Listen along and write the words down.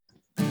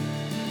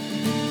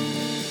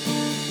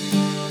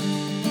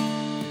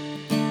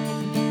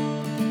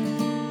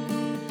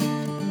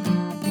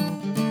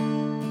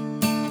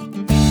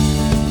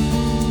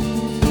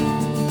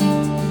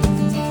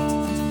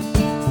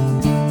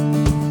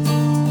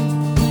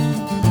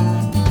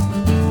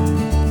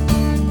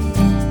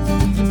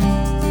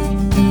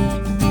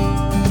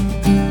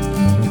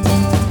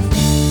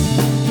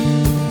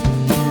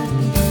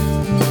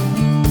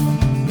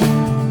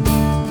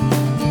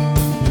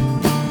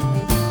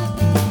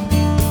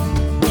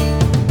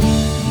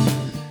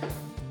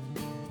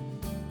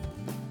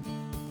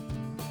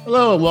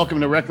Hello and welcome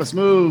to Reckless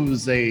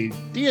Moves, a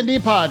D&D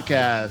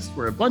podcast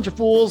where a bunch of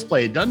fools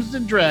play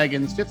Dungeons &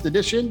 Dragons 5th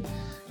edition.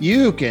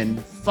 You can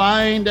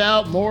find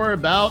out more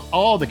about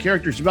all the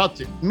characters you're about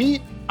to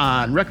meet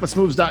on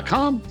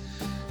recklessmoves.com.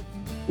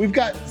 We've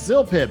got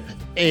Zilpip,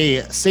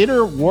 a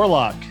Satyr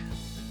Warlock.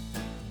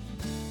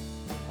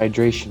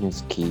 Hydration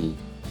is key.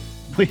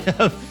 We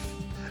have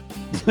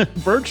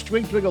Birch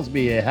Twig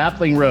Twigglesby, a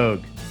Halfling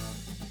Rogue.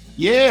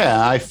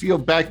 Yeah, I feel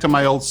back to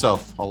my old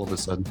self all of a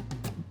sudden.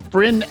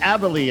 Bryn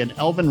Aberley, an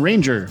Elven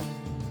Ranger.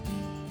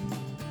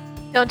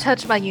 Don't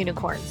touch my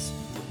unicorns.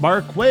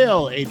 Mark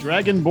Whale, a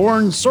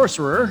Dragonborn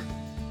Sorcerer.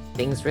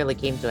 Things really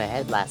came to a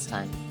head last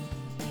time.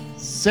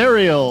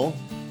 Serial,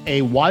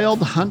 a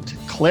Wild Hunt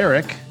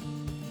Cleric.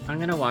 I'm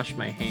gonna wash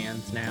my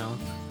hands now.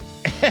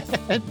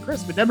 And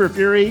Chris Benember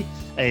Fury,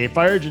 a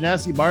Fire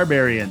Genasi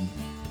Barbarian.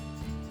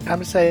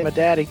 I'm saying my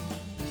daddy.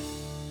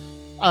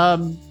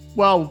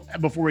 Well,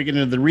 before we get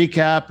into the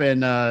recap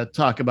and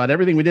talk about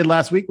everything we did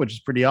last week, which is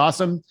pretty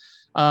awesome,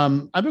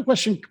 I have a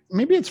question.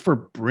 Maybe it's for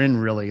Bryn,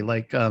 really.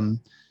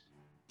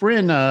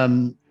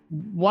 Bryn,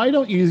 why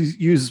don't you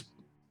use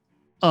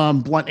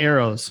blunt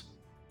arrows?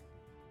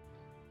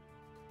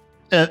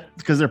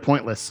 Because they're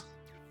pointless.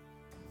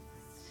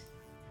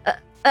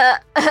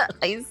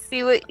 I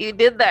see what you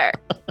did there.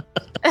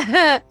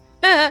 They're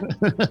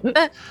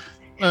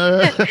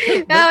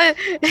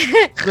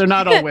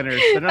not all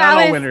winners. They're not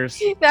all winners.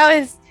 That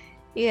was,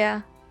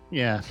 yeah.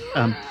 Yeah.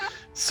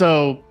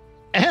 So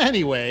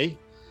anyway,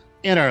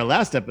 in our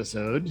last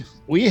episode,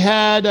 we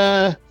had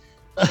the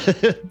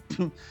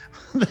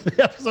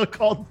episode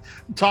called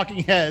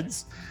Talking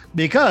Heads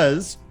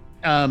because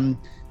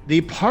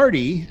the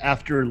party,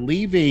 after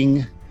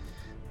leaving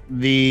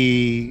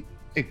the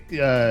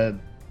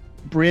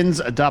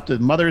Bryn's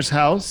adopted mother's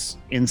house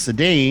in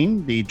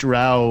Sedain, the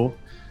Drow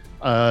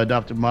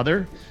adopted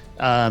mother,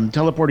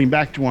 teleporting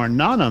back to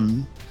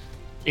Arnanum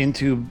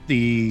into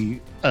the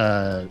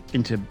Bell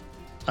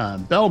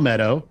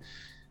Meadow,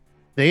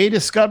 they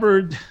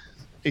discovered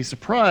a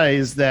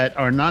surprise that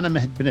Arnanum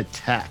had been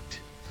attacked.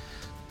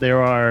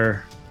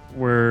 We're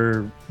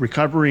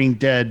recovering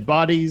dead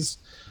bodies.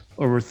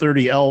 Over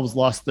 30 elves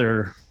lost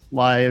their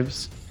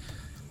lives,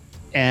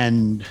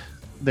 and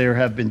there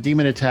have been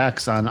demon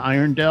attacks on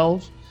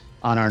Irondelve,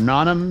 on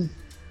Arnanum,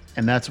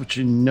 and that's what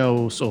you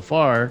know so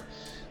far.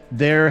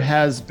 There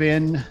has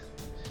been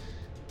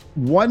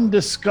one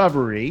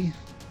discovery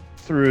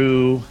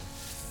through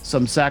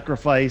some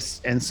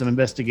sacrifice and some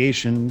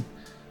investigation.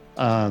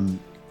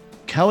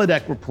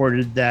 Kelidek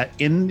reported that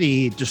in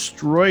the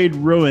destroyed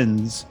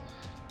ruins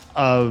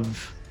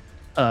of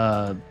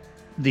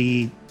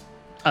the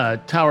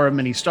Tower of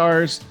Many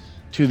Stars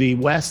to the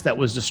west that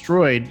was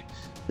destroyed,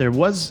 there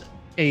was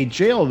a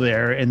jail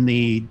there, and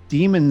the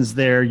demons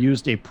there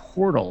used a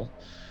portal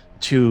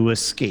to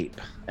escape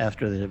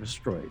after they were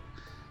destroyed.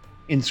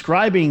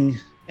 Inscribing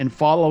and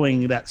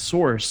following that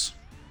source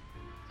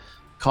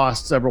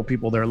cost several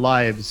people their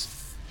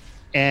lives.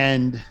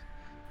 And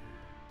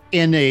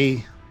in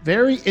a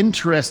very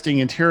interesting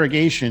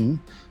interrogation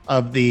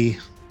of the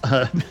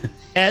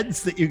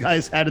heads that you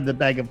guys had in the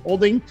bag of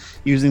holding,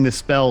 using the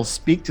spell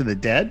Speak to the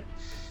Dead,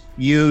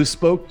 you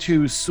spoke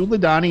to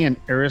Suladani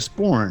and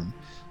Erisborn.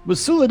 With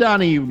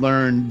Suladani, you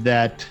learned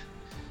that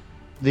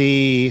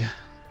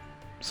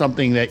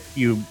something that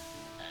you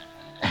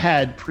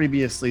had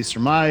previously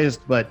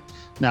surmised, but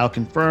now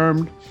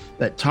confirmed,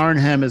 that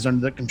Tarnhem is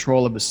under the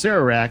control of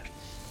Acererak,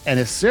 and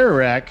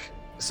Acererak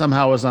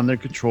somehow is under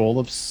control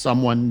of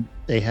someone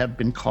they have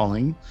been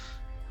calling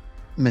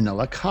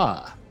Manila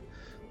Ka.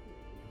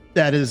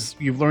 That is,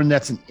 you've learned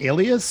that's an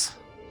alias,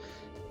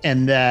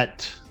 and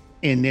that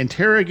in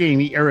interrogating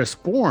the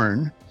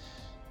Erisborn,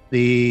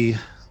 the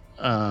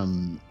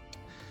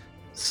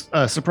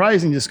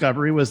surprising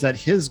discovery was that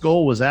his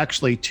goal was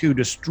actually to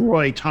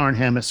destroy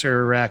Tarnhem,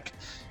 Acererak,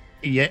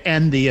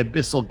 and the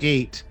Abyssal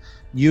Gate,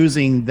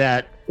 using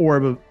that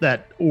orb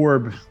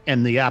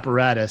and the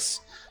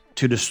apparatus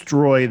to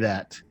destroy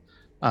that.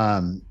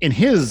 And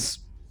his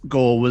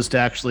goal was to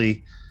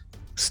actually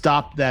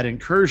stop that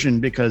incursion,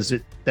 because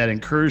that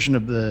incursion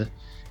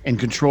and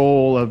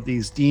control of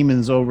these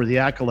demons over the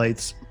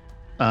acolytes,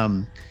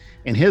 in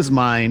his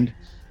mind,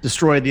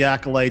 destroyed the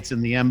acolytes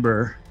in the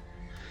Ember,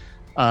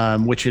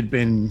 which had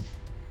been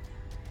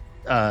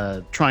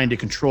trying to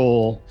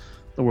control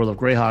the world of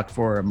Greyhawk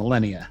for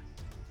millennia.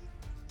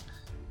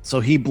 So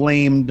he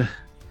blamed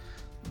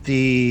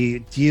the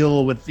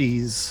deal with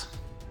these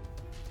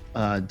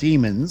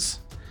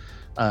demons.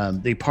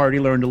 The party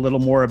learned a little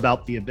more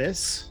about the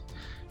Abyss,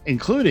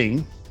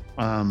 including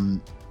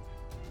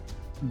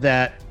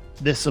that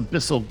this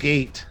Abyssal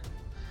Gate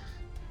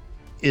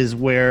is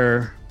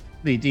where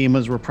the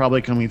demons were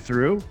probably coming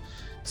through.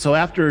 So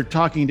after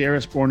talking to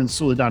Erisborn and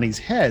Suladani's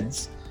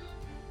heads,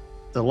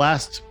 the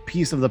last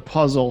piece of the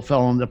puzzle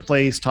fell into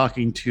place,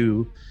 talking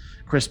to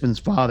Crispin's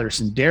father,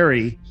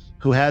 Sindari,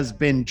 who has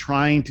been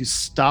trying to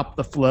stop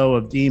the flow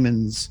of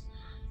demons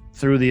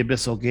through the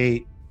Abyssal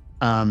Gate.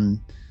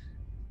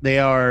 They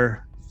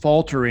are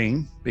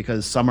faltering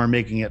because some are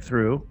making it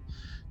through,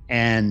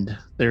 and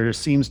there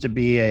seems to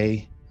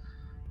be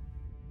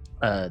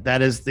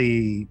that is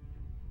the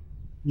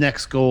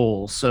next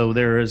goal. So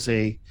there is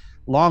a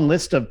long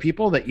list of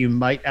people that you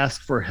might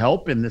ask for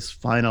help in this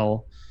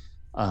final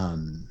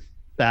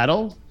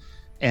battle,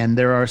 and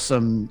there are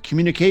some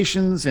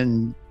communications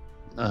and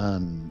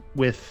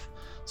with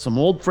some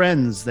old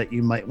friends that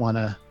you might want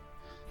to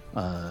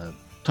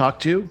talk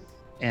to,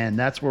 and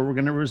that's where we're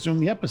going to resume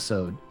the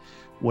episode,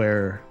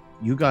 where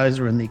you guys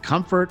are in the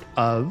comfort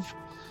of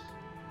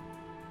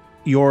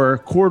your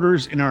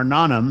quarters in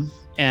Arnanum,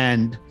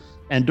 and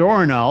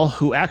Doranal,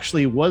 who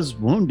actually was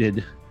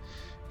wounded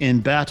in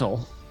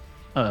battle,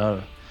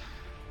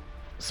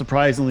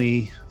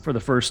 surprisingly for the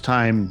first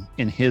time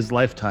in his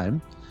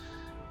lifetime,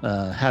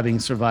 having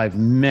survived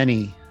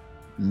many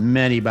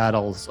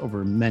battles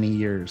over many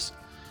years.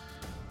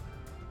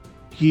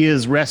 He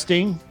is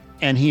resting,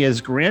 and he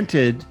is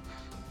granted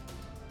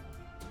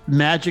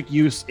magic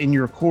use in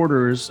your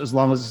quarters as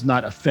long as it's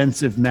not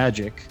offensive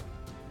magic.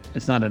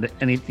 It's not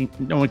anything,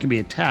 no one can be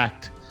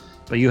attacked,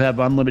 but you have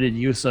unlimited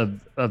use of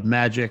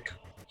magic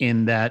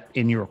in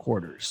your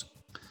quarters.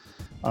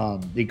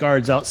 The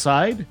guards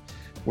outside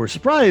were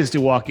surprised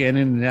to walk in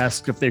and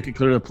ask if they could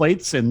clear the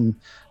plates, and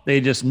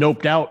they just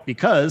noped out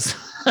because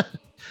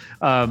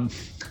there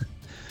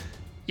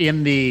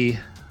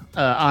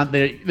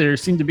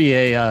seemed to be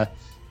a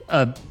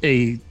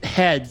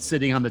head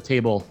sitting on the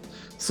table,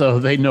 so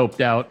they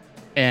noped out,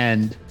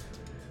 and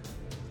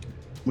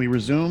we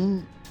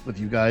resume with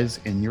you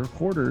guys in your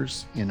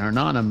quarters in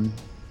Arnanum,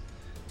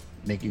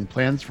 making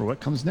plans for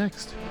what comes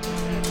next.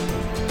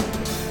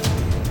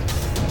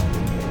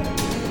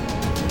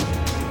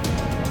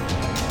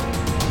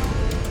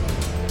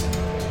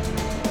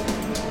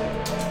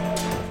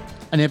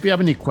 And if you have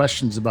any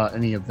questions about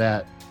any of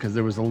that, because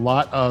there was a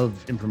lot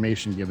of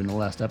information given in the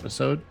last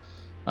episode,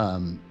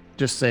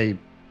 just say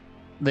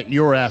that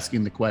you're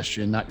asking the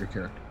question, not your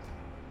character.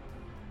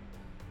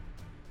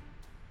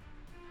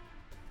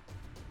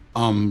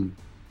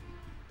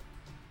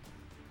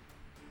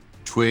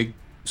 Twig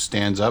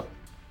stands up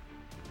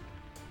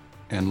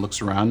and looks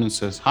around and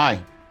says,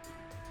 "Hi."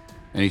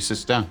 And he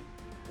sits down.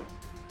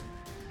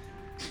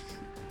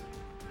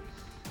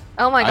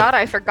 Oh my god,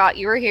 I forgot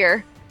you were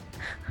here.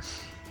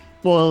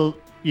 Well,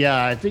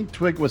 yeah, I think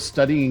Twig was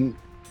studying.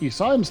 You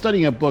saw him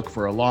studying a book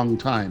for a long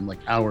time, like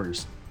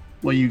hours,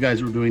 while you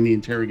guys were doing the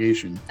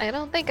interrogation. I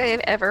don't think I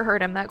have ever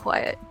heard him that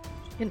quiet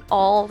in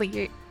all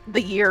the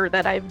year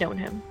that I've known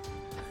him.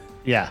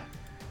 Yeah,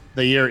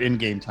 the year in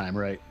game time,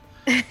 right?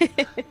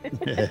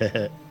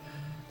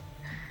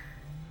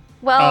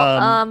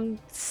 Well,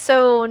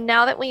 so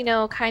now that we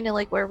know kind of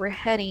like where we're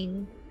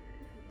heading,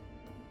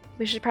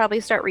 we should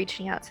probably start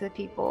reaching out to the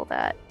people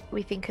that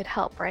we think could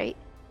help, right?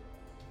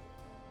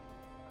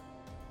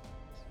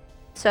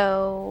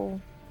 So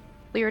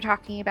we were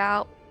talking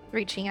about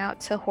reaching out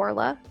to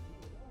Horla,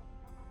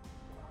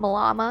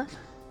 Malama,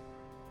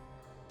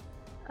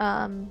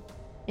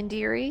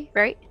 Indiri,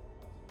 right?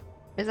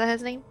 Is that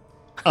his name?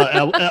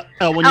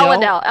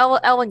 Elwynell,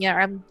 Elwynell.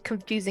 I'm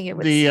confusing it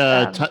with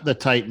the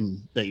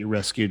Titan that you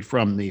rescued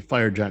from the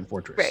Fire Giant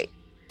Fortress. right.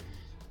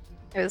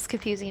 I was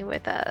confusing it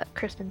with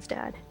Crispin's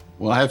dad.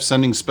 Well, I have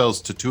sending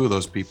spells to two of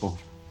those people.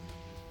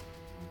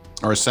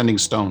 Or sending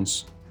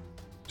stones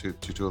to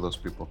two of those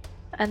people.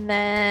 And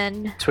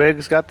then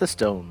Twig's got the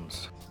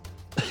stones.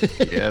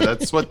 Yeah,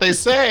 that's what they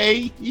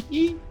say.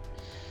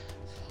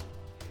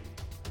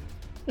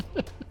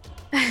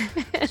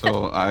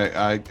 So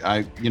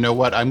I you know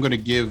what? I'm going to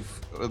give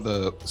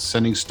the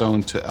sending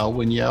stone to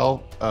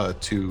Elwynell,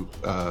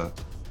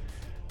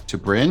 to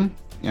Bryn,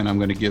 and I'm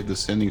going to give the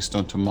sending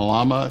stone to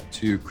Malama,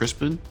 to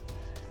Crispin.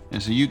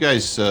 And so you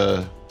guys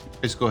go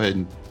ahead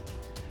and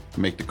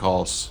make the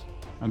calls.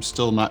 I'm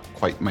still not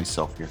quite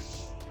myself here.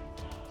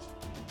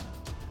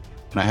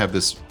 And I have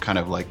this kind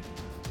of like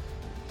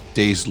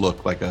dazed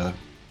look, like an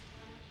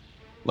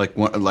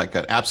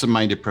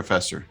absent-minded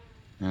professor,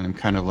 and I'm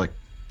kind of like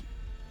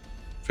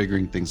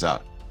figuring things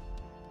out.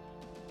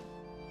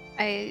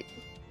 I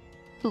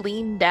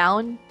lean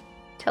down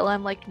till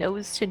I'm like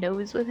nose to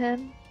nose with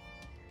him,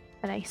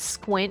 and I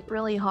squint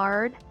really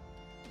hard,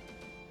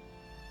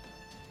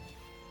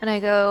 and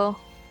I go,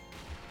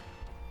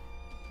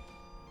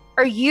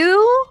 "Are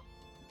you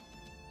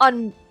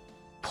on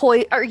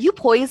Are you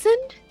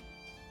poisoned?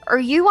 Are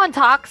you on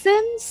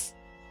toxins?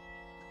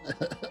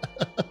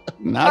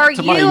 Not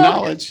to my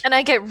knowledge." And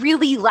I get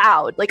really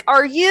loud. Like,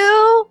 "Are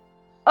you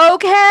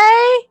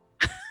okay?"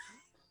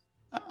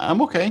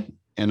 I'm okay.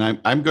 And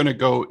I'm going to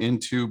go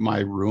into my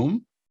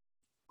room,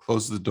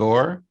 close the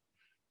door,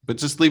 but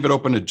just leave it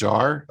open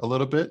ajar a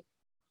little bit,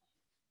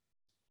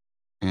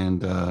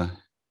 and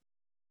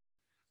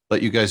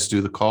let you guys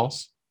do the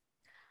calls.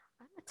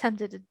 I'm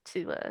tempted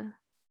to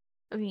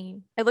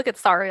I look at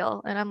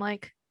Sariel and I'm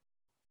like,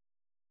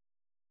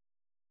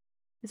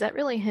 is that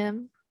really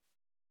him?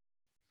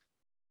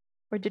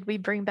 Or did we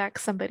bring back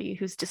somebody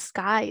who's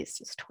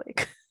disguised as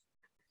Twig?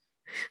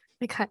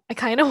 I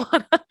kind of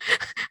want to.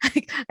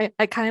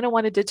 I kind of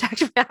want to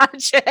detect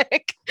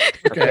magic.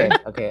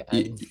 Okay.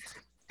 Y-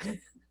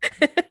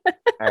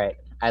 All right.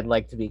 I'd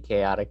like to be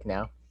chaotic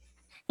now.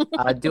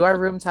 Do our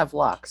rooms have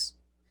locks?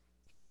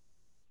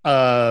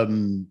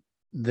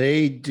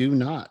 They do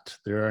not.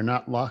 There are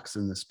not locks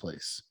in this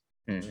place.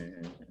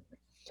 Mm-hmm.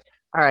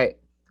 All right.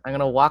 I'm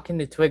gonna walk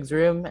into Twig's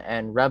room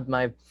and rub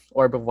my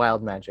orb of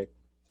wild magic.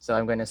 So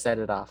I'm going to set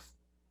it off.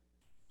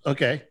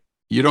 Okay.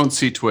 You don't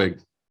see Twig.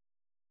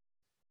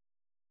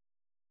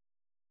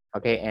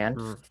 Okay, and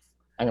Mm.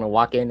 I'm gonna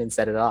walk in and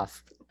set it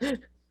off.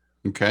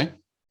 Okay.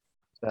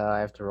 So I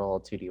have to roll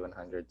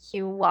 2d100s.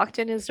 You walked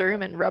in his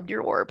room and rubbed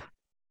your orb.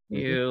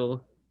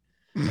 You.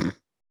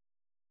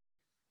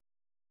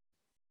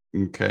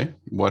 Okay.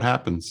 What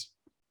happens?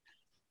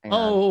 Hang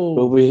on. Oh,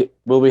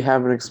 Will we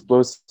have an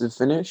explosive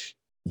finish?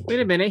 Wait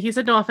a minute. He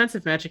said no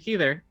offensive magic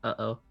either.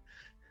 Uh-oh.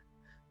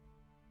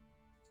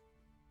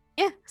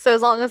 Yeah, so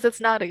as long as it's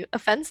not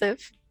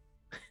offensive.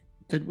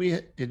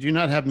 did you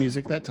not have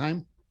music that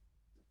time?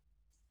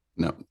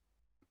 No.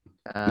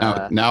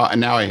 Uh, Now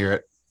I hear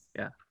it.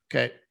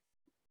 Okay.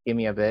 Give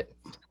me a bit.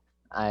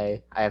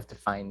 I have to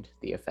find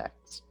the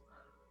effects.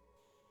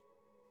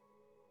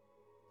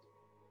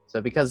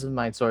 So because of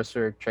my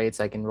sorcerer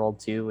traits, I can roll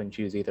 2 and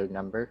choose either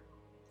number.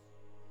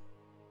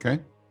 Okay.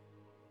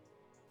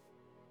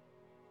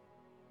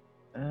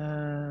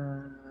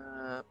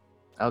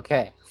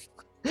 Okay.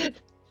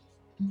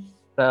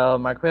 So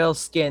Marquel's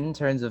skin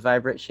turns a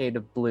vibrant shade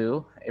of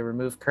blue. A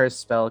remove curse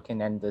spell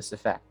can end this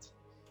effect.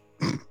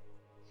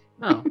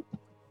 Oh.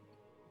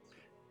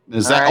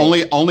 Does that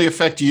Alright. only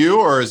affect you,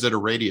 or is it a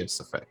radius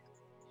effect?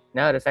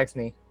 No, it affects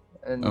me.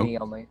 And Oh. me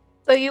only.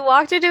 So you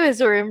walked into his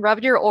room,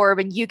 rubbed your orb,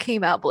 and you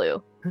came out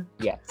blue.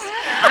 Yes.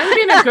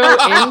 I'm gonna go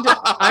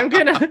into. I'm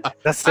gonna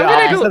That's the go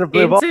opposite of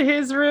blue ball. into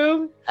his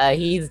room.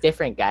 He's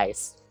different,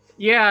 guys.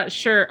 Yeah,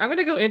 sure. I'm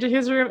gonna go into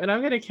his room and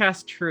I'm gonna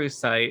cast True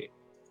Sight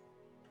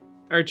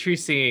or True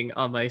Seeing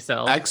on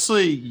myself.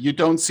 Actually, you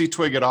don't see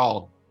Twig at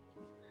all.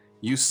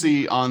 You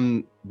see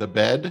on the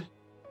bed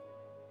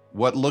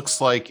what looks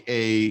like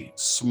a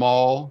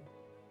small,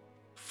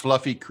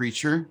 fluffy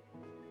creature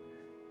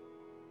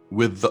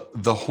with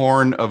the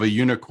horn of a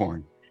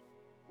unicorn.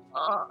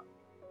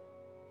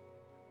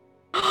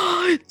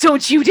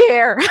 Don't you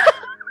dare!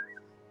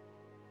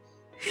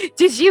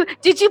 Did you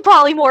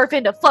polymorph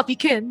into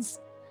Fluffykins?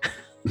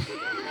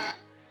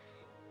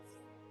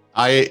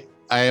 I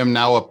am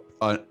now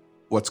a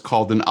what's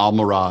called an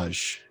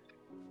almirage.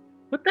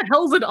 What the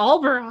hell's an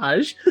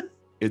Almirage?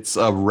 It's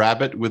a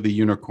rabbit with a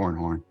unicorn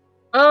horn.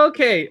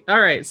 Okay, all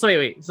right. So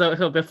wait. So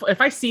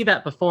if I see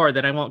that before,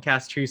 then I won't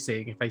cast True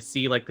Seeing. If I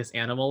see like this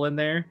animal in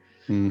there,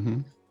 Mm-hmm.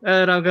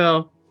 and I'll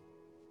go.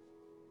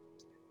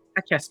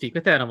 I can't speak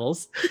with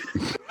animals,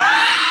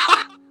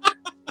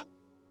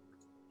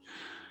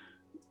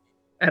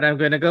 and I'm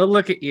gonna go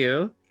look at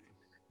you,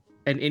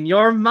 and in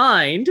your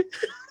mind,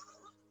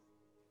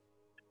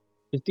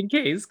 just in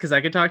case, because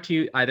I can talk to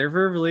you either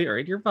verbally or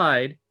in your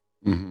mind.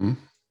 Mm-hmm.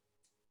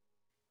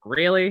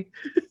 Really?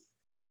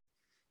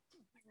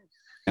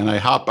 And I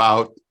hop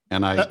out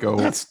and I go.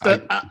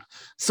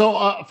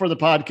 So for the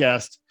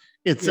podcast,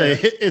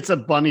 it's a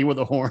bunny with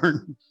a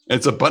horn.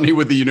 It's a bunny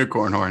with a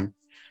unicorn horn.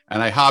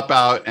 And I hop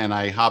out and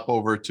I hop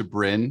over to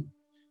Bryn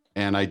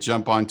and I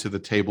jump onto the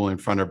table in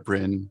front of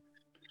Bryn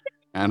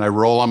and I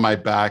roll on my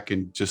back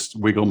and just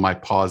wiggle my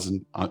paws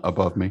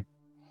above me.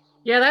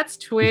 Yeah, that's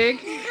Twig.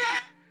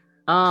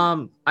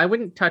 I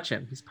wouldn't touch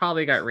him. He's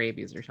probably got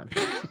rabies or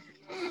something.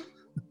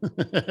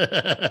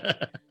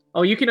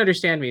 Oh, you can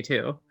understand me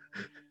too.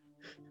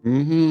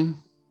 Mm-hmm.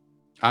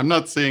 I'm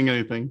not seeing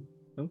anything.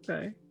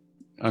 Okay.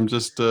 I'm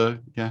just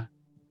yeah.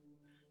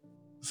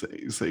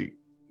 Say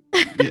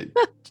yeah,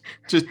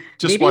 just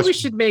Maybe watch. we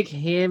should make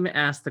him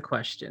ask the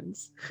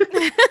questions.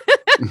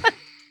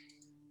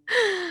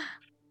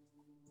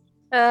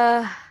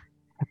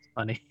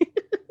 Funny.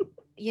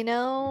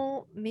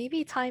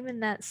 Maybe time in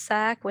that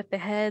sack with the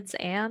heads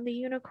and the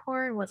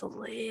unicorn was a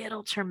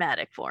little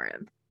traumatic for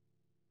him.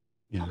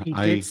 Yeah, He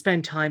did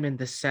spend time in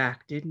the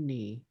sack, didn't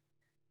he?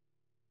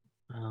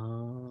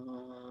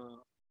 Oh.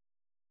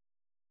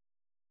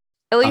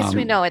 At least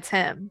we Um, know it's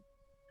him.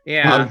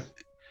 Yeah.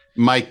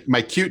 my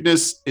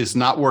cuteness is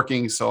not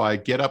working, so I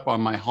get up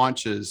on my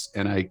haunches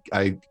and I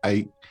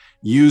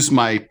use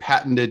my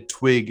patented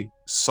Twig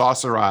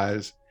saucer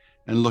eyes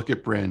and look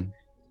at Bryn.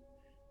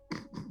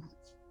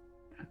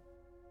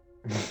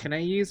 Can I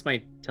use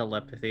my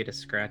telepathy to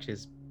scratch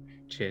his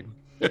chin?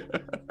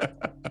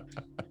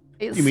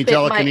 You mean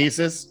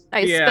telekinesis?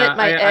 I spit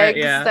my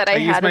eggs that I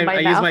had in my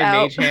I mouth use my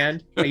out. mage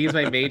hand. I use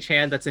my mage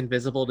hand that's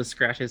invisible to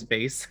scratch his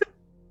base.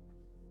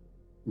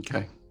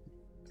 Okay.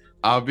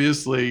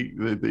 Obviously,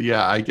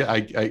 yeah. I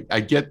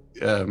get.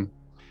 Do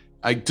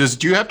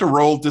you have to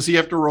roll? Does he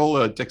have to roll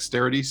a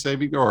dexterity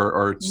saving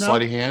or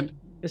sleight of hand?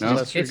 It's No,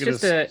 just, that's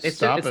it's gonna just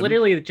stop it's him.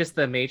 literally just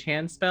the mage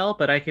hand spell,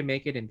 but I can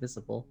make it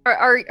invisible.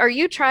 Are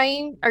you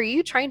trying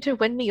to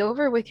win me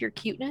over with your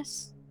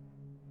cuteness?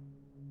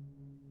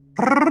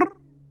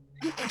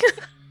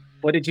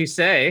 What did you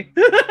say?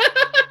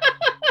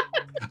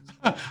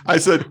 I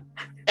said,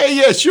 "Hey,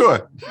 yeah,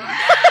 sure."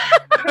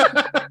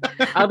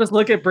 I'll just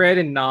look at Brad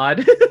and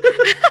nod.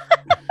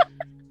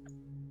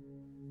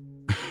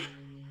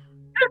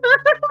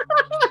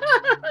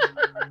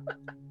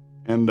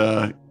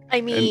 And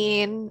I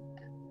mean,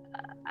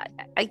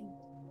 I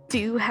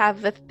do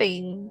have a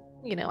thing.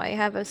 You know, I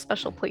have a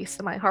special place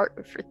in my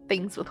heart for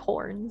things with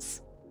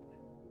horns.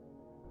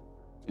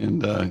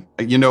 and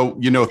you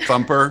know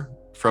Thumper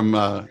from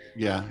the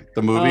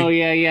movie. Oh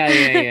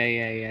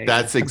yeah.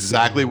 That's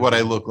exactly what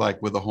I look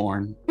like with a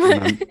horn.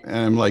 And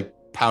I'm like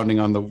pounding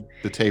on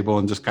the table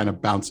and just kind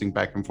of bouncing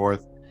back and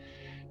forth.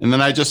 And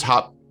then I just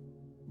hop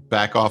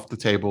back off the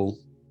table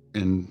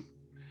and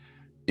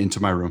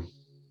into my room.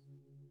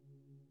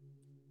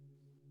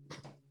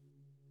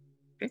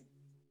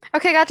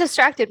 Okay, got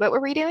distracted. What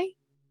were we doing?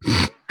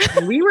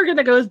 We were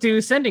gonna go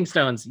do sending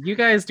stones. You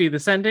guys do the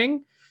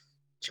sending.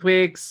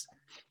 Twigs.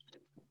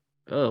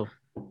 Oh,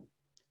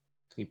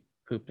 he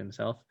pooped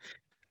himself.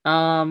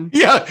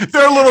 Yeah,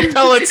 there are little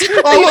pellets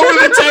all over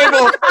the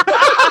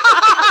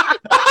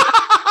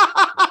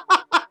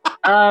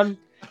table.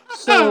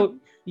 So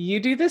you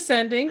do the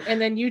sending,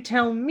 and then you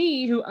tell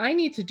me who I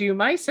need to do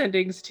my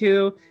sendings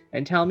to,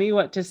 and tell me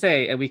what to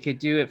say, and we could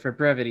do it for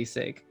brevity's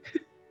sake.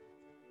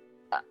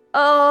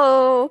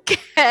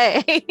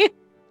 Okay.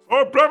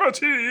 For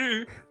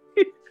brevity.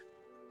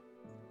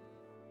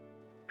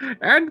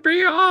 And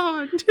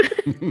beyond.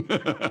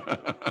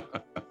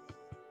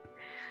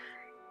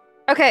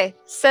 Okay,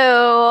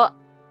 so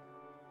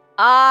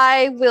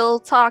I will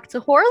talk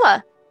to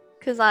Horla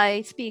because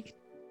I speak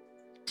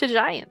to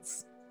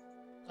giants.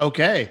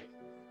 Okay.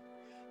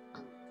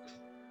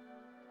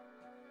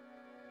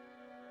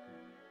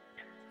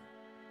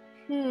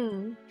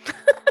 Hmm.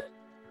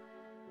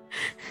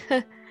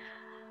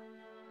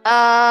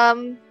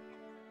 Um.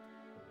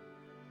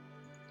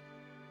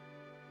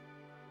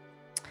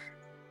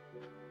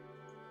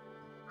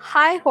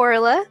 Hi,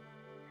 Horla.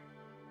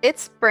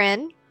 It's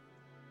Bryn.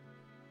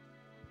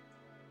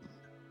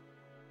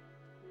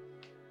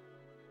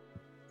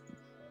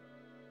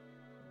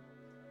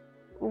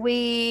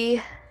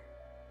 We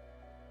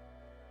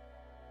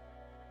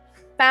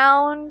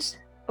found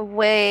a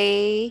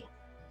way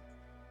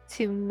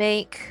to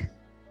make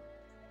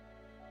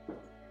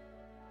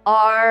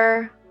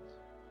our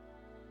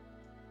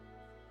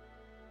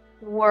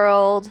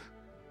world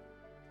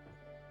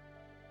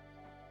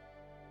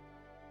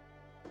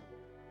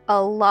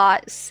a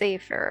lot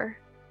safer,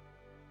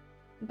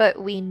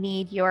 but we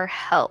need your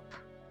help.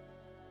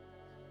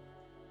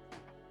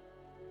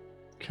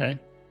 Okay.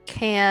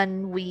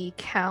 Can we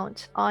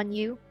count on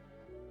you?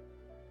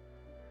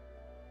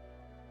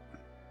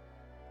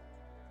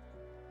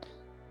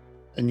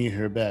 And you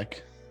hear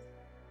back.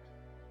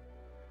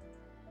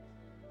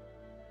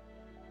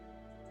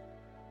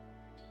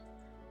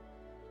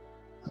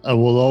 I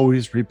will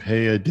always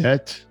repay a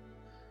debt.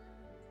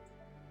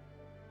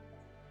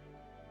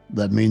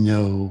 Let me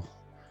know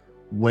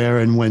where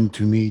and when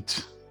to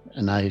meet,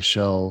 and I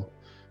shall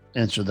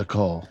answer the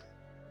call.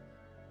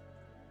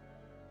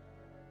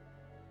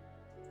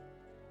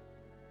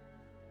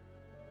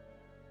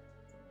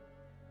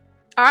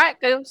 All right,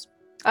 goes.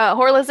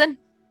 Horla's in.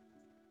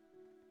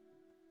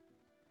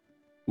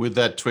 With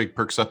that, Twig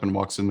perks up and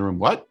walks in the room.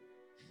 What?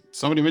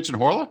 Somebody mentioned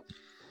Horla?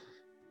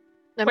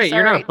 I'm Wait,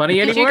 you're sorry. not bunny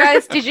Did anymore?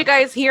 Did you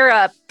guys hear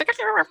a?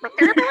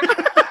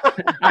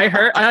 I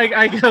heard.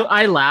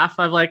 I laugh.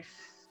 I'm like,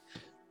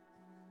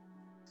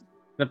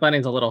 the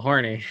bunny's a little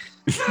horny.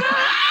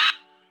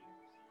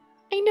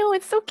 I know,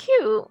 it's so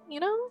cute. You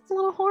know,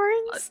 little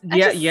horns.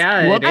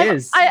 Yeah, Whoops. it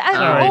is. I've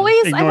Sorry,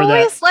 always ignore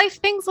that. liked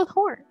things with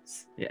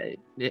horns. Yeah,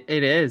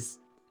 it is.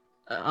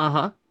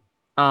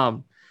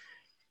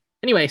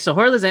 Anyway, so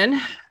Horla's in.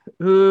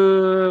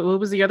 Who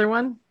was the other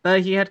one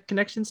that he had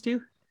connections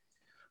to?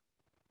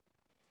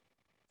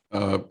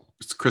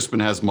 Crispin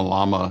has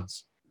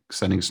Malama's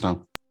sending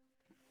stone.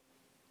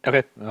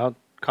 Okay, I'll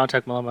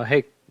contact Malama.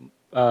 Hey,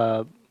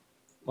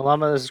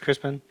 Malama, this is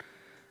Crispin.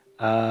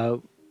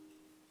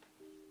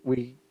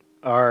 We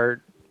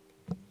are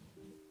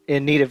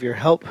in need of your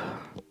help.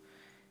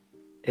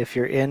 If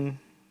you're in,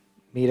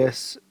 meet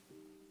us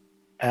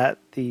at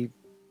the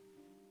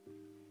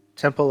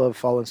Temple of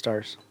Fallen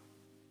Stars.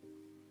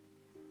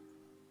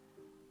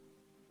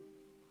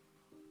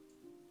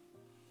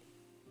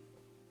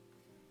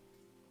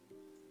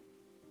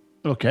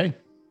 Okay.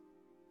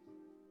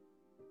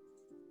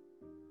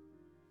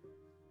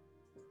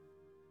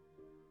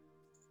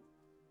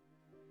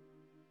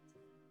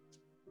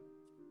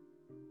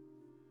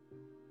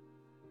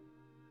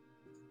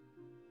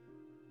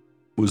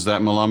 Was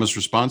that Malama's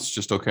response?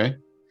 Just okay?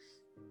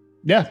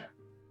 Yeah.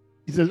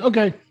 He says,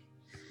 okay.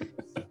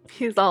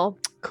 He's all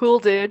cool,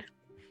 dude.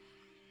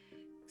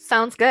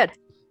 Sounds good.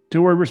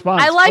 2-word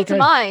response. I liked Okay.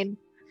 mine.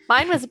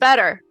 Mine was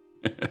better.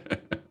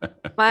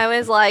 Mine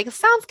was like,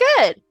 sounds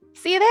good.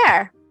 See you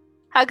there.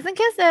 Hugs and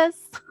kisses.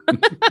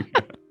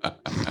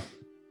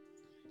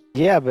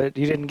 Yeah, but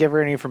you didn't give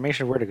her any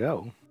information of where to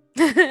go.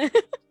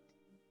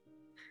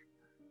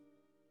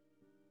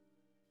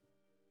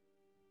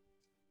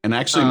 And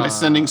actually, my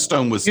sending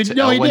stone was to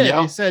No, he Elwyn did.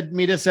 Yao. He said,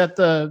 meet us at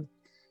the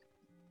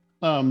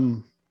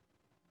Temple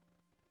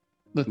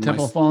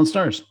of Fallen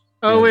Stars.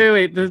 Oh Yeah.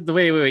 wait.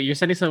 Wait. You're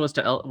sending someone was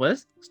to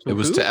It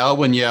was who? to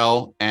Elwyn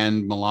Yell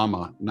and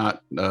Malama,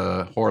 not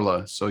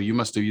Horla. So you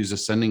must have used a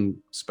sending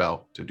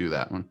spell to do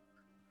that one.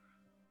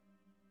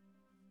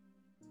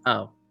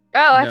 Oh.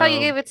 Oh, I thought you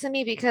No. gave it to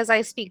me because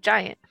I speak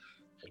giant.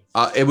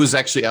 It was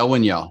actually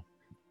Elwyn Yell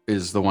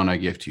is the one I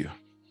gave to you.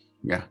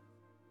 Yeah.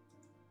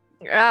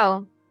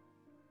 Oh.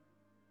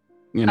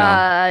 You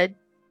know,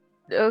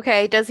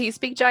 Okay. Does he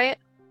speak giant?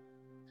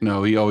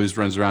 no, he always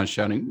runs around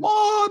shouting,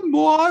 "Moi,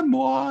 moi,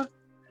 moi."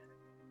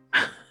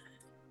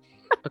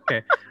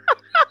 Okay.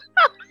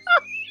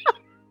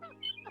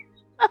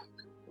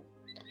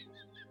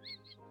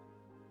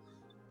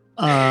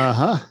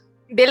 Uh-huh.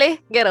 Billy,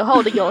 get a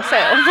hold of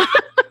yourself.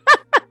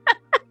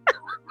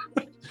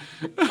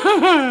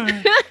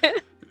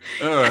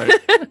 All right.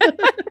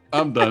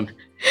 I'm done.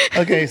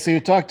 Okay, so you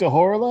talked to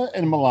Horla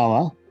and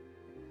Malama.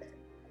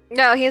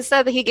 No, he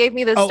said that he gave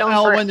me the Oh, stone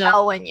Elwyn for Yell.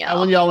 Elwyn Yell.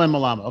 Elwyn Yell and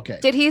Malama. Okay.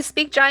 Did he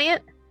speak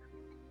giant?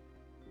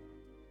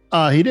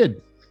 He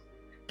did.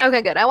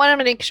 Okay, good. I wanted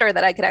to make sure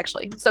that I could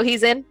actually. So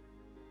he's in.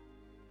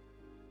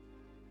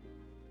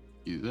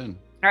 He's in.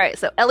 All right,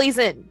 so Ellie's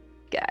in,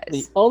 The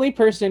guys. only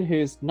person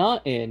who's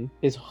not in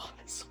is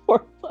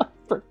Horla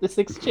for this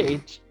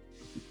exchange.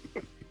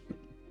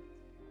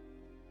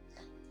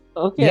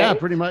 Okay. Yeah,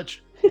 pretty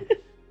much.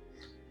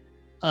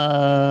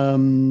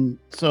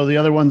 So the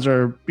other ones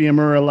are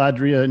Biamura,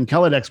 Ladria, and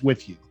Kaladex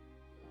with you.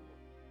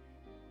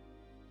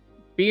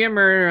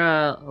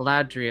 Beamer,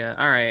 Ladria.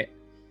 All right.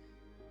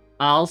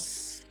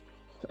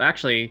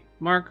 Actually,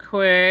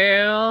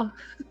 Marquale.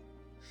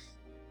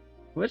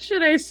 What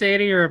should I say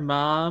to your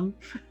mom?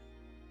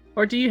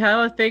 Or do you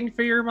have a thing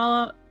for your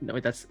mom? No,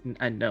 wait,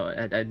 I know.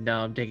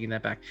 I'm taking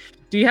that back.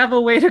 Do you have a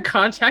way to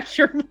contact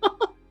your mom?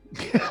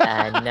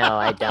 No,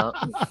 I don't.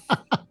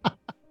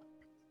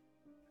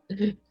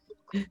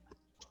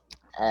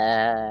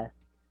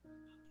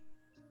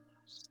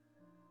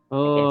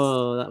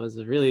 Oh, that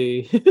was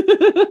really.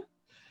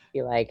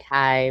 Be like,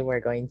 hi, we're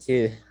going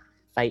to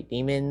fight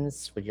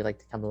demons. Would you like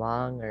to come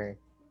along? Or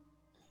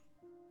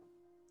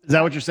Is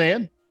that what you're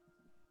saying?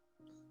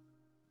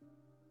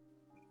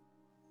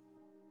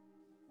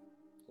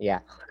 yeah,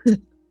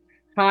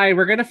 Hi,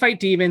 we're gonna fight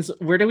demons.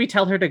 Where do we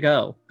tell her to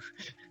go?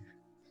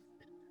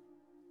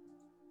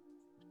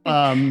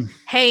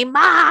 Hey,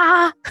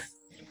 Ma!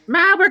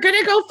 Ma, we're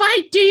gonna go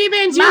fight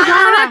demons. Ma! You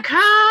gotta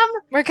come,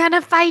 We're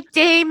gonna fight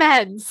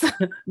demons.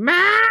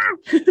 Ma.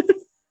 We're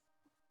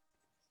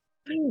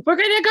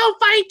gonna go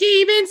fight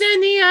demons in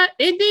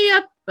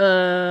the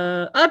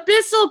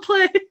abyssal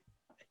place.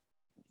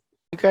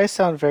 You guys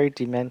sound very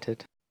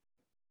demented.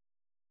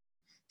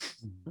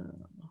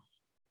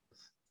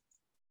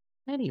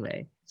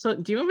 Anyway, so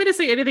do you want me to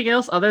say anything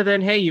else other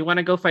than, hey, you want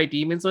to go fight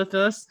demons with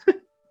us?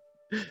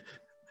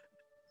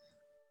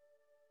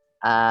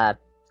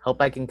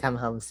 hope I can come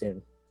home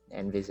soon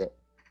and visit.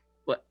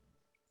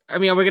 I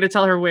mean, are we gonna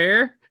tell her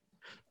where?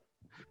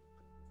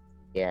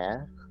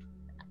 Yeah.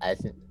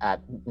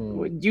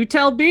 You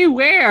tell me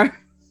where.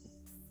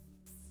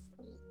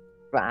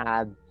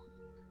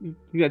 You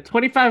got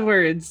 25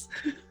 words.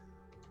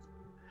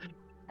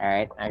 All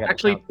right, I gotta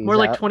Actually, count these more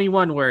like out.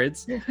 21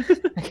 words. I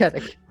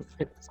gotta.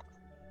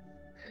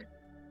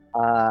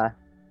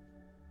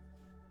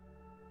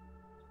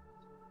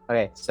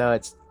 Okay, so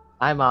it's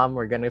hi mom,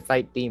 we're gonna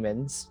fight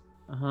demons.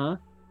 Uh-huh.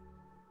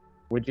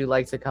 Would you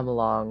like to come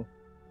along?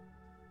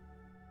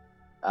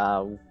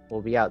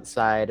 We'll be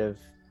outside of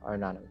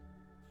Arnanum.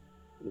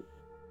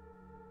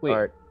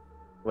 Wait.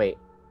 Wait.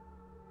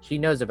 She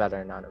knows about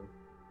Arnanum.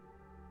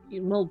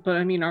 Well, but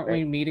I mean, aren't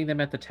we meeting them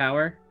at the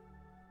tower?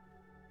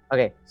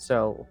 Okay,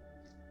 so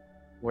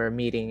we're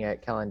meeting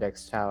at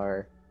Kalandex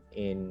Tower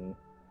in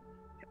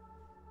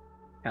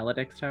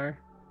Kaladex Tower?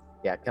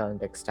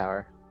 Kalandex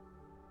Tower.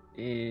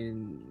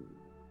 In...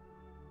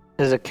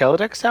 Is it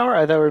Kaladex Tower?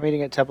 I thought we were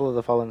meeting at Temple of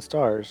the Fallen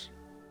Stars.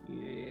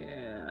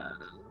 Yeah.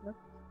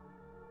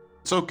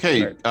 It's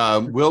okay.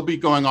 We'll be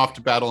going off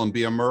to battle, and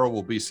Biamura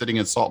will be sitting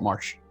in Salt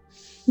Marsh.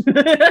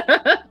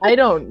 I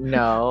don't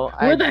know.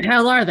 Where the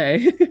hell are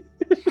they?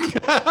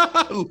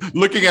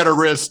 Looking at her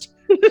wrist.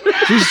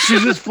 She's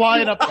just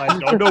flying up. I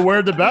don't know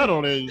where the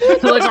battle is.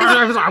 Like,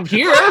 I'm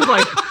here.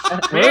 Like,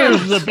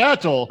 Where's the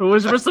battle? Who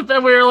was supposed to?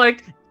 We were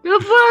like, Oh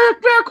my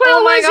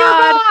where's your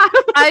God. mom?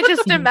 I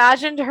just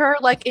imagined her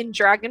like in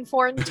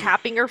Dragonforn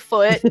tapping her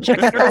foot,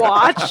 checking her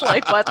watch.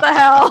 Like, what the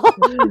hell?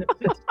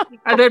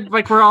 And then,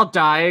 like, we're all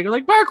dying.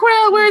 Like,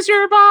 Marquale, where's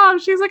your mom?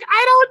 She's like,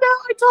 I don't know.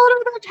 I told her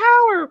the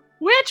tower.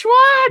 Which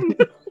one?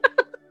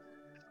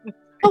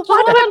 The one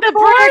on the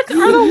brick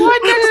or the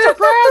one next to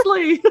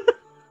Bradley?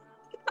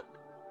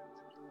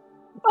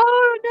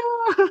 Oh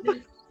no.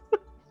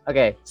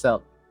 Okay,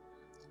 so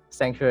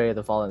Sanctuary of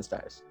the Fallen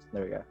Stars.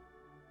 There we go.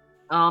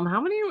 How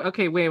many?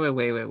 Okay, wait. All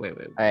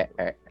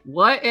right.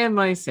 What am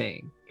I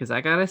saying? Because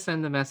I gotta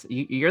send the message.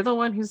 You're the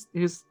one who's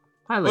Well,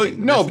 piloting.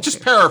 the no, message just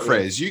here.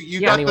 paraphrase. You Yeah,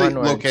 got the 21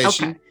 words.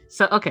 location.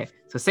 Okay.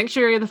 So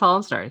Sanctuary of the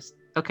Fallen Stars.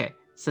 Okay.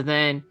 So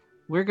then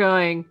we're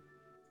going.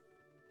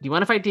 Do you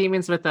want to fight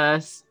demons with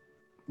us?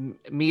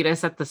 Meet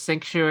us at the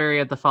Sanctuary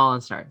of the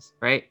Fallen Stars,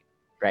 right?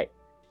 Right.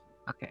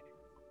 Okay.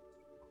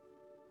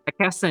 I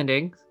cast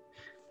sending.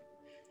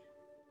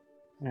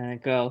 And I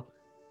go,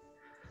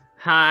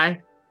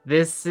 "Hi,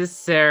 this is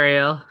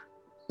Serial.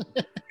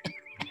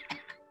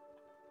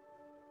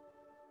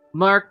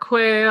 Mark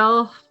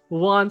Quayle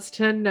wants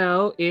to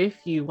know if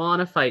you want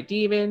to fight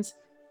demons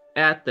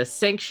at the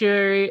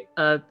Sanctuary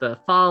of the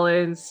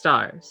Fallen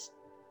Stars.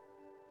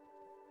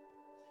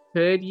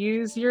 Could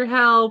use your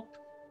help.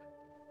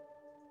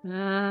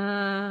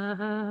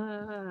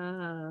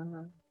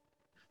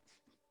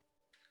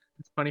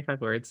 It's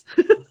 25 words.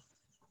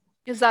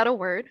 Is that a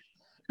word?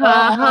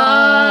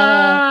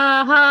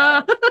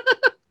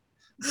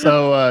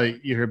 So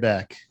you hear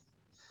back.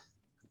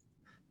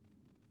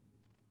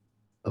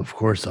 Of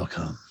course I'll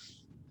come.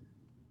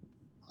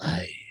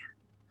 I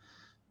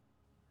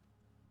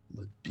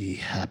would be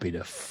happy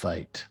to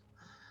fight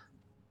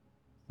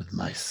with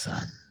my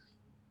son.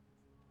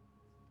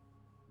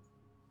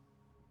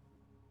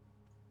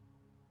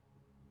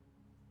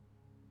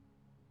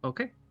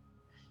 Okay.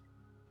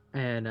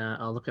 And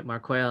I'll look at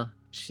Mark Quayle.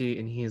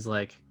 He's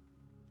like,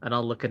 and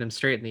I'll look at him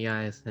straight in the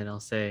eyes, and I'll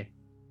say,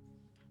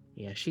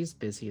 "Yeah, she's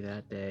busy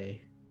that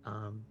day.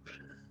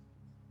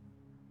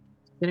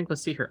 Didn't go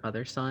see her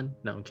other son.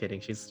 No, I'm kidding.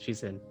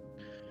 She's in.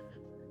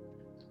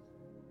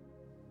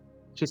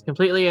 She's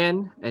completely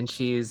in, and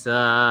she's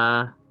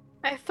I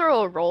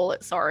throw a roll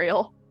at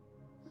Sariel.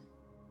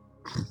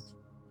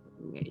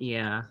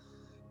 yeah.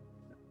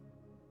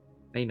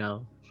 I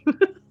know.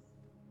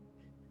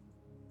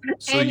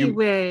 So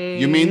Anyway,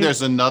 you mean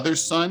there's another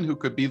son who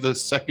could be the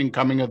second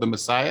coming of the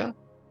Messiah?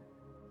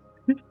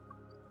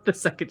 the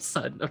second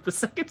son of the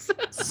second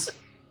son?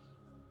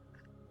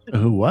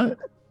 Who? What?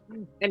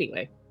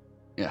 Anyway,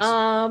 Yes.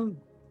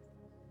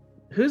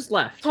 who's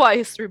left?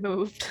 Twice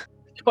removed.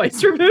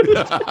 Twice removed.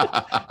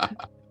 I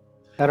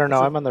don't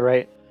know. I'm on the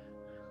right.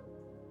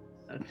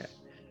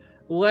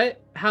 Okay.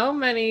 How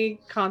many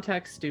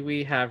contacts do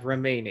we have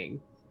remaining?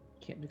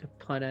 Can't make a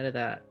pun out of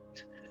that.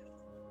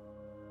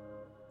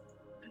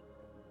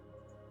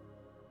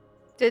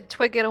 Did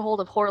Twig get a hold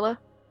of Horla?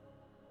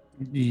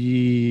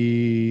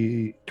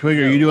 Twig,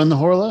 are you doing the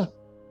Horla?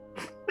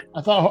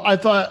 I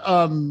thought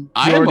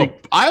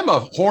I am a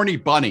horny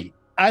bunny.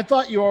 I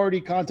thought you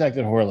already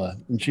contacted Horla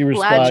and she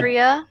responded.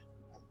 Ladria?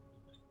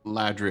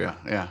 Ladria,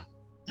 yeah.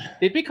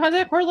 Did we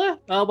contact Perla?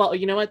 Oh, well,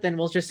 you know what? Then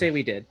we'll just say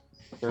we did.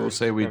 We'll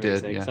say we did,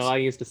 everything. yes. So I'll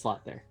use the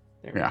slot there.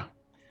 There we Yeah.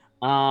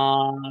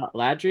 go.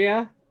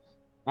 Ladria?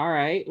 All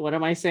right. What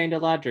am I saying to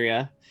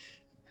Ladria?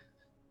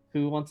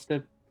 Who wants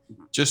to...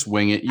 Just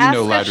wing it. You Ask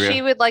know if Ladria.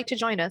 she would like to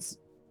join us.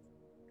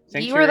 You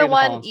Sanctuary were the of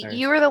one. Fallen Stars.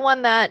 You were the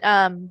one that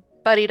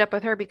buddied up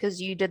with her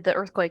because you did the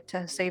earthquake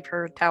to save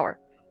her tower.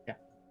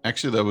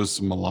 Actually, that was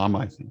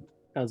Malama, I think.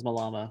 That was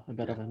Malama. A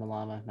bit of a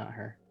Malama, not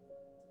her.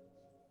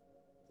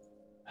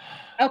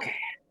 Okay.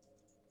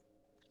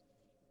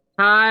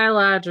 Hi,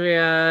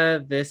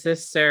 Ladria. This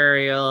is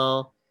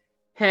Serial.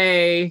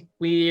 Hey,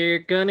 we're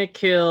gonna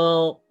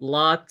kill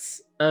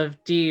lots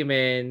of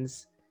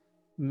demons.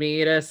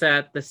 Meet us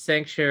at the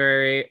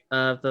Sanctuary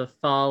of the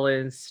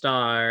Fallen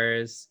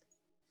Stars.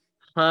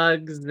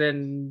 Hugs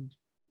and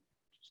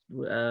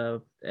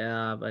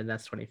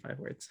that's 25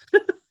 words.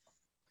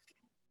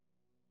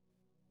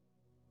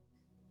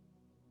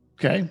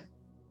 Okay.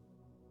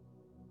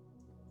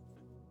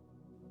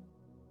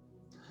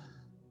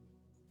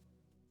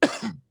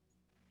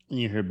 And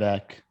you hear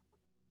back.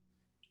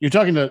 You're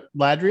talking to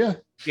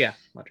Ladria? Yeah,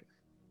 Ladria.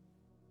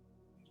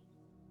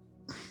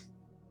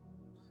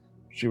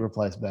 She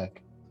replies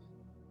back.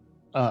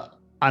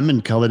 I'm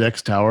in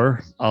Kaladex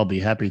Tower. I'll be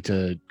happy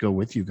to go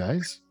with you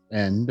guys.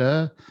 And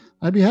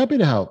I'd be happy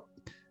to help.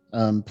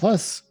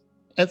 Plus,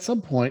 at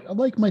some point, I'd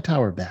like my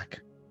tower back.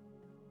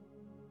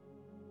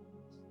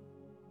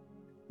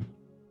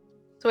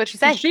 So what'd she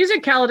say? She's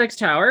in Kaladex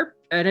Tower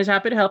and is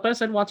happy to help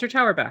us and wants her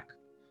tower back.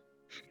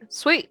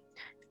 Sweet.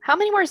 How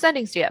many more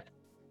sendings do you have?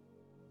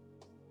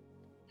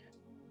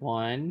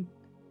 1,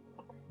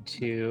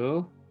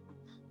 2,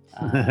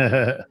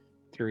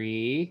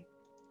 3,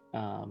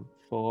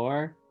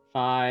 4,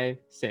 5,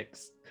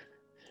 6.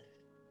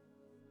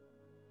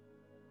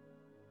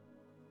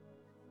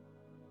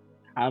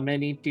 How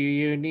many do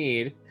you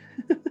need?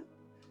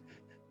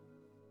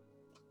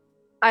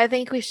 I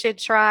think we should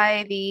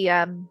try the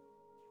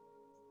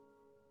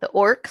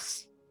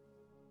orcs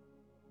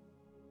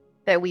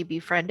that we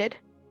befriended.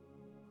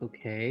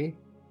 Okay.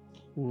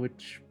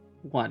 Which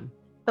one?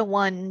 The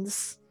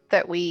ones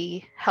that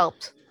we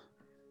helped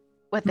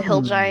with the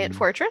Hill Giant Hmm.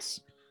 Fortress.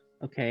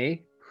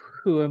 Okay.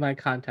 Who am I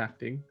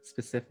contacting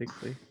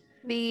specifically?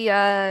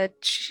 The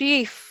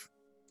chief.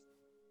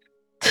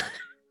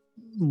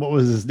 What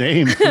was his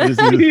name? That's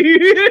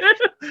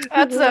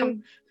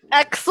an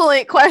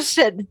excellent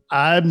question.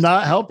 I'm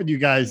not helping you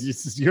guys.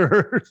 This is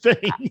your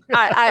thing.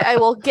 I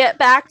will get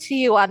back to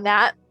you on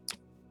that.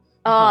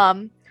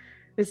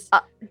 This-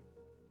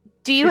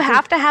 Do you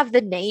have to have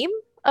the name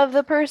of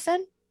the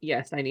person?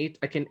 Yes, I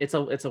can. It's a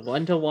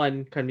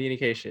 1-to-1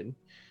 communication.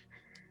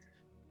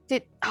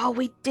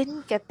 We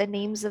didn't get the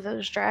names of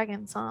those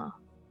dragons, huh?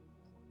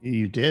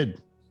 You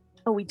did.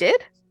 Oh, we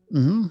did?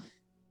 Hmm.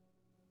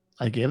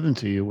 I gave them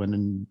to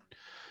you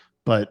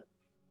but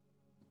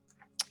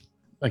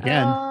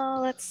again,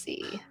 Let's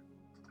see.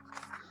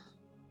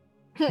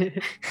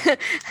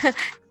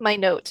 My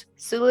note.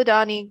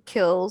 Suladani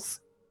kills.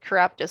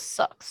 Caraptus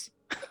sucks.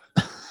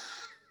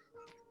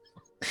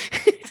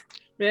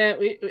 Yeah,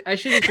 I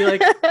should feel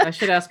like I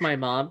should ask my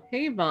mom.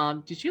 Hey,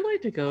 mom, did you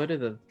like to go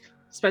to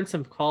spend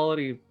some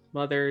quality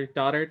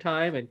mother-daughter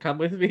time and come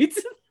with me?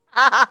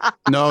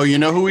 No, you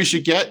know who we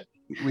should get?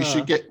 We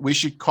Huh.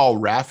 should call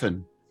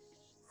Raffin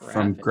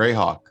from Raffin.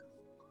 Greyhawk.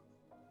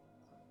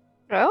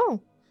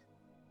 Oh.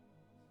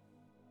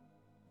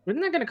 Isn't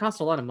that going to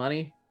cost a lot of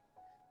money?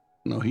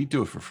 No, he'd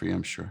do it for free,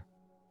 I'm sure.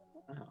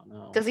 I don't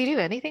know. Does he do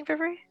anything for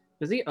free?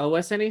 Does he owe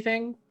us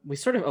anything? We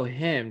sort of owe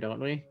him, don't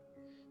we?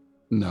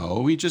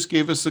 No, he just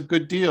gave us a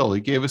good deal.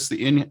 He gave us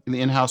the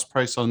in-house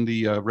price on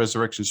the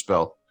resurrection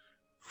spell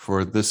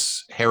for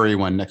this hairy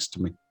one next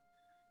to me.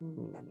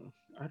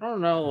 I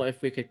don't know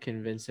if we could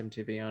convince him,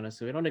 to be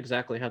honest. We don't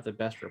exactly have the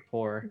best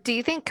rapport. Do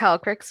you think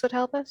Calcrix would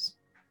help us?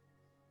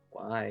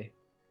 Why?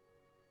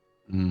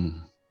 Hmm.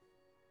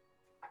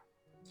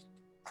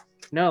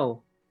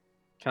 No.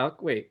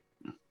 Wait.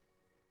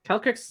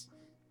 Calcrix?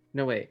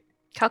 No, wait.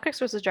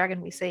 Calcrix was the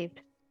dragon we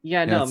saved.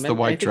 Yeah, Yeah, no. it's the I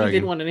white think he dragon.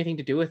 didn't want anything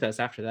to do with us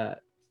after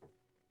that.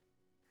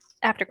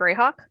 After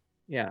Greyhawk?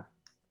 Yeah.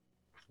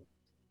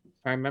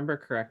 If I remember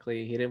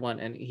correctly, he didn't want,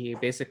 and he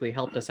basically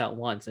helped us out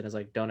once and is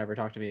like, don't ever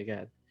talk to me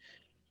again.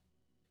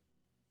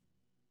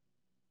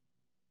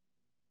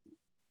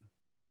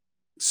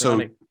 So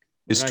We're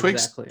is not Twig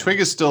exactly- Twig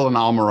is still an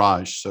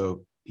Almirage,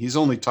 so he's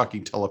only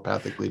talking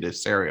telepathically to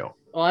Serial.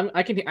 Well,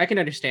 I can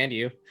understand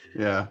you.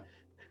 Yeah.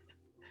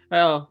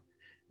 Oh,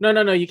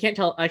 no, you can't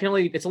tell.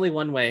 It's only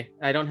one way.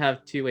 I don't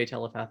have two-way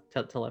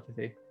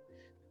telepathy.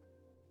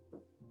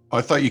 Oh,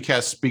 I thought you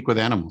can't speak with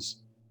animals.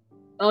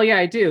 Oh yeah,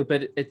 I do,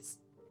 but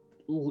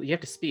you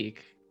have to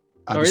speak.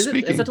 I Or was is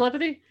speaking. it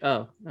telepathy?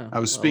 Oh, I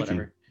was speaking.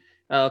 whatever.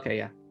 Oh, okay,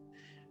 yeah.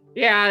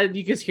 Yeah,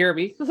 you just hear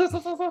me.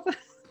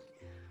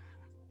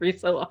 Breathe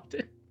so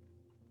often.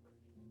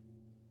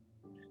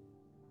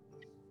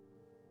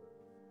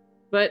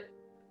 But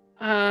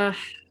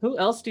who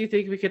else do you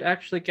think we could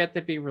actually get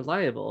to be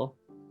reliable?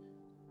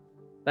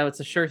 That was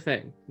a sure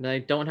thing. And I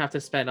don't have to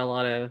spend a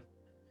lot of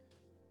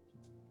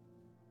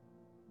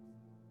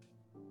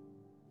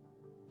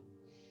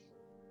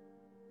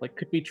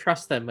could we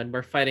trust them when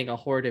we're fighting a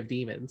horde of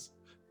demons?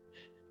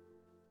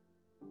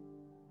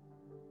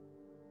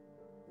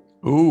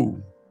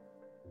 Ooh.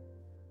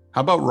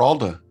 How about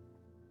Ralda?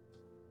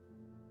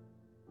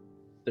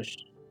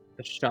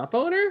 The shop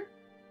owner?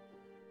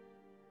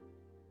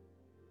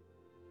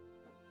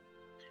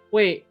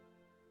 Wait.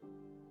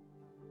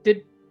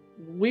 Did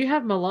we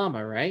have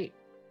Malama, right?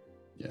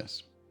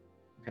 Yes.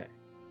 Okay.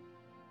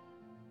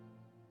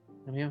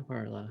 And we have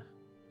Marla.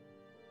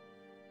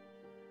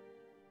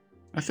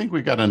 I think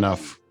we got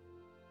enough.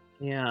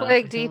 Yeah.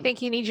 Twig, do you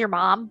think you need your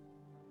mom?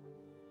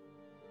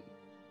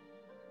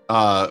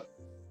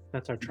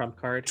 That's our trump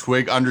card?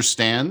 Twig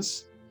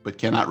understands, but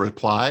cannot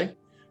reply.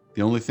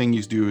 The only thing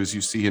you do is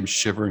you see him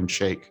shiver and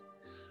shake,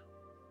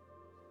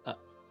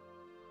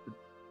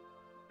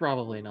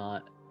 Probably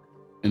not.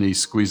 and he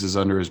squeezes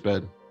under his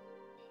bed.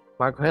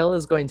 Mark Hale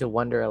is going to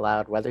wonder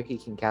aloud whether he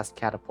can cast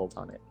catapult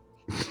on it.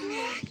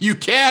 You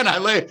can.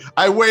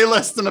 I weigh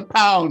less than a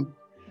pound.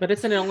 But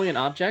isn't it only an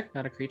object,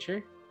 not a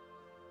creature?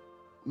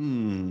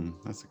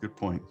 That's a good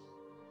point.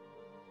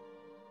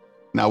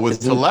 Now with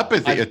Isn't-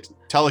 telepathy,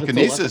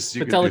 telekinesis, you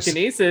With could do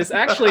telekinesis,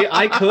 actually,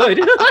 I could.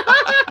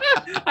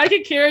 I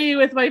could carry you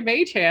with my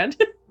mage hand.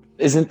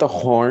 Isn't the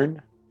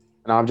horn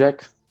an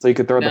object? So you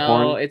could throw the No,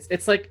 horn?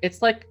 it's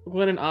like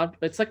when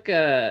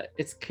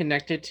it's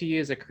connected to you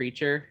as a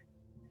creature.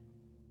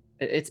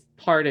 It's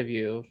part of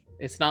you.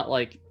 It's not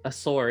like a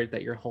sword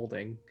that you're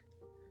holding.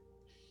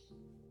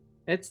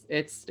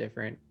 It's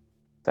different.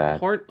 That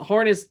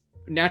Horn is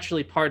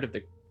naturally part of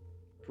the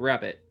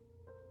rabbit.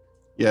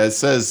 Yeah, it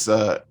says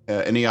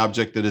any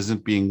object that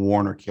isn't being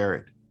worn or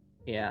carried.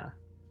 Yeah.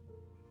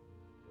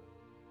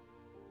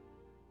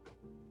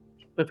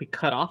 But if we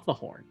cut off the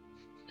horn,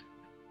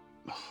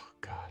 Oh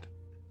God.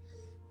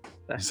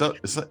 that, So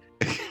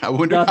I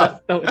wonder no, how.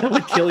 that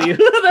would kill you.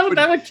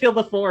 that would kill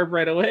the form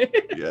right away.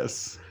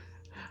 Yes.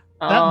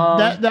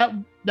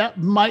 That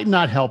might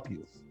not help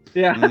you.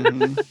 Yeah.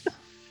 Mhm.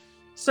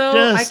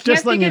 So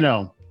Just letting you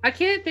know. I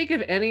can't think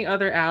of any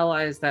other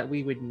allies that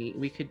we would need.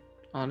 We could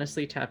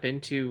honestly tap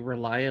into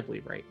reliably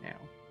right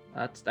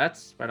now.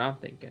 That's what I'm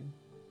thinking.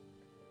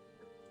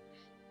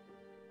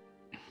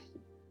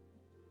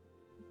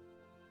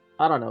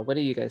 I don't know. What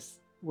do you guys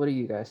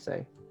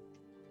say?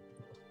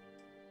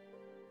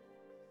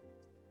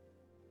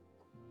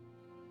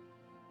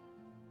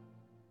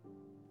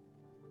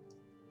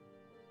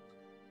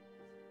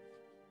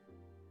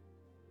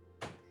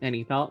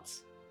 Any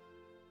thoughts?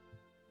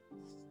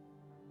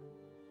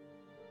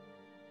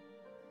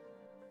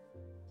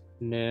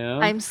 No.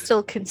 I'm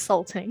still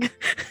consulting.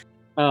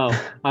 Oh,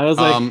 I was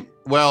like,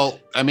 Well,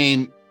 I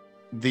mean,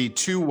 the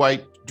two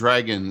white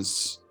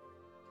dragons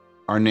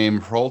are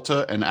named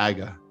Hrolta and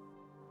Aga.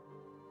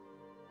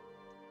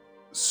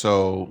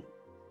 So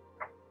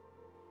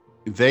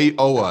they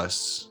owe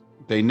us.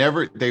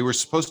 They were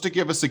supposed to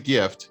give us a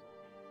gift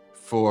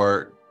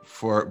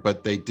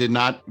but they did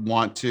not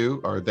want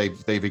to, or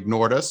they've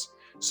ignored us.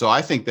 So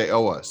I think they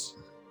owe us.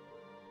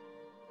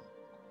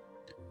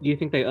 Do you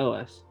think they owe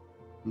us?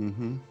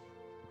 Mm-hmm.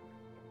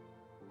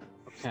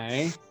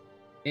 Okay.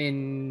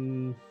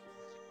 In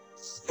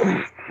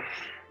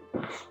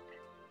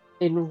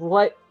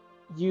what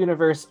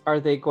universe are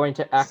they going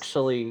to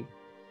actually,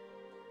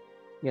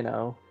 They're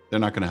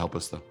not going to help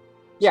us though.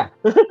 Yeah.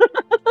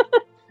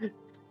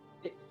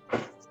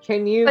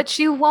 Can you But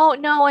you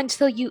won't know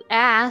until you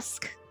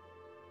ask.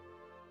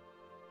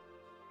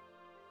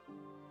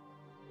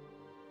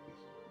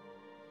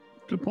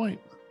 Good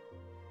point.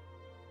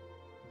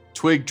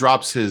 Twig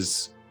drops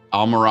his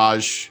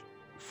Almirage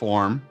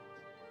form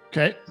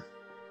Okay.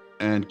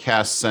 and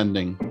casts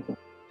Sending.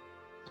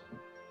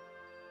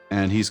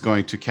 And he's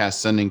going to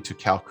cast Sending to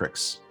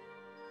Calcrix.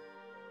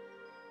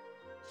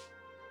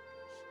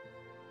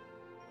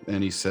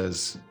 And he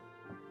says,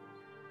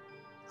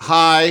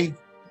 "Hi,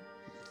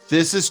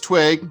 this is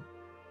Twig.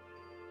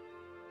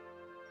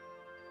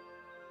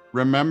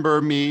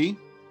 Remember me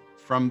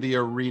from the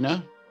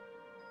arena?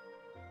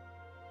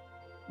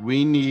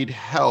 We need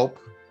help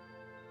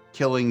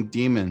killing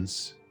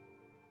demons.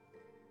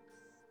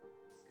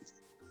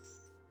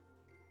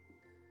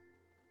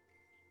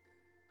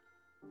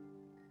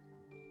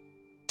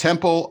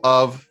 Temple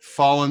of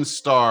Fallen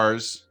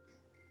Stars.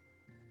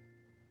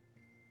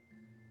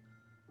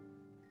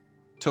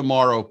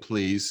 Tomorrow,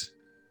 please.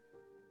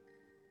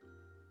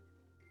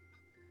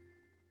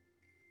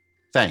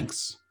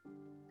 Thanks."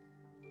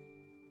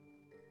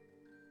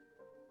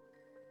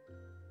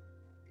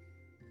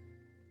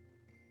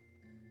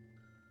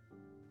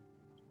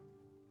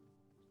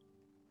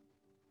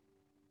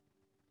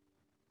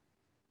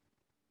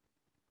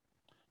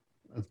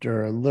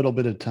 After a little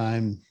bit of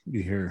time,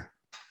 you hear,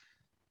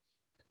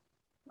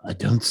 "I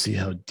don't see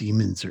how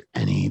demons are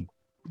any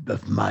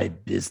of my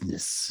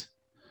business.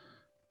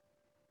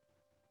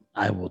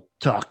 I will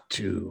talk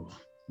to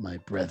my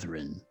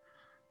brethren,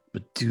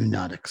 but do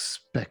not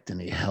expect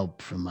any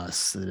help from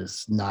us. It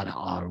is not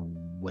our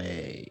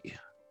way."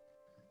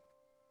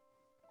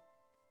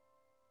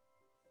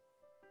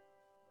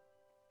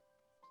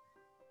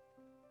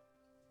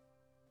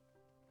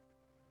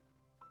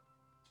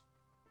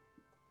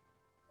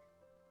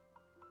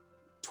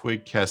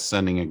 Twig casts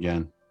Sending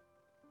again.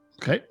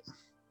 Okay.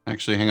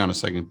 Actually, hang on a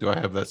second. Do I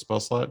have that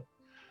spell slot?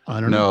 I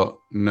don't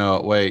know.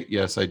 No, wait.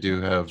 Yes, I do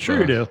have.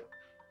 Sure you do.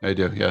 I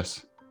do,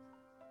 yes.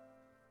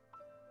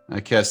 I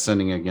cast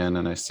Sending again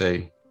and I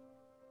say,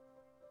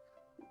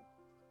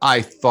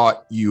 "I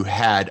thought you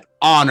had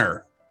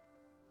honor.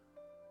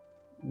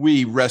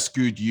 We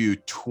rescued you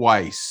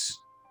twice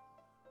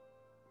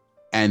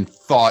and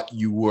thought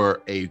you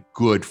were a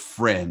good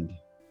friend.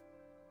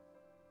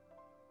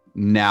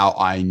 Now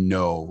I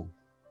know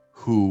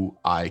who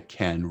I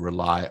can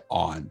rely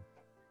on.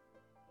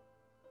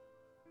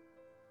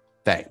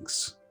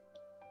 Thanks."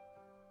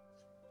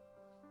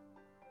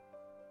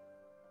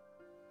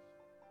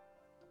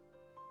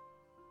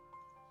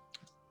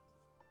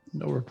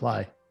 No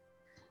reply.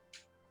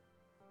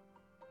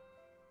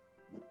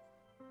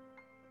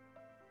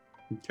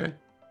 Okay.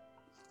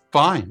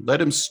 Fine.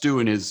 Let him stew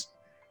in his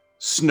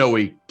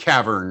snowy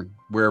cavern,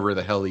 wherever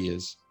the hell he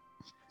is.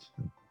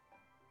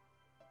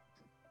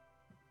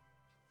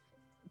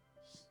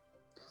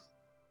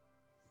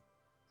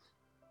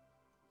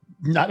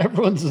 Not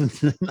everyone's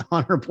an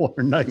honorable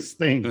or nice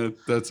thing.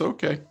 That's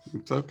okay.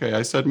 It's okay.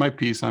 I said my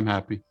piece. I'm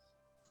happy.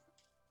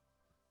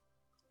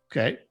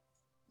 Okay.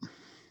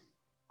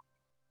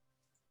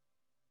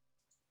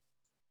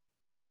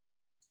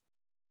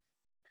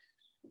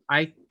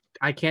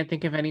 I can't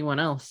think of anyone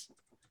else.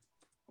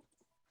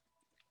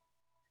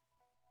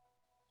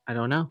 I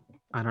don't know.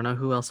 I don't know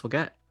who else will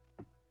get.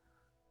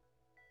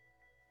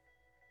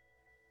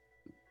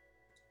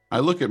 I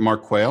look at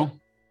Mark Quayle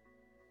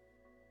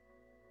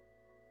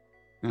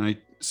and I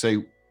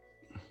say,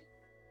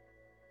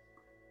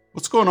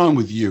 "What's going on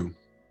with you?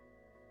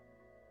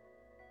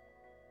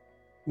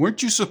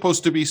 Weren't you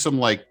supposed to be some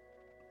like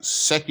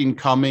second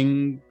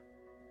coming,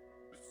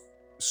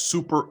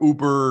 super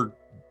uber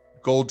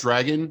gold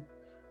dragon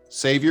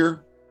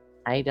savior?"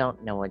 I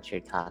don't know what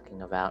you're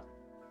talking about.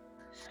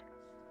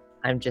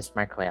 I'm just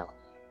Mark Quayle.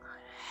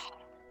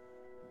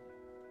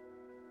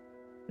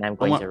 And I'm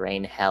going to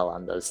rain hell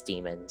on those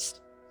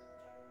demons.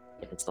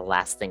 If it's the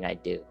last thing I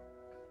do.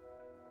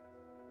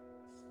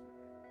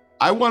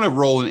 I want to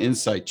roll an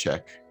insight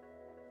check.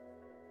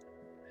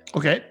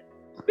 Okay.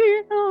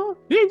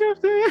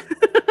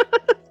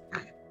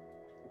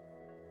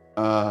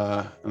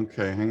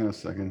 Okay, hang on a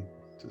second.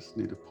 Just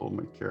need to pull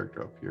my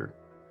character up here.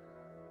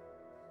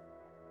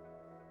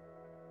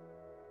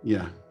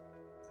 Yeah.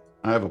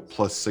 I have a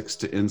 +6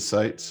 to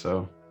insight,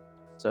 so.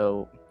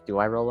 So, do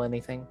I roll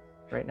anything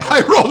right now?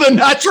 I rolled a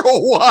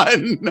natural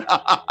 1.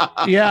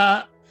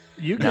 Yeah.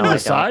 You can No, I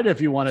decide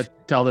if you want to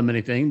tell them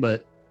anything,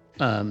 but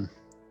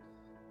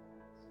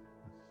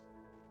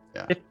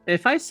Yeah.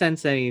 If I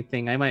sense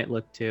anything, I might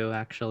look too.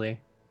 Actually,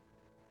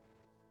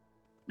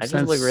 I just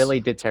look Sense- really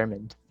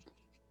determined.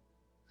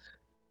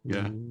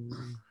 Yeah.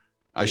 Mm.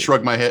 I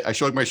shrug my head. I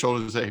shrug my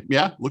shoulders and say,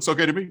 "Yeah, looks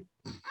okay to me."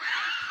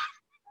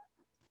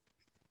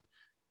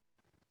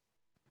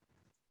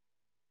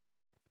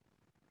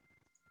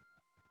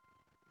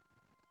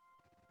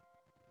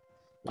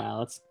 Wow,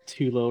 that's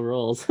 2 low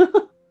rolls.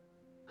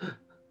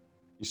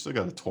 You still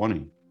got a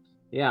 20.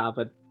 Yeah,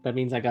 but that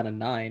means I got a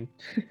 9.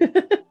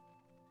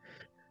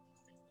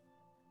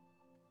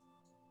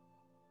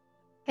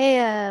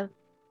 Hey,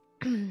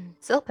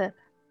 Zilpip.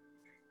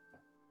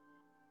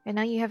 I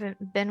know you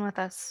haven't been with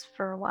us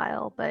for a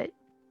while, but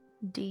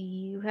do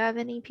you have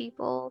any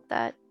people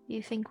that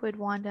you think would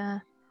want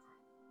to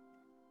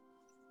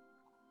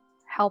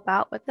help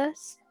out with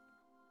this?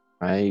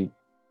 I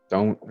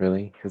don't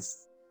really,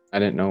 because I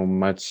didn't know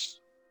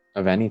much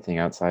of anything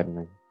outside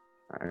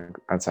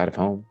of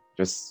home.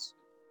 Just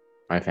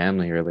my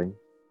family, really.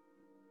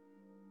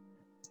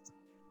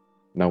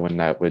 No one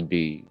that would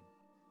be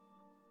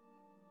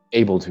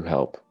able to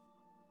help.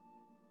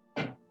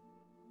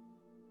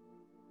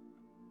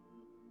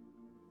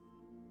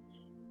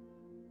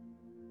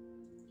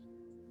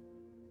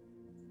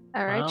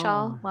 All right,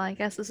 y'all. Wow. Well, I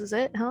guess this is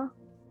it, huh?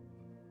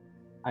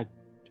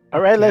 All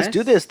right, let's do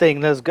guess- this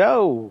thing. Let's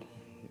go.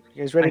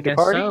 You guys ready I to guess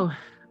party? so.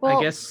 Well,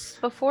 I guess.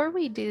 Before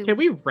we do, Can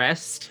we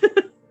rest?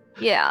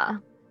 yeah.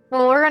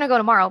 Well, we're gonna go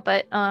tomorrow,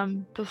 but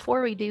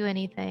before we do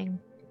anything,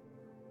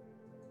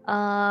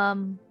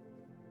 could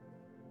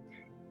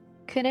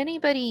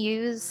anybody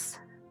use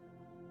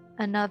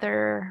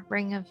another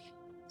ring of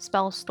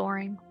spell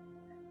storing?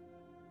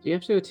 Do you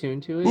have to attune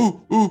to it?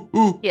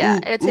 Yeah,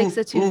 it takes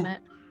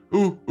attunement.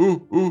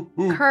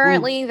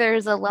 Currently,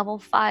 there's a level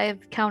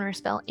 5 counter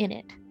spell in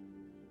it.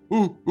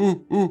 Do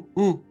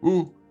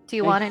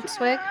you want it,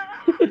 Swig?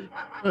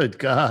 Good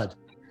God.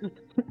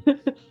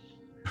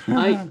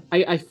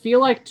 I feel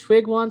like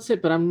Twig wants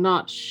it, but I'm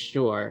not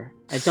sure.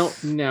 I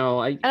don't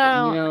know.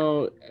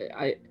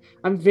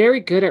 I'm very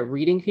good at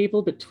reading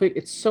people, but Twig,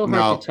 it's so hard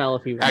No, to tell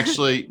if he wants.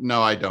 Actually,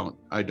 no, I don't.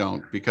 I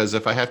don't, because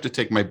if I have to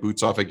take my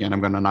boots off again, I'm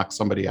going to knock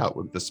somebody out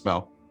with the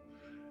spell.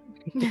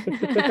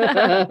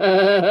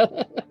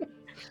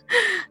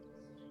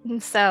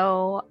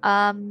 So,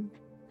 I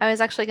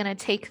was actually gonna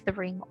take the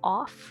ring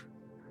off,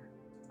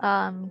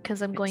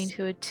 because I'm going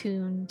to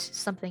attune to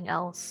something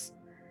else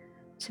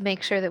to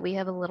make sure that we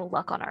have a little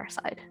luck on our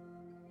side.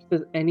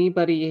 Does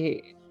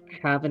anybody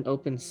have an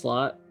open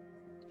slot?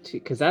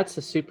 Because that's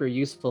a super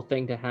useful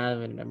thing to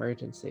have in an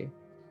emergency.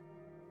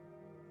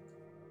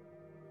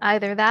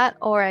 Either that,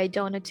 or I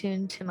don't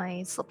attune to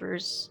my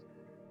slippers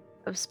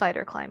of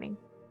spider climbing.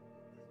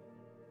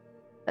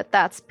 But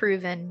that's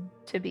proven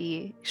to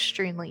be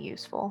extremely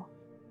useful.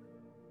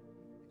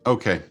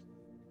 Okay,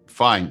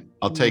 fine.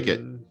 I'll take it.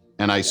 Hmm.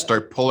 And I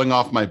start pulling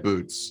off my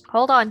boots.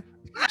 Hold on.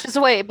 Just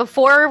wait.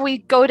 Before we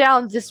go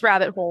down this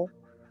rabbit hole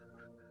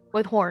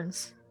with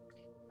horns,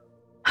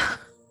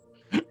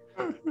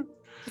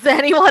 does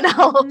anyone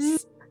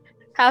else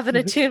have an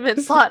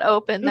attunement slot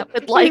open that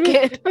would like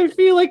it? I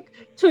feel like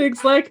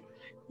Twig's like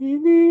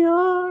in the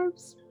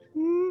arms.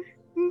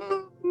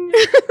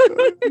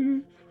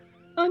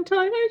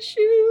 Untie my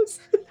shoes.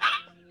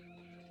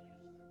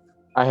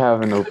 I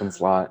have an open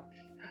slot.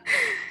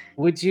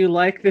 Would you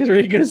like the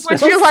ring of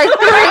Would you like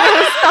the ring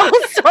of spell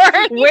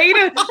storing?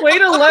 way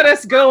to let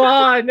us go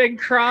on and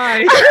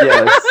cry.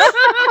 Yes,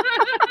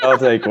 I'll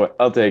take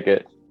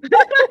it.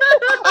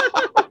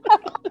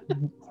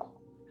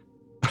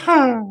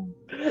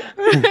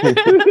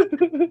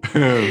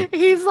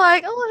 He's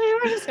like, oh,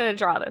 we're just gonna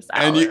draw this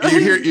out. And you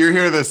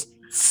hear this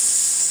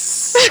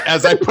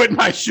as I put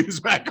my shoes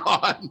back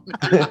on.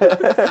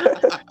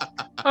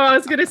 Oh, I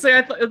was gonna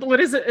say, what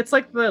is it? It's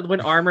like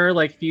when armor,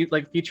 like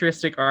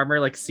futuristic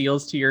armor, like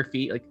seals to your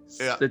feet, like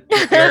Yeah. the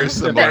Very the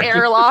similar.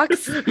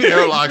 airlocks. The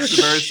airlocks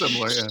are very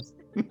similar.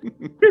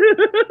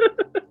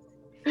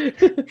 Yes.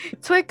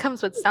 Twig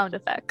comes with sound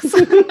effects.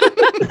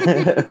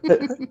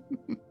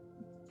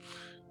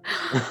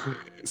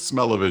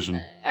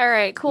 Smell-o-vision. All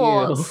right,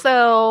 cool. Ew.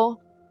 So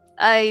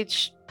I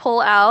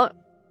pull out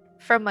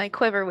from my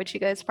quiver, which you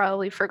guys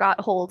probably forgot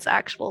holds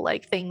actual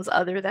like things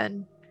other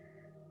than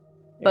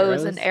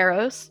bows and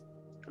arrows,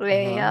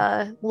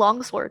 a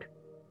longsword.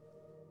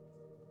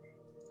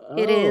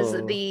 It is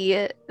Oh,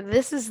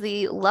 this is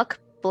the Luck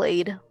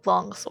Blade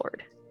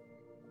longsword.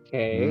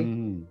 okay.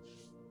 Mm.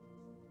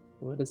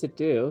 What does it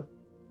do?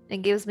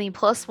 It gives me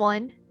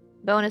 +1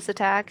 bonus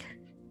attack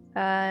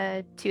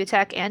to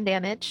attack and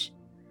damage.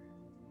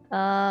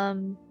 I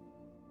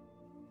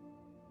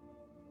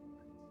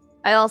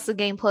also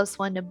gain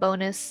 +1 to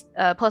bonus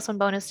 +1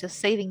 bonus to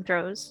saving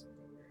throws.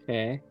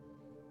 Okay.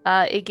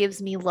 It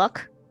gives me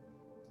luck,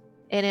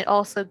 and it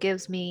also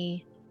gives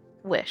me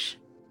wish.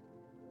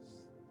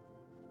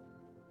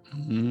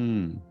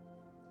 Mm.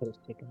 Could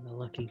have taken the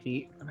lucky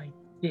feet, but I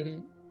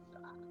didn't.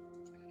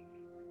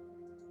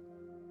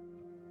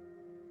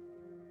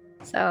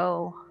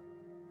 So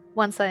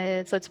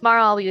so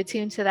tomorrow I'll be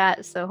attuned to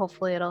that, so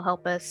hopefully it'll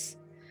help us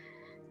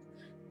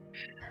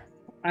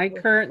I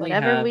currently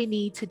Whatever have we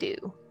need to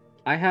do.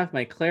 I have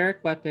my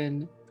cleric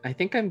weapon. I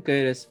think I'm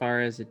good as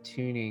far as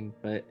attuning,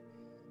 but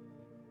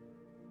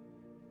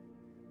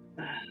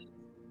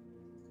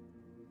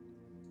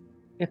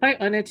if I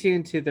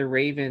unattune to the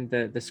Raven,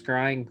 the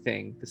scrying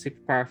thing, the super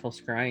powerful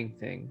scrying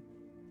thing,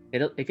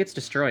 it gets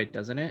destroyed,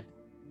 doesn't it?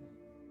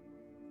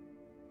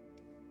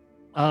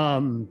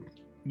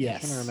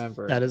 Yes,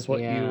 remember. that is what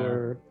you Yeah.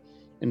 were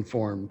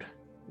informed.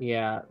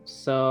 Yeah.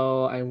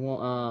 So I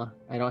won't.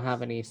 I don't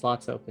have any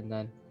slots open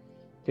then,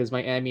 because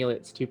my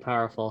amulet's too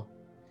powerful.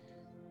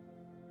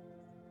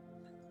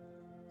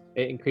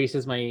 It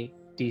increases my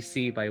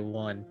DC by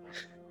 1.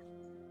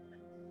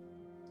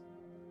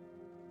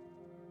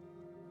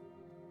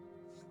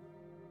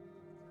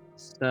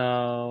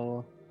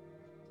 So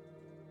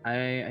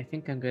I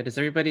think I'm good. Is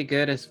everybody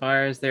good as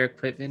far as their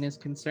equipment is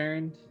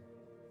concerned?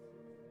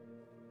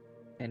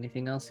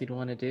 Anything else you'd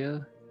want to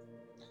do?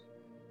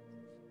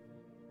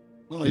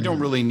 Well, I don't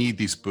really need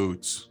these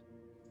boots.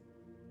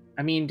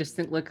 I mean, just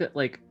look at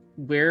like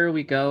where are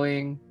we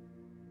going,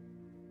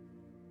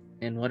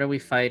 and what are we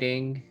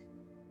fighting,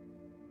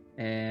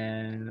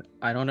 and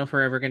I don't know if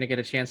we're ever gonna get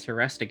a chance to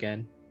rest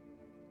again.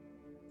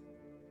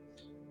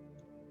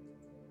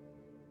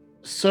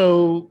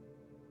 So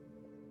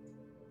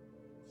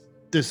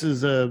this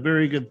is a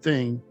very good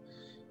thing,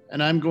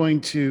 and I'm going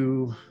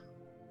to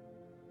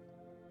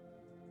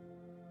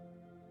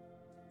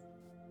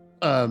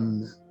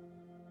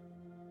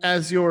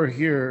as you're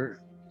here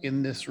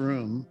in this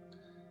room,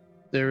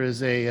 there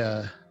is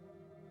a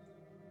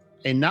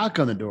knock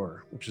on the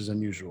door, which is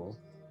unusual,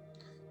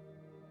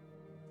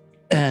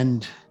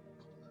 and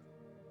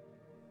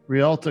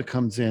Rialta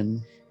comes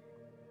in.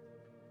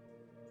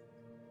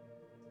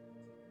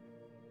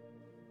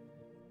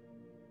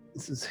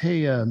 Says,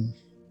 "Hey,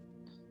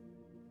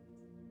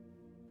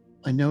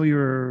 I know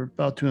you're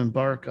about to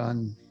embark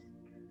on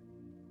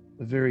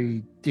a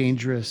very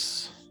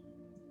dangerous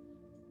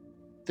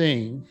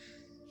thing.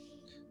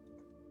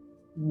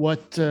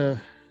 What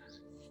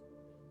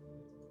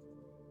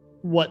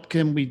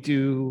can we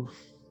do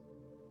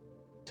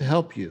to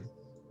help you?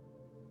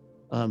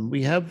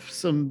 We have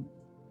some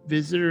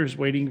visitors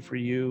waiting for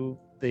you.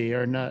 They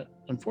are not,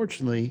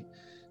 unfortunately,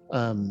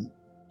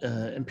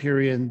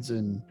 Empyreans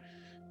and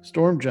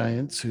storm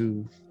giants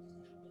who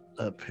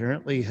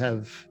apparently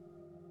have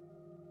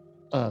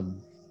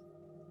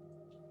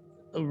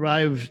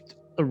arrived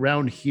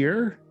around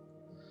here.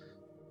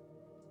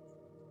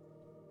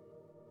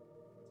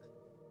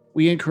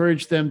 We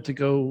encourage them to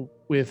go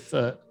with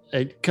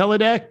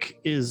Kaladek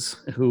is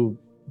who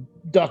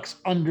ducks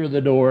under the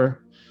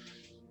door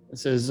and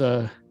says,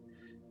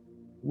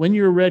 when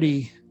you're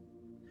ready,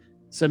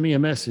 send me a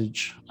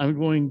message. I'm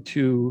going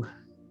to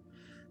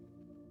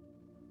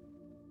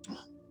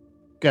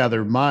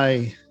gather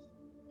my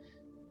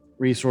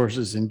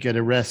resources and get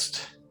a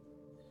rest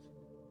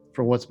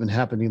for what's been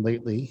happening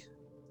lately.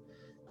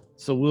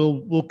 So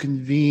we'll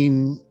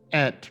convene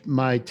at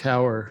my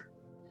tower,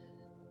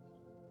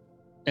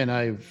 and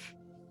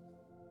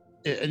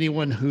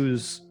anyone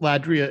whose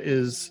Ladria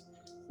is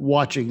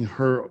watching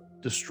her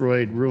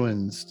destroyed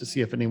ruins to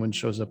see if anyone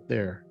shows up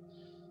there.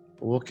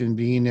 But we'll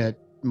convene at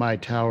my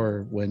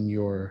tower when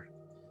you're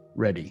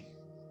ready."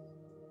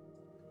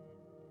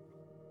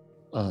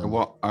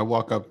 I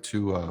walk up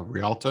to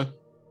Rialta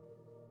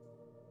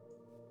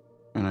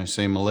and I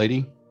say,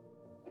 "Milady,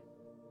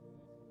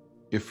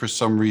 if for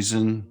some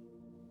reason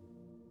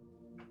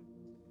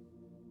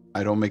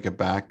I don't make it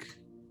back,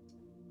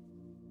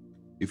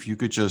 if you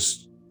could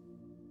just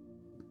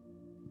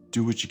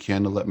do what you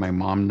can to let my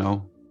mom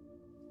know,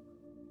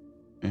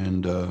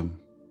 and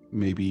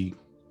maybe,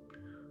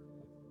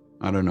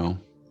 I don't know,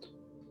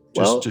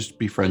 just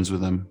be friends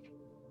with him."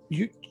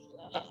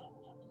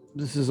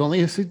 This is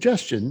only a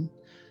suggestion.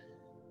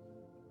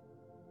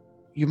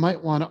 You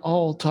might want to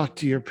all talk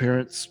to your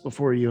parents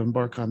before you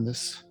embark on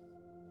this.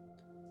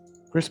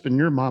 Crispin,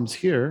 your mom's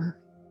here.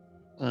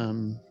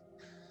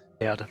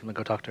 Yeah, I'll definitely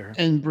go talk to her.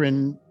 And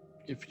Bryn,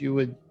 if you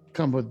would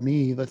come with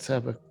me, let's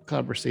have a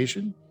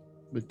conversation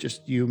with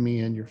just you, me,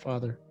 and your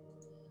father.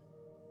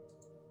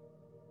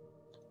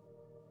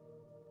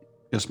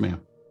 Yes,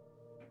 ma'am.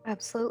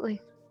 Absolutely.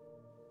 I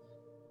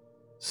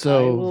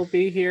So will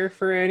be here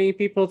for any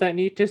people that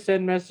need to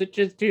send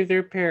messages to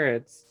their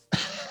parents.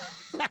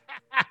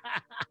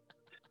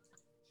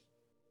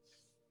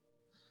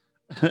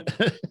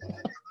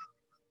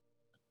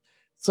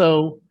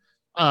 so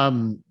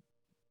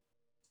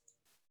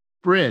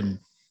Bryn,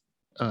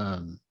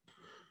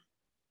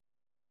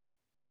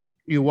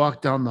 you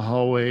walk down the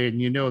hallway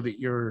and you know that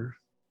you're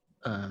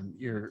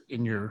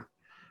in your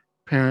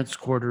parents'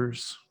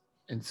 quarters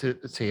and sit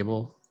at the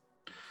table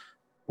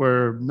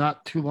where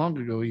not too long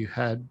ago you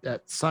had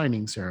that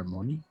signing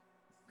ceremony.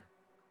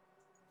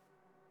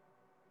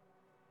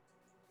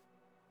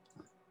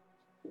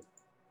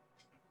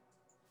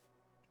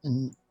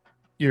 And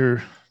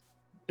your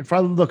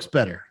father looks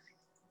better.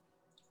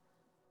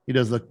 He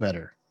does look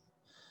better.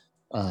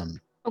 Oh,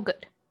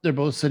 good. They're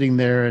both sitting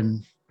there,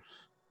 and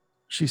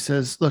she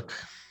says, "Look,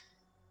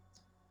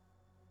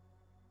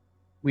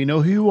 We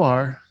know who you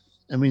are,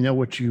 and we know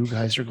what you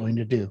guys are going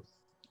to do.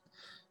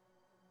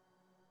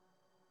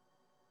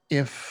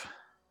 If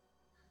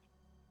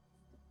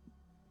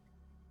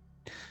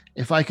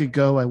I could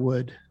go, I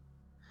would.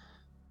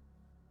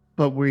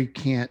 But we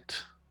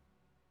can't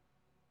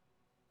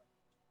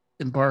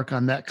embark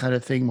on that kind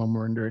of thing when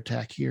we're under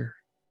attack here.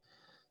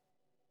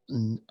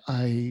 And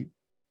I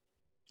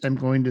am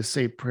going to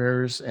say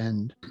prayers,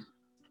 and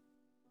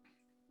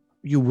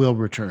you will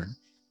return.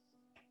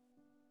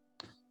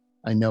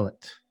 I know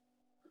it.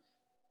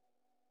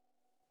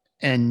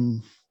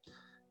 And,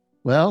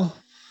 well,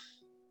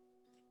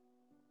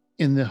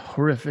 in the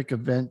horrific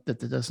event that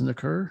doesn't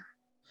occur,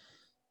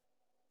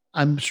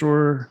 I'm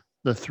sure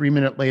the 3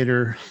 minute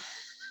later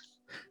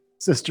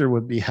sister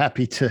would be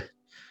happy to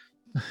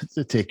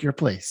take your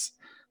place.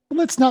 But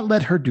let's not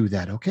let her do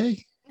that,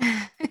 okay?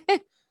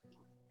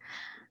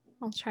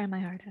 I'll try my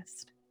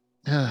hardest.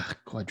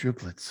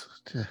 Quadruplets.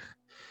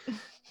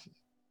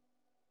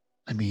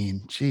 I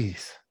mean,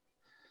 geez.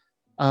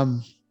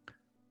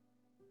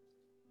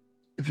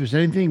 If there's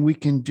anything we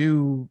can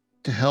do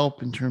to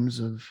help in terms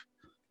of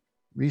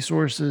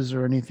resources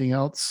or anything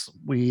else,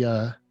 we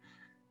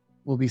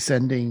will be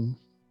sending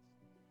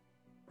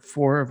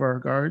 4 of our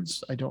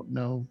guards. I don't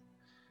know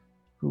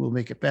who will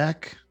make it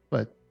back,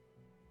 but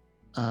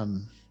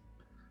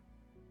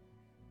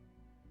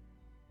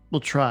we'll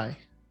try.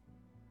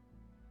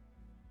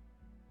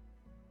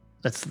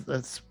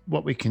 That's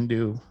what we can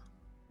do.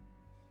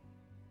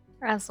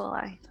 As will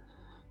I.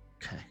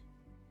 Okay.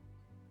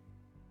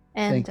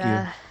 And Thank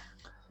you.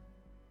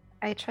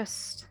 I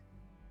trust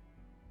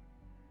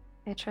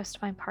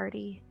my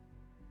party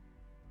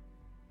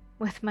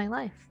with my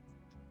life,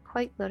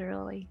 quite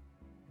literally.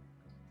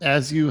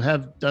 As you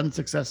have done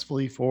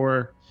successfully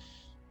for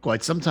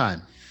quite some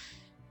time.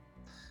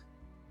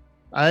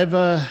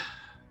 I'm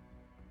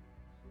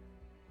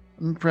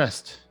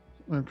impressed.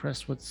 I'm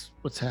impressed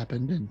what's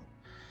happened, and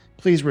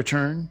please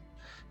return,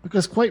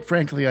 because quite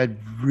frankly, I'd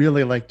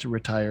really like to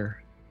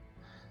retire.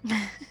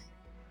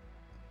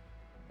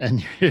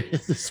 And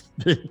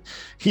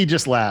he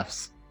just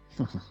laughs.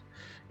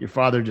 Your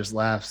father just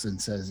laughs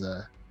and says,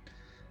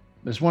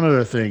 there's one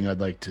other thing I'd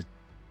like to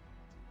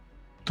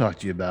talk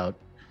to you about.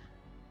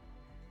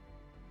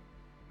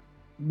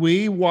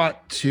 We want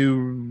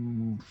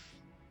to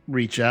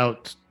reach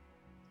out.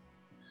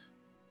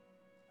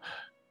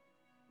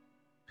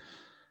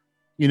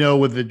 You know,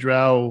 with the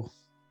Drow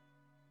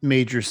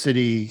major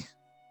city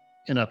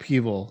in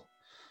upheaval,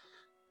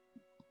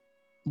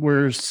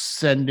 we're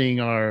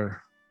sending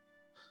our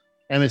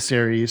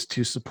emissaries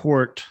to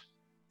support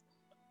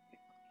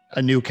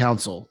a new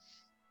council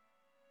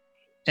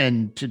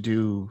and to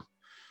do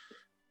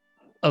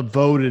a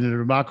vote in a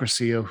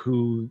democracy of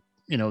who,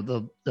 you know,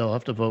 they'll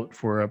have to vote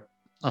for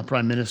a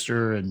prime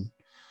minister, and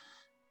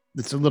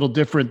it's a little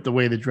different the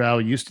way the Drow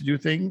used to do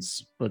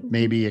things, but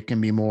maybe it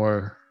can be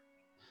more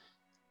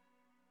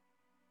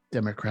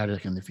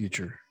democratic in the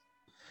future.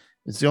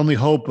 It's the only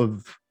hope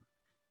of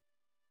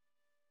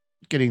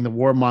getting the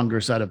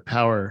warmongers out of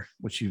power,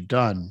 which you've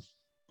done.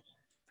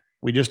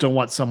 We just don't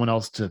want someone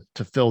else to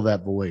fill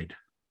that void.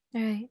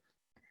 All right.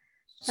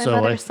 My So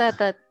mother said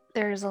that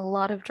there's a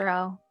lot of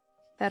Drow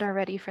that are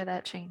ready for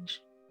that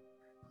change.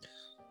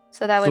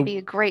 So that would be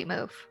a great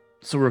move.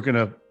 So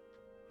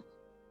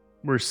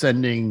we're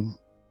sending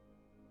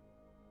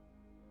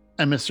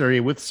emissary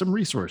with some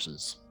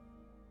resources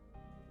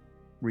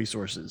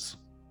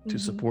to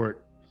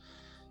support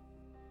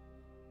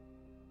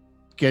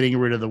getting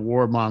rid of the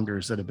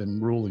warmongers that have been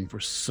ruling for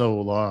so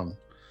long.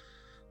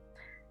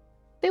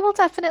 They will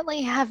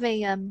definitely have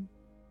a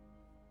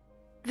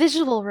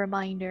visual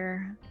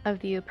reminder of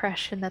the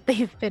oppression that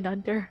they've been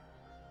under.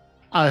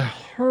 I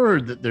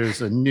heard that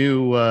there's a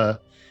new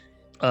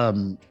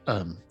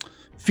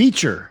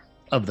feature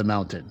of the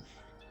mountain.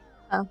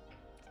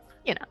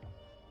 You know,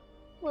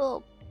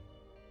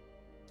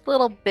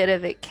 little bit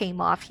of it came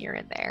off here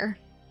and there.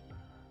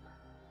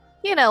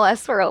 You know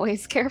us, we're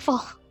always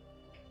careful.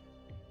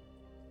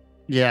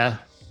 Yeah,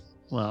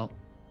 well,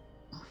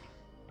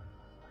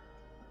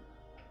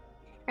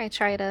 I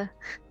try to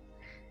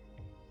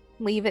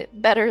leave it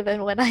better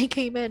than when I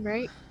came in,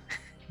 right?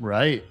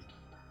 right.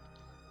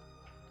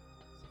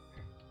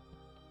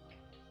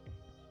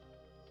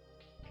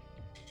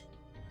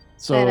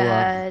 So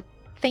But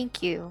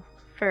thank you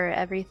for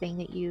everything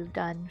that you've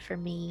done for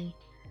me.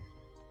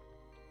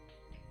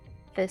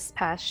 This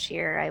past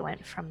year, I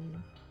went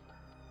from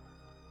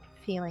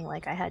feeling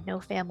like I had no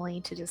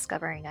family to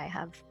discovering I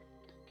have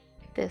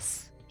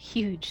this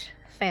huge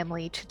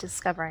family to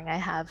discovering I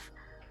have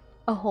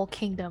a whole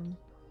kingdom.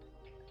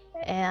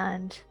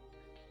 And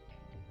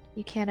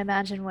you can't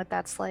imagine what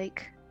that's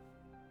like.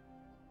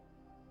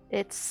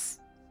 It's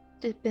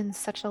been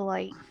such a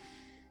light.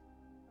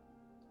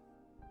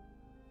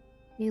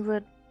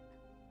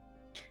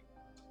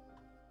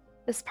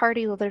 This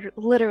party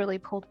literally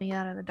pulled me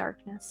out of the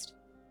darkness.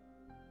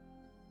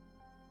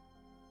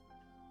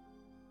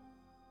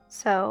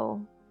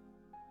 So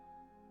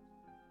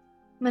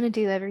I'm gonna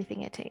do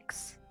everything it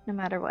takes, no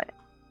matter what,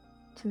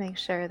 to make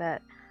sure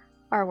that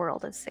our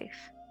world is safe.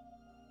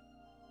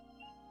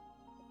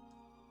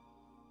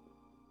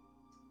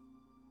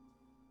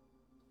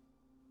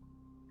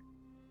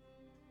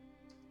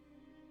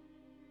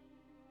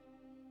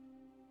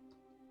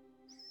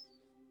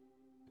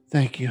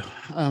 Thank you.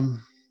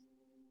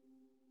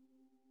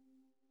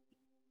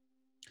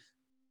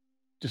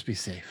 Just be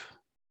safe.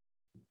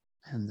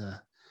 And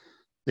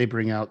they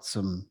bring out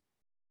some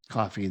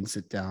coffee and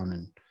sit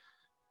down.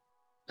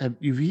 And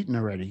you've eaten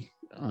already.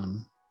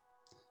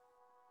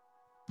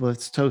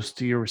 Let's toast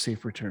to your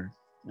safe return.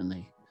 And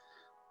they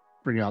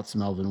bring out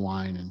some elven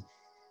wine. And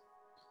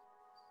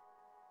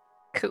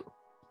Cool.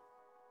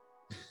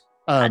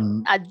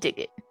 um, I dig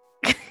it.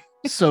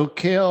 so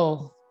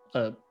Kale,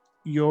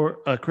 your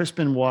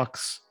Crispin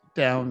walks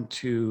down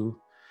to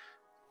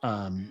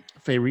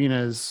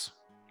Fayrina's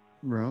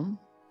room.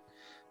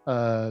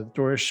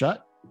 Door is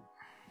shut.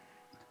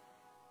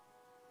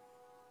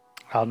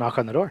 I'll knock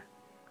on the door.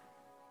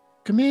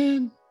 Come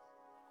in.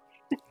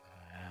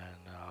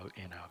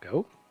 And I'll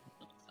go.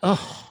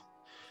 Oh,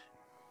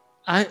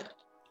 I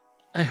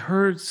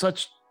heard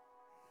such.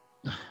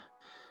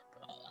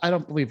 I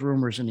don't believe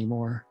rumors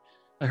anymore.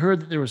 I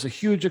heard that there was a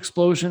huge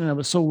explosion, and I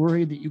was so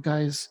worried that you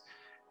guys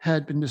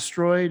had been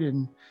destroyed,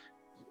 and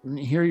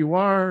here you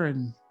are.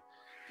 And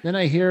then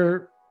I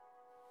hear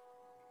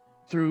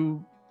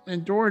through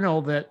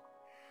Endorno that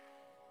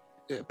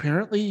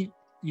apparently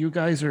you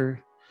guys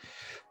are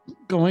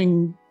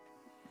going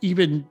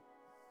even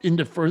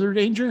into further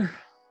danger.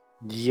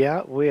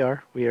 Yeah, we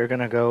are. We are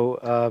gonna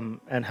go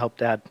and help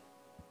Dad.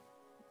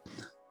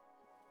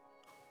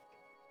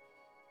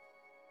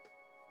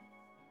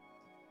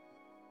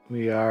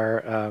 We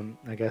are.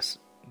 I guess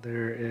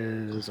there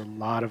is a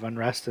lot of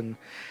unrest and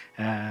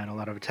a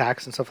lot of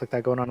attacks and stuff like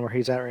that going on where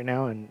he's at right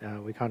now.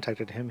 And we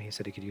contacted him. He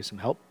said he could use some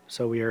help,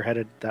 so we are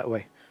headed that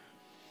way.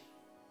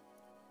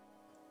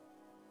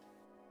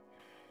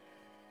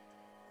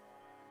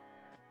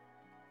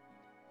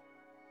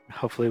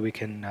 Hopefully, we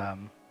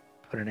can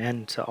put an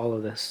end to all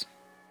of this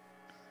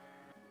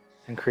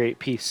and create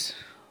peace.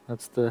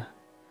 That's the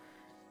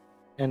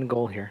end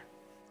goal here.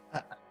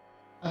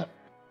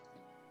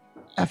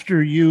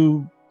 After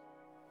you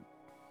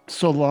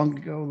so long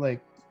ago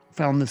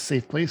found this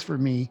safe place for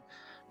me,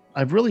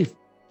 I've really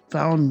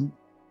found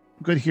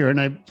good here.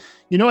 And I've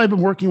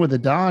been working with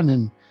Adon,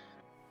 and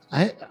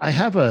I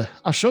have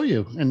I'll show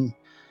you. And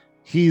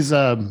he's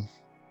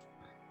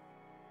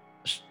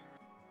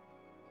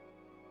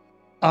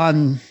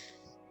on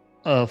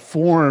a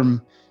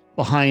form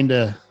behind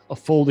a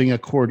folding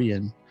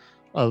accordion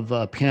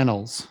of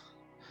panels.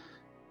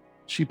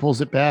 She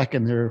pulls it back,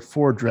 and there are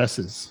 4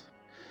 dresses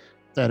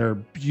that are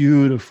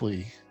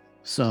beautifully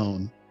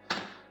sewn,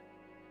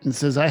 and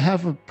says, I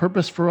have a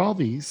purpose for all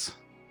these.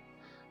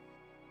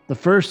 The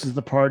first is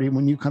the party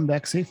when you come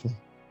back safely.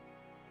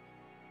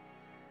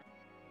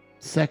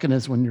 Second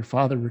is when your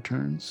father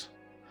returns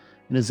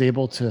and is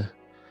able to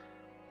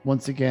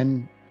once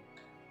again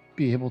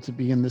be able to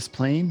be in this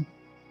plane.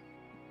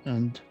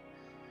 And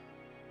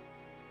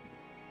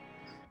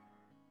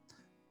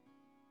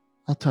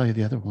I'll tell you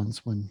the other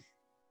ones when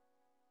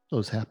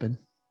those happen.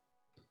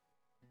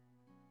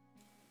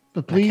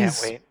 But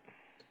please,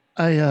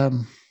 I can't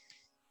wait.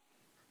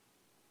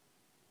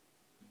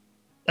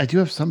 I do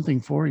have something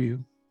for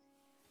you.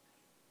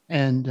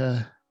 And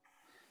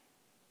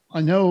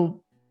I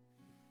know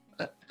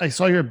I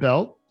saw your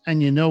belt,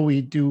 and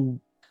we do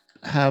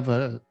have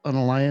an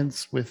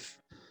alliance with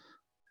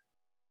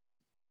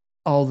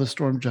all the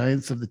storm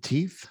giants of the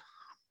Teeth.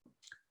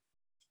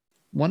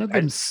 One of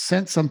them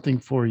sent something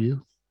for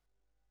you.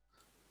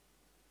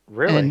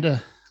 Really?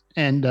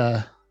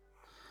 And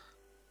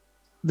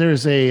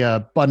there's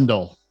a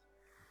bundle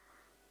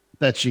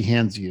that she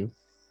hands you.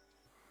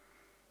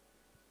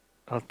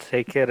 I'll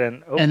take it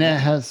and open And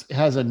it. it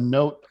has a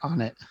note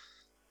on it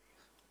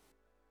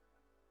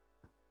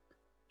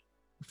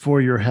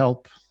for your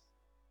help,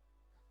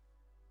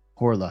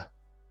 Horla.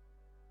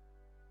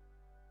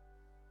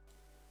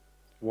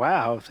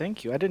 Wow,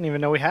 thank you. I didn't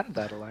even know we had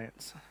that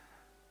alliance.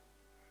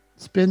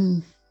 It's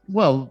been,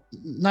 well,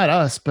 not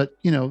us, but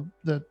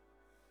the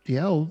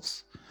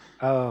elves.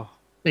 Oh,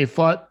 They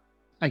fought,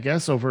 I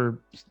guess,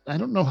 over, I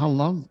don't know how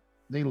long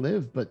they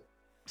live, but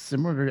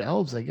similar to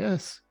elves, I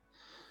guess.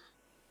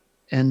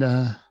 And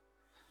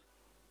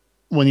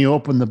when you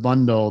open the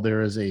bundle,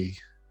 there is a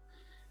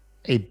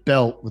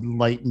belt with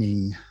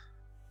lightning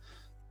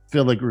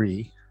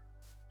filigree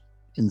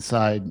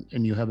inside,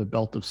 and you have a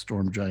belt of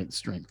storm giant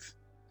strength.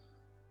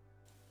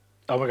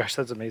 oh my gosh,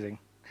 that's amazing.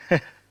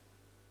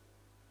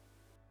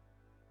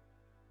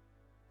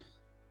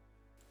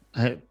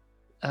 I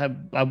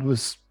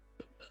was,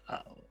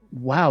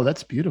 wow,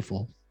 that's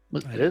beautiful.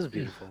 It is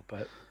beautiful,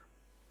 but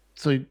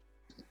So,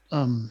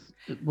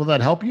 will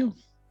that help you?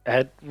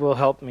 it will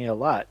help me a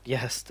lot.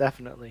 Yes,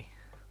 definitely.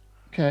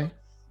 Okay.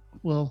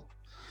 Well,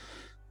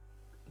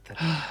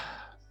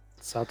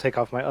 So I'll take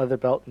off my other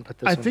belt and put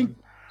this I one think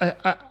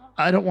on.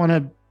 I don't want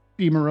to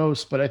be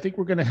morose, but I think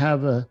we're going to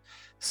have a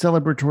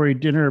celebratory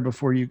dinner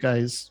before you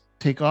guys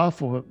take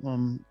off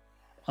on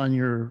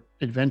your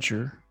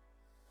adventure.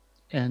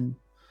 and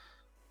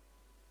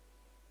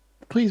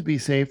please be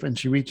safe. And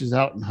she reaches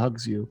out and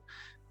hugs you.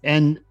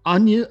 And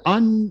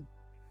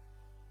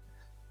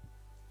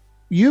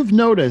you've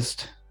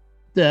noticed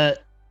that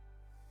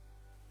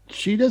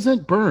she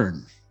doesn't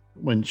burn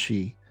when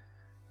she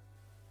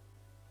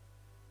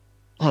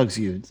hugs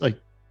you. It's like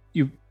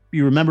you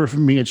remember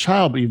from being a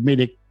child, but you've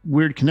made a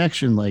weird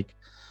connection. Like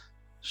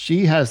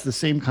she has the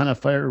same kind of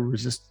fire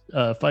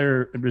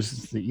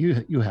resistance that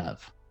you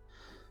have.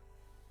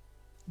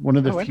 One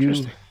of the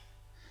Interesting.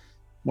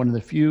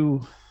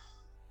 few.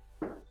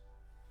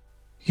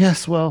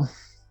 Yes, well,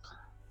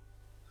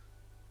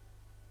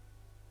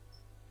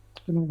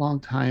 it's been a long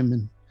time,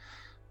 and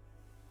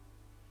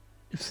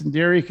if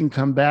Sindari can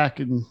come back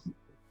and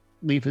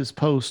leave his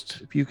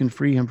post, if you can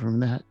free him from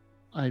that,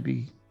 I'd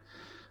be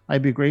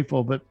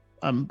grateful. But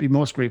I'd be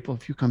most grateful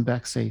if you come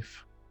back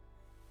safe.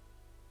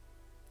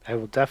 I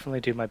will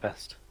definitely do my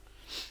best.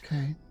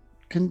 Okay.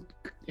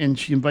 And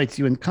she invites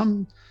you and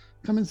come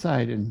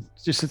inside, and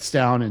just sits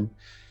down,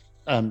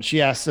 and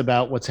she asks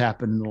about what's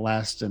happened in the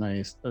last, and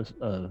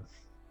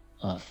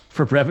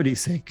for brevity's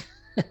sake.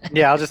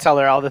 Yeah, I'll just tell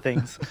her all the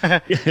things.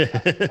 I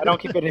don't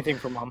keep anything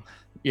from Mom.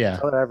 Yeah.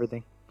 Tell her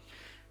everything.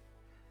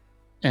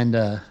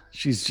 And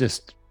she's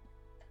just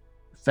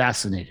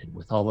fascinated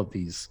with all of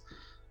these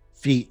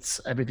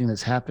feats, everything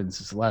that's happened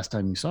since the last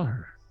time you saw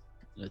her.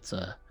 It's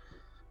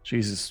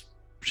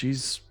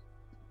she's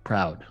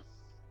proud.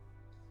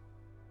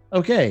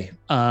 Okay.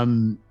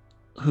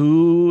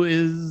 Who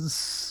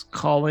is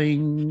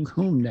calling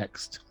whom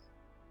next?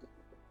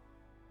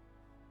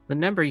 The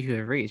number you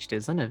have reached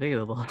is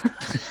unavailable.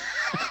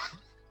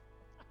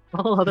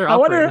 All other I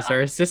wonder- operators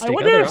are assisting. I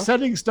wonder other if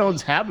setting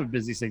stones have a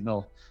busy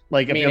signal.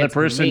 Like if I mean, the other it's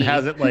person me.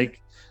 has it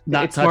like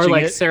not it's touching more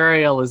like it.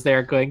 Sariel is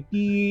there going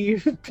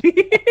beep.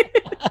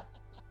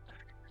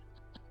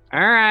 All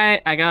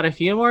right, I got a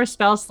few more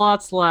spell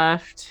slots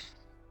left.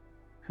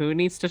 Who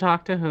needs to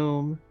talk to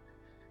whom?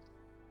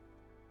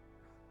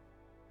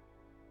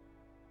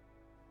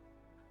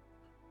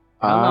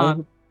 Come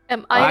on.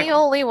 Am I I- the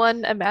only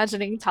one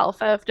imagining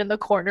Taltheft in the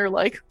corner,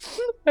 like,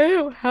 I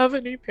don't have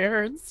any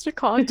parents to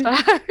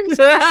contact?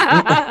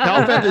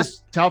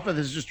 Talfeth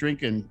is just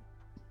drinking,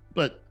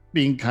 but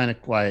being kind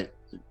of quiet.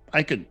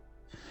 I could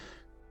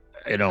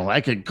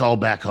call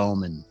back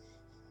home, and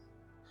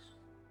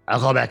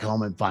I'll call back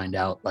home and find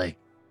out like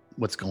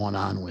what's going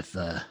on with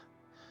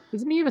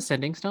Doesn't he have a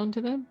sending stone to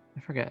them?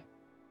 I forget.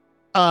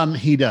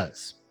 he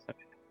does.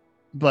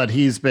 But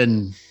he's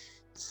been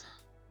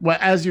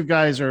as you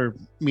guys are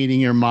meeting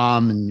your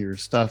mom and your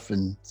stuff,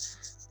 and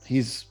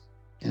he's,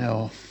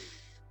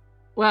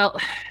 Well,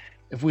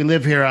 if we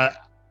live here,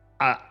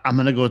 I'm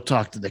gonna go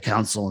talk to the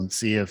council and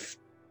see if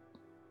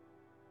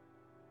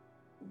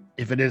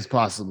it is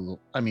possible.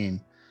 I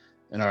mean,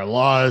 in our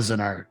laws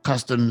and our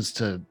customs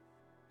to,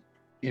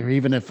 or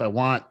even if I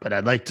want, but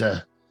I'd like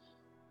to.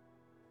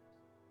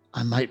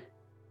 It'd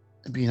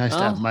be nice to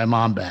have Well, my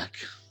mom back.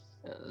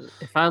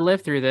 if I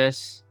live through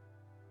this,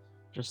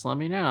 just let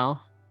me know.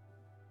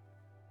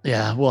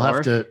 Yeah, we'll Or-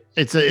 have to.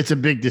 It's a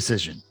big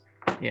decision.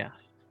 Yeah.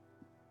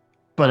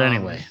 But Um,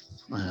 anyway,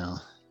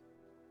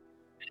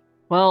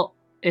 Well,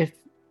 if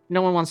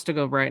no one wants to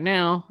go right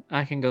now,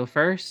 I can go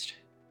first.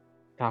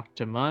 Talk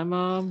to my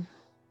mom.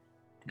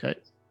 okay.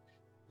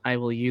 I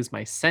will use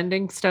my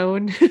sending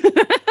stone.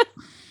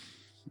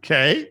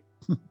 Okay.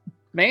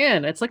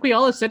 Man, it's like we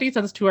all have sending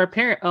stones to our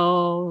parent.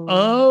 Oh.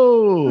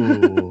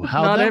 Oh,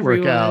 how'd Not that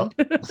work everyone. out?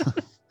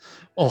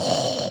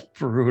 Oh,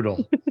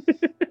 brutal.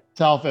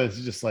 Talfa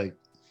is just like,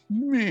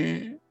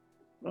 meh.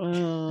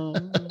 I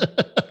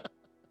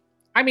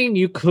mean,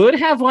 you could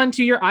have one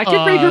to your. I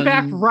could bring her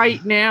back Um,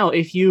 right now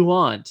if you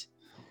want.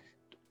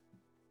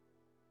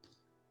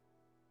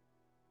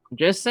 I'm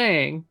just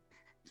saying.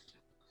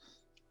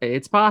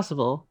 It's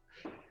possible.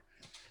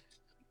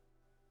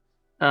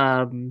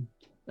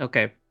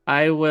 Okay.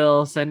 I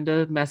will send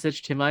a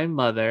message to my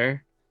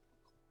mother.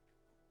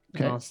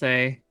 Okay. And I'll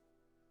say,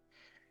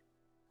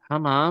 "Hi,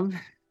 Mom.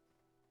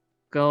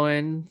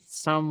 Going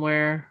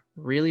somewhere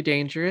really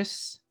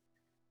dangerous.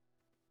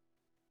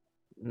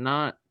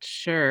 Not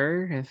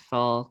sure if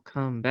I'll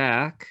come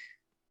back,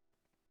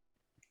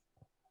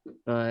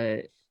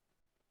 but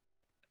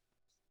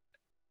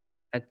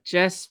I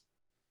just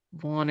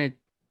wanted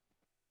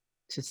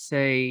to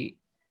say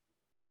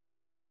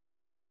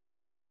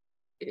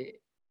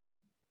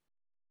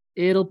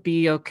it'll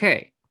be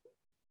okay.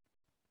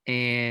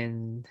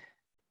 And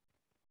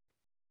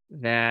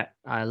that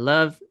I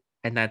love,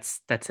 and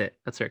that's it.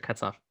 That's where it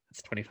cuts off.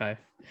 It's 25.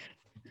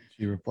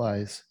 She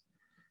replies,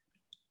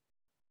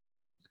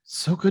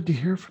 so good to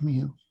hear from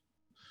you.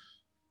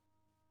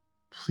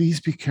 Please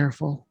be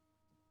careful.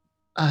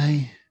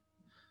 I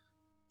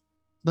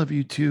love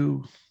you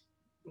too.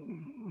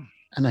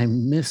 And I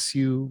miss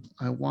you.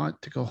 I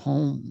want to go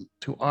home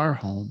to our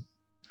home.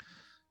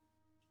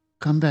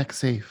 Come back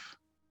safe.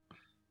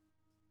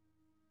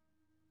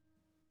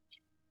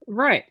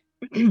 Right.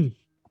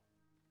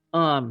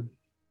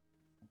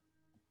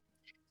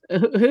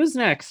 Who's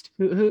next?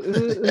 Who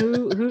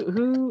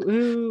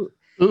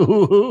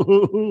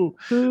Ooh.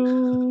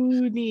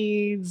 Who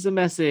needs a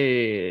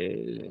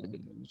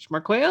message?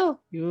 Mark Quayle?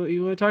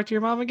 You want to talk to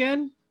your mom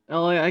again?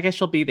 Oh, I guess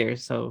she'll be there.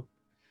 So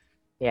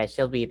Yeah,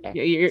 she'll be there.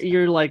 yeah,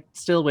 you're like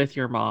still with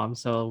your mom.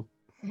 So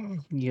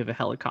you have a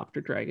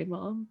helicopter dragon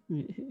mom.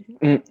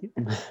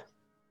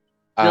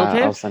 I'll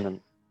Pip?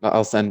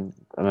 send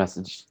a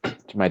message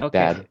to my Okay.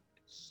 dad.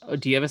 Oh,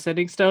 do you have a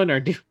sending stone or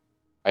do?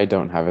 I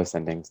don't have a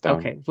sending stone.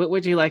 Okay. What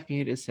would you like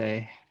me to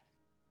say?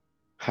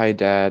 Hi,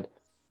 Dad.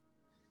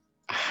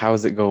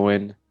 How's it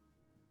going?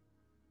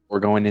 We're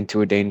going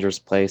into a dangerous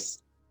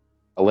place.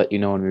 I'll let you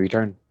know when we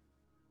return.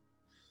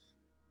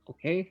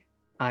 Okay,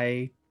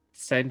 I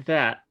send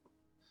that.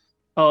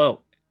 Oh,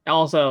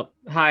 also,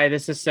 hi,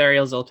 this is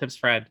Serial Zolpip's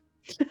friend.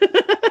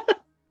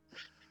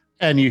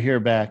 And you hear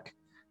back,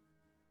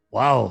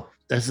 wow,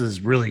 this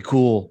is really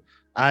cool.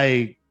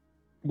 I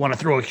want to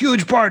throw a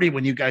huge party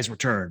when you guys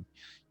return.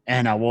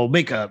 And I will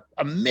make a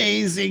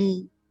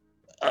amazing,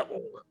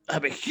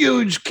 have a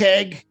huge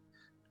keg.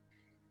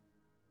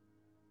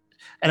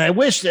 And I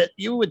wish that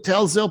you would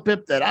tell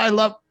Zilpip that I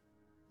love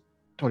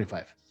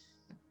 25.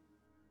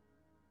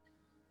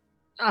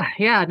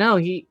 Yeah, no,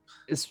 he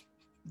is.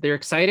 They're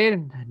excited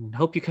and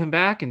hope you come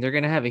back, and they're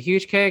gonna have a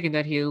huge keg, and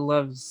that he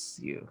loves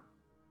you.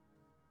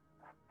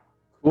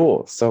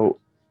 Cool. So,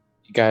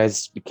 you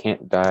guys, we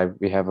can't die.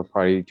 We have a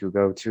party to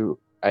go to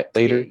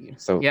later.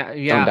 So Yeah,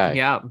 don't die.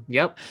 yeah,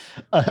 yep.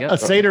 A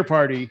Seder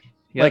party,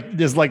 Yep. like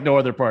there's like no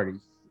other party,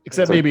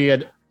 except So- maybe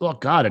if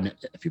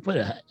you put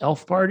an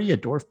elf party, a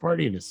dwarf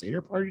party, and a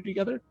Seder party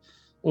together.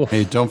 Oof.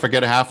 Hey, don't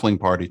forget a halfling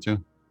party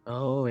too.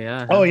 Oh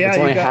yeah. Oh yeah, It's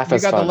you only got, half you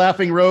as got the fun.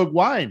 Laughing Rogue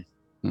wine.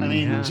 I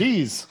mean, Yeah.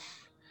 geez,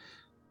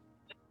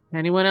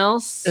 Anyone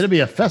else it'll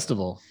be a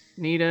festival.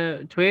 need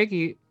a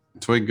twig?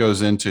 Twig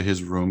goes into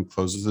his room,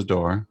 closes the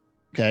door,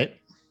 Okay.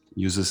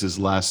 uses his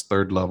last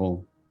third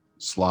level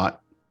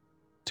slot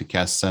to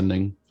cast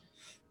sending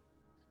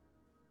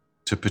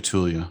to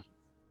Petulia.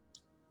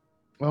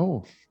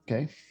 Oh,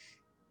 okay.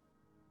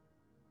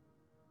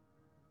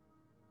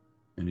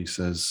 And he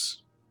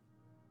says,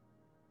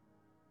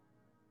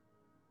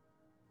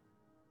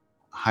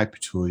 "Hi,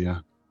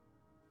 Petulia.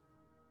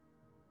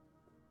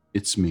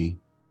 It's me.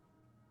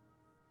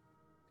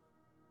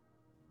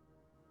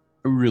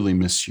 I really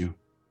miss you.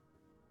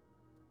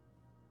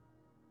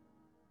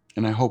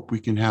 And I hope we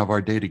can have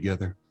our day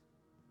together.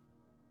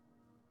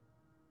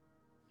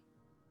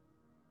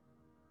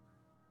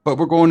 But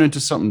we're going into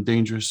something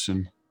dangerous,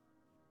 and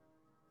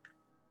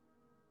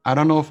I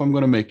don't know if I'm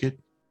going to make it.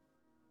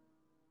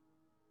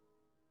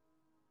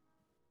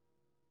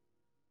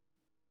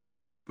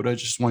 But I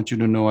just want you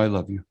to know I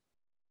love you."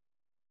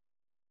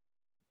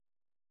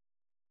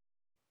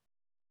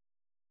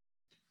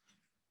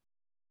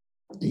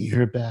 You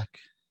hear back.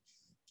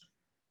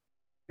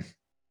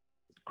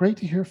 Great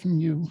to hear from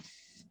you.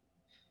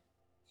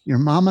 Your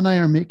mom and I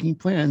are making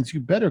plans. You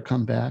better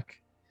come back.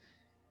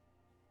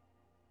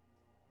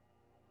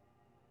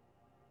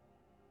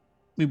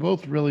 We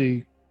both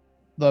really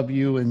love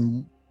you,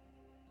 and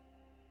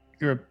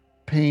you're a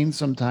pain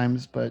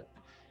sometimes, but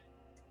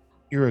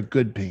you're a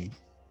good pain.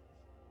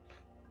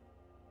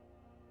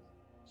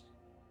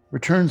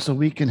 Return so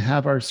we can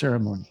have our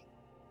ceremony.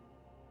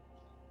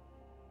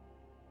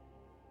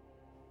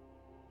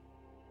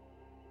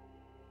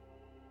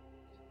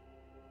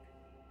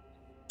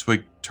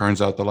 Twig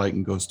turns out the light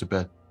and goes to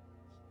bed.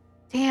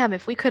 Damn,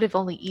 if we could have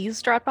only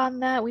eavesdropped on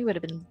that, we would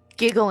have been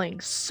giggling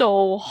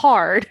so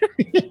hard.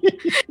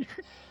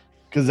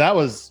 Because that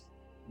was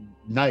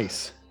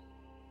nice.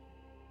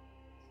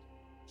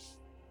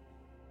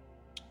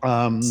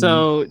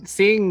 So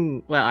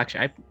seeing, well,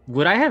 actually,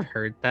 would I have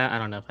heard that? I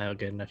don't know if I have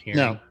good enough hearing.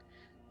 No.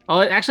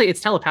 Oh, actually,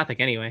 it's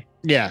telepathic anyway.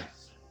 Yeah, that's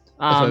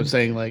what I'm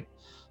saying. Like,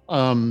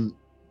 and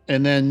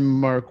then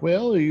Mark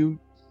Whale, are you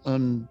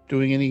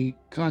doing any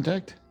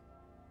contact?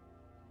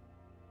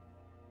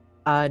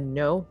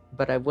 No,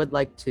 but I would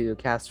like to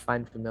cast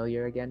Find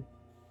Familiar again,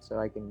 so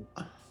I can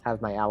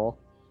have my owl.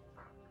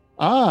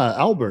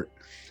 Albert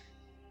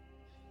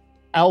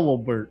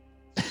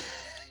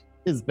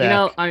is back. You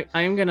know,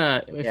 I'm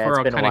gonna if Yeah, we're it's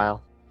all been a kind of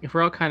while. if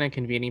we're all kind of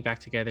convening back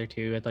together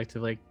too, I'd like to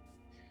like,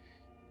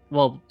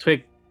 well,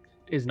 Twig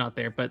is not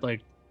there, but like,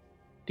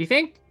 do you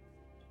think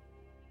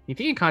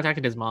he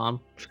contacted his mom?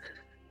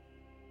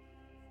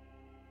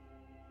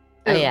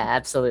 Oh Ooh. yeah,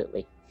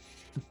 absolutely.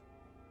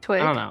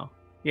 Twig. I don't know.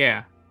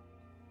 Yeah,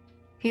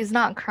 He's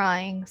not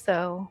crying,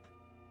 so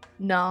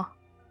no.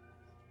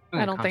 I'm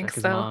I gonna don't think contact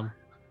his so. mom.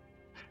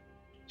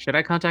 Should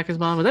I contact his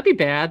mom? Would that be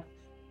bad?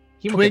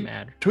 He won't Twig, get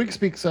mad. Twig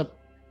speaks up.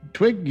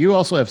 Twig, you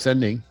also have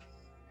sending.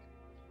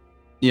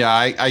 Yeah,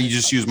 I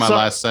just used my So-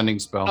 last sending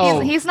spell. Oh.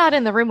 He's not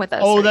in the room with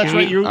us. Oh, right that's now.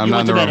 right. You I'm went not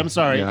in to the bed. room. I'm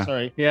sorry. Yeah.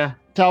 Sorry. Yeah.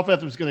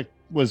 Talfeth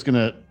was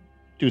gonna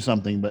do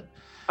something, but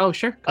Oh,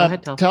 sure. Go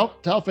ahead, tell.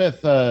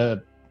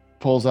 Talfeth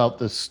pulls out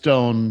the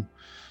stone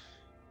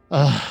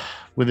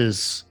with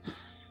his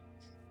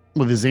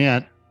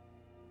aunt,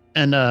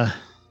 and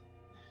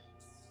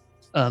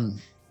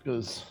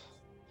goes,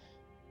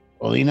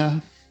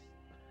 Olina,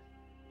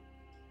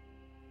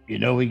 you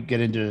know we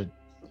get into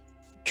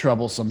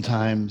trouble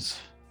sometimes.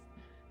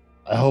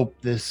 I hope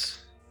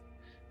this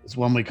is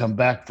when we come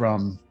back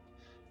from.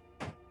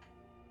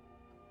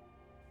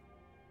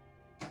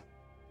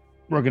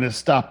 We're going to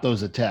stop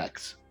those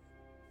attacks.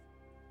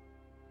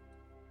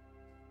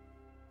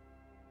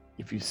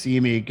 If you see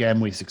me again,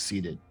 we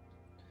succeeded.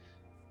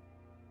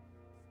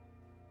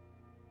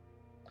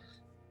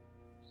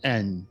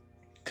 And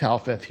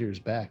Talfeth hears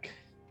back.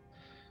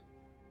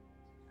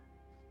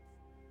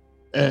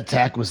 An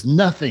attack was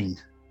nothing,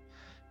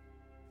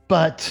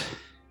 but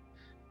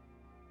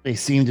they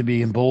seem to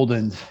be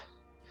emboldened.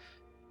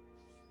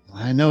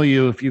 I know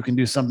you. If you can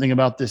do something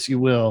about this, you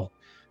will.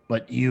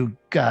 But you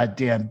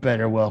goddamn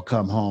better well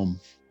come home.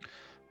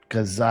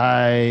 Because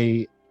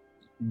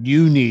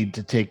you need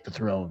to take the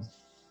throne.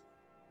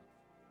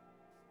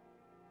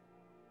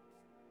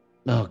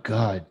 Oh,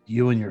 God.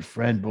 You and your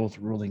friend both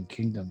ruling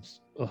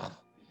kingdoms. Ugh.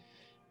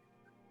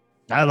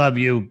 I love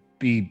you.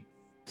 Be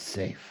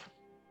safe.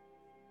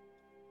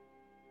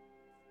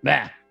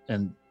 Nah.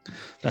 And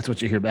that's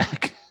what you hear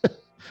back.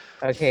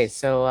 Okay,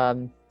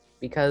 so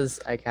because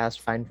I cast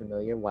Find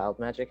Familiar, wild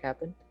magic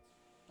happened.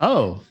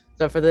 Oh.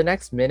 So for the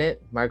next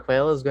minute,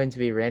 Marquel is going to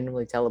be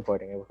randomly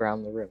teleporting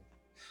around the room.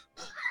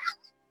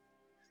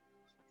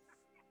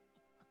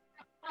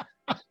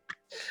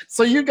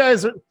 So you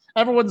guys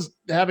everyone's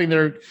having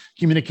their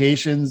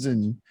communications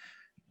and,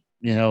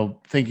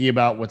 thinking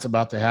about what's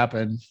about to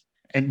happen.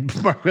 And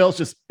Marquel's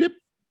just beep,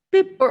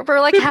 beep. We're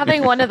like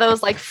having one of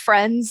those like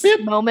friends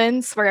Beep.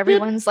 moments where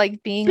everyone's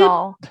like being Beep.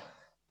 all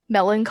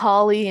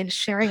melancholy and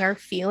sharing our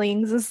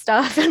feelings and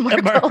stuff. And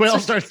And Marquel Marquel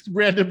just, starts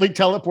randomly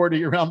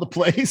teleporting around the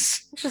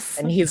place. just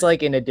And he's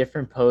like in a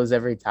different pose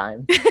every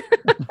time.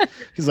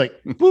 He's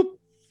like, boop.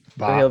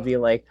 So he'll be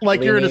like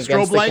Like you're in a leaning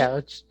against strobe light? the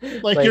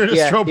couch. Like you're in a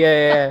yeah, strobe.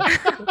 Yeah.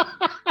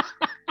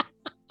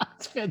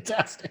 That's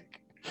fantastic.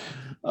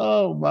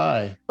 Oh,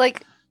 my.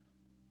 like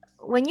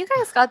when you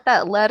guys got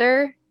that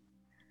letter,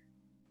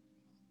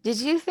 did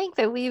you think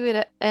that we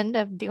would end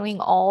up doing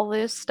all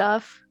this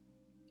stuff?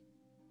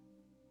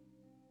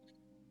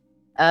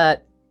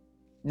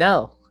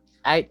 No,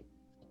 I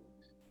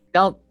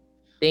don't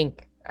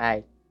think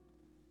I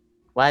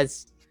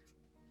was.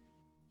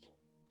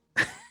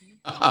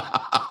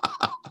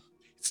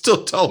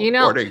 Still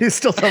teleporting. He's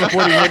still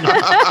teleporting right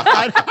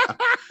now.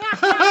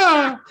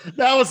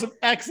 That was an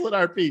excellent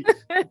RP.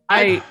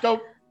 I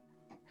don't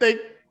think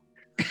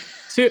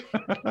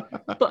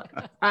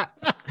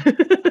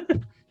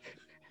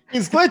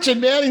he's glitching,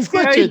 man. He's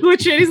Yeah, he's glitching.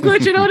 glitching. He's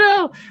glitching. Oh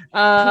no.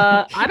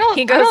 I don't.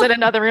 He I goes don't- in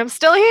another room,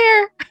 still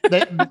here.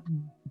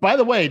 By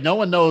the way, no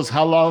one knows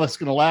how long it's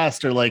going to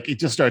last, or like it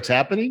just starts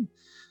happening.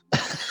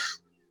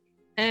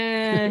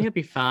 He'll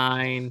be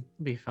fine.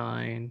 He'll be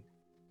fine.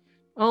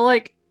 Oh,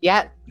 like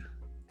Yeah,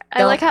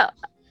 I like how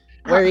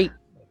worry.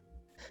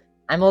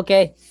 I'm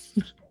okay.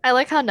 I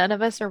like how none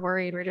of us are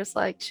worried. We're just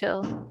like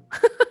chill.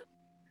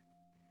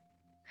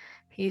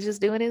 He's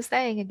just doing his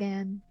thing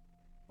again.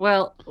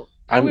 well,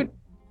 I I'm- would.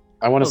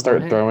 I want Oh, to go start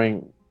ahead.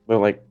 throwing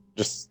little, like,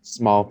 just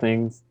small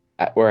things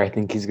at where I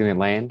think he's gonna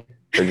land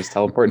or just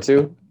teleport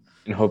to,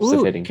 in hopes of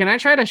Ooh, hitting. can I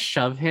try to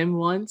shove him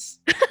once?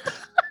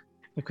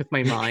 Like with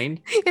my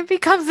mind. It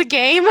becomes a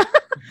game.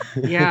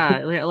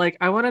 Yeah, like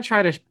I want to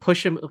try to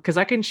push him because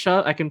I can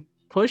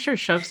push or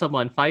shove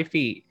someone 5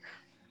 feet.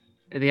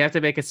 They have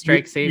to make a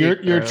strike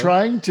saving. You're throw.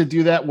 trying to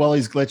do that while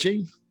he's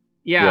glitching.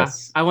 Yeah,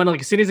 Yes. I want to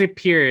like as soon as he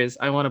appears,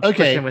 I want to push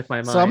Okay, him with my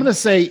mind. so I'm going to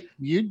say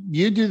you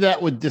do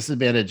that with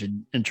disadvantage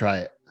and try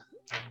it.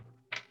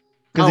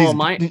 'Cause Oh, he's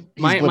mine's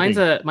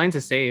blipping.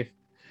 a save.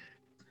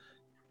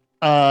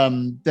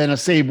 Then a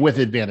save with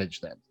advantage.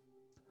 Then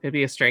It'd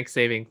be a strength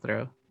saving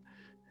throw.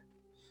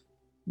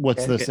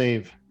 what's the Okay.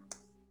 save?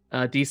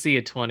 DC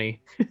at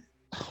 20.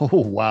 Oh,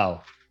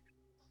 wow.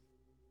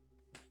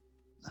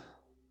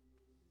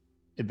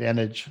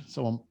 Advantage.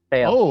 So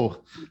Fail.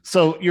 oh,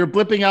 so you're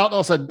blipping out, and all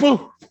of a sudden,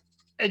 boo,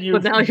 and you.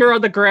 But now you're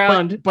on the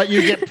ground. But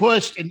you get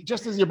pushed, and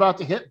just as you're about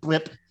to hit,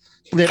 blip,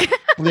 blip,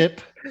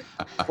 blip,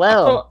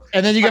 Well,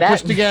 and then you get That-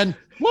 pushed again.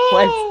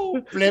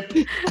 Whoa, blip.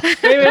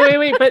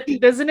 Wait. But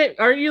doesn't it?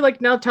 Aren't you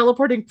like now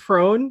teleporting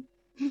prone?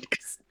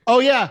 Oh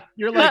yeah,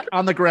 you're like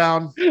on the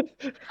ground.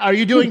 Are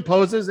you doing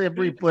poses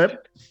every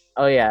blip?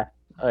 oh yeah.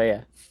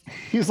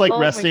 He's like Oh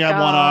my resting on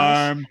one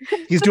gosh. arm.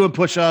 He's doing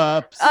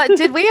push-ups.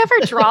 Did we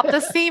ever drop the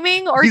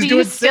seaming, or He's do you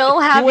doing still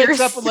sit- have he your? wakes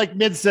up with like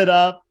mid sit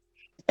up.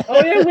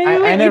 Oh yeah, wait.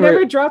 I You never-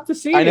 never dropped the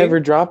scene. I never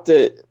dropped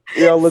it.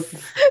 You know, look.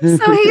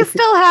 So he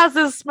still has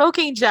his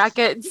smoking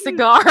jacket and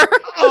cigar.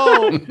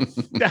 Oh,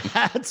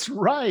 that's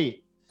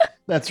right.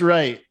 That's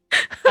right.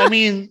 I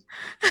mean,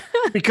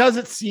 because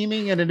it's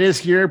seeming and it is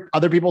here,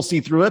 other people see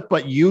through it,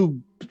 but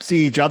you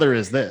see each other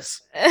as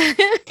this.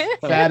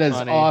 That is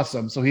funny.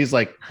 awesome. So he's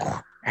like,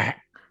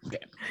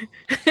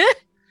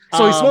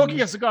 so he's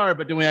smoking a cigar,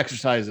 but doing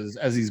exercises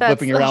as he's That's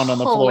whipping around on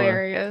the floor.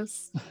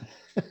 hilarious.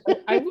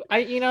 I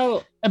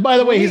And by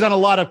the way, he's on a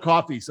lot of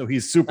coffee, so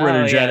he's super Oh, yeah.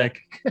 energetic.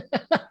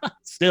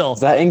 Still,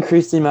 Does that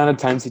increase the amount of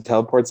times he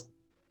teleports?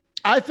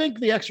 I think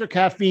the extra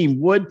caffeine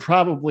would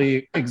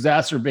probably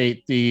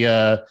exacerbate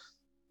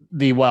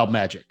the wild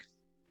magic.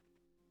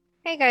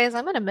 Hey guys,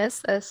 I'm gonna miss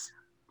this.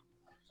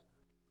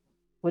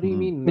 What do you Mhm.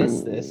 mean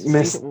miss this?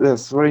 Miss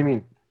this? What do you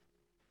mean?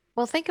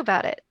 Well, think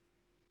about it.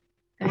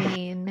 I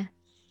mean,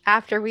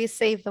 after we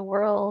save the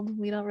world,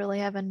 we don't really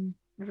have a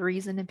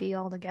reason to be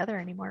all together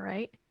anymore,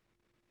 right?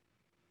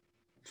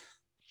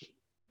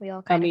 We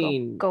all kind of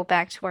mean- go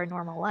back to our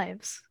normal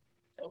lives.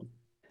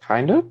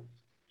 Kind of.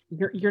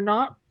 You're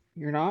not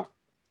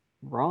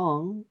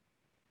wrong.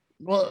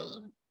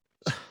 Well,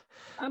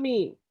 I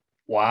mean,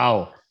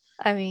 wow.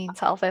 I mean,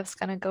 Talfef's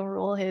gonna go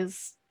rule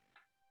his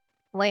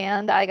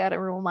land. I gotta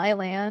rule my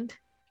land.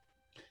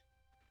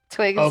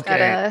 Twig's Okay,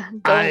 gotta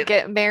go I-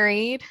 get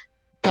married.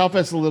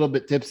 Talfet's a little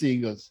bit tipsy.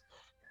 He goes,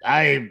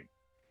 every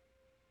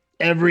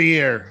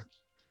year,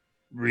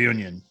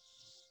 reunion.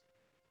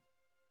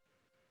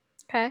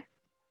 Okay.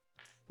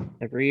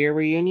 every year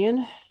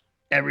reunion.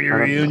 Every I don't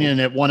know. reunion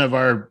at one of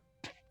our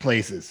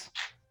places.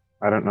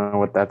 I don't know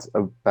what that's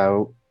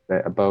about.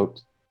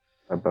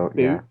 About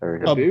yeah. There we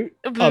A go. boot.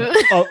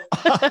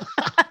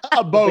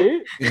 A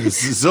boat.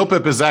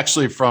 Zilpip is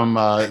actually from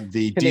the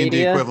D&D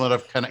Canada. equivalent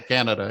of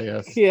Canada.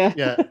 Yes. Yeah.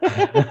 Yeah.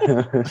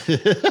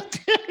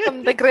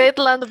 From the great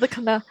land of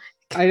the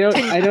I don't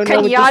know.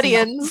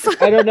 Canadians.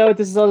 I don't know what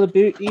this is all about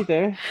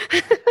either.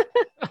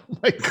 Oh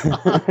my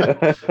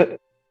God.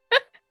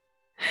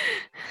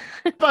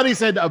 I thought he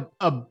said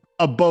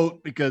a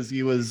boat because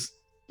he was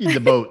in the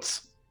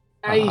boats.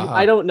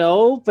 I don't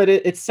know, but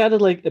it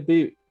sounded like a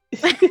boot.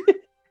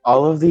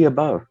 All of the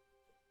above.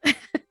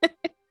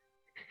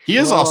 He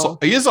is Well-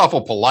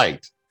 awful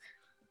polite.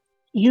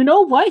 You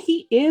know what?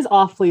 He is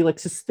awfully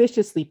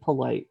suspiciously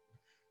polite.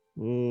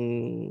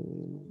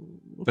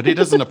 But he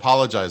doesn't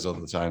apologize all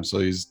the time, so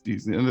he's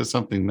into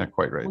something not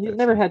quite right. Well, he's there.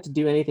 never had to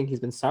do anything he's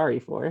been sorry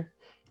for.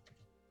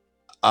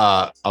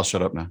 I'll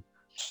shut up now.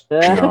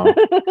 No.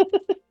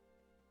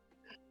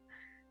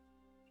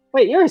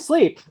 Wait, you're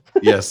asleep.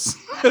 Yes.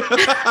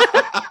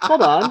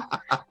 Hold on.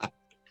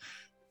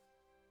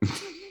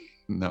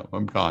 No,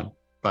 I'm gone.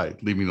 Bye.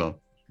 Leave me alone.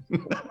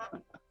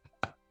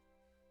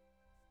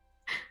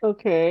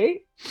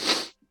 Okay.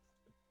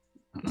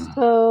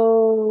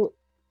 So,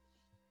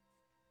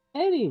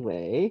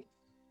 anyway.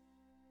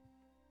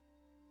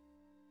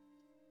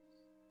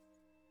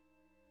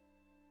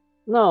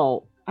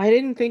 No, I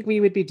didn't think we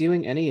would be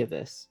doing any of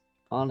this,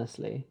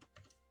 honestly.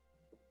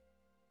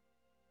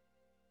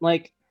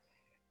 Like,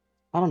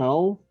 I don't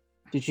know.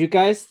 Did you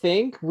guys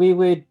think we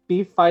would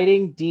be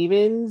fighting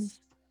demons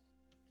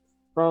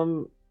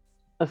from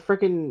a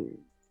freaking.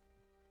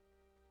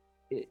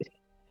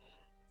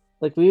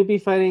 Like, we would be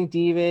fighting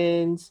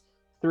demons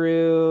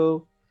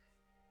through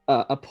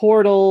a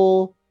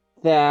portal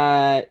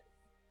that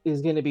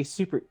is going to be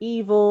super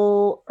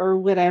evil or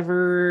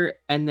whatever.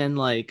 And then,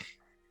 like,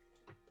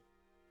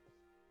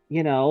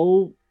 you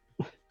know,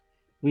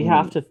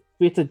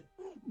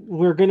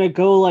 we're going to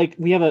go, like,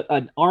 we have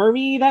an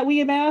army that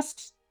we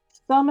amassed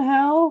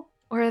somehow.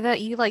 Or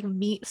that you like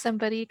meet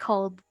somebody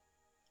called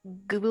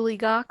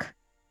Goobly-Gok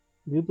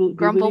Grumble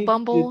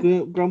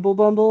Grumble-Bumble. Grumble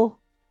Bumble.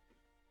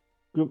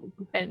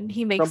 and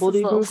he makes his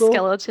Grumbledy little Google?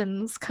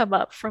 skeletons come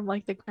up from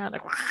like the ground.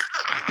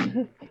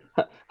 Like,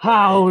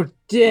 How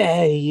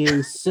dare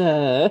you,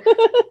 sir?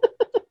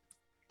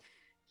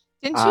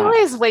 didn't you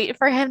always wait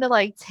for him to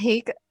like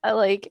take a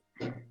like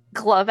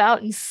glove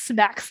out and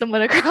smack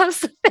someone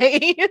across the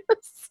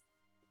face?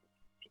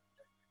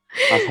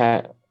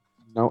 I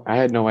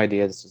had no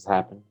idea this was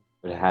happening.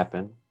 It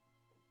happened,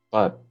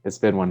 but it's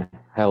been one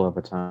hell of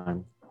a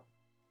time.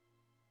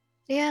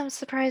 Yeah, I'm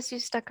surprised you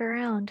stuck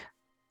around.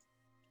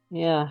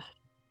 Yeah.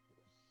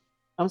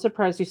 I'm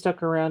surprised you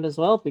stuck around as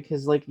well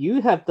because, like,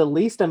 you have the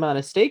least amount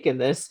of stake in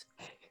this.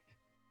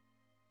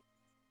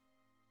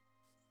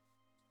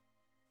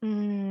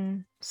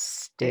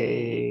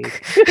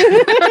 Steak.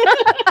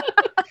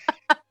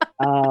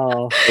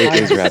 Oh. Steak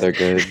is rather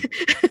good.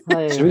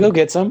 Should we go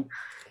get some?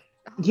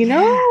 You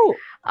know.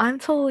 I'm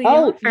totally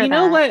Oh, down for you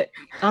know that.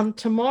 what?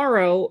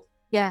 Tomorrow,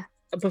 Yeah.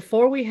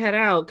 before we head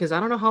out, because I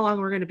don't know how long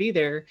we're going to be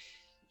there,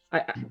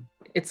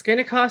 it's going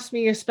to cost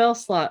me a spell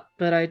slot,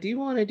 but I do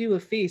want to do a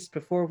feast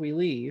before we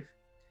leave.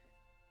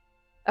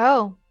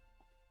 Oh,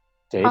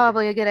 Steak?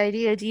 probably a good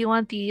idea. Do you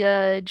want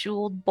the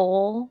jeweled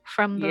bowl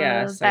from the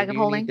Yes, bag I of do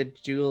holding? need the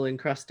jewel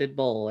encrusted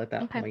bowl at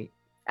that Okay. point.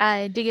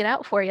 I dig it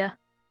out for you.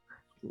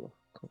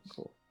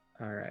 Cool.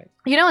 All right.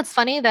 You know, it's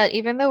funny that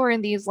even though we're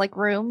in these like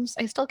rooms,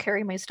 I still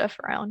carry my stuff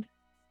around.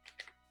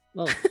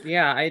 Well,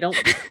 yeah, I don't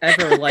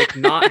ever like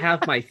not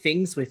have my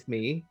things with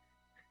me.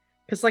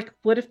 Because, like,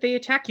 what if they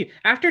attack you?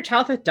 After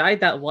Talthith died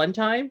that one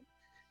time,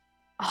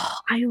 Oh,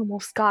 I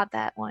almost got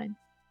that one.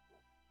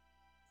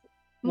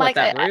 What, Mike,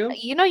 that room?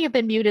 you know you've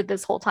been muted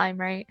this whole time,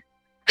 right?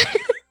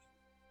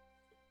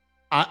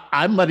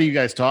 I'm letting you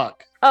guys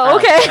talk. Oh,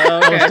 okay.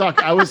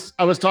 I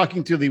was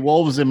talking to the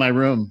wolves in my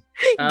room.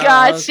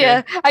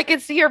 Gotcha. I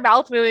could see your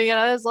mouth moving, and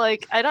I was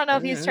like, I don't know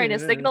if he's trying to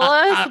signal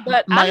us,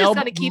 but my I'm just elb-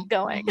 gonna keep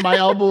going. My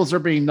elbows are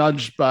being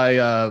nudged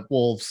by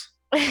wolves,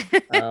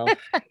 Oh.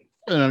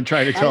 and I'm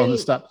trying to tell them to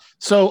stop.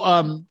 So,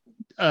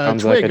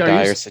 Sounds Twig, like a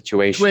dire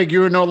situation. Twig,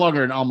 you are no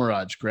longer an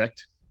Almiraj,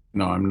 correct?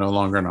 No, I'm no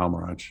longer an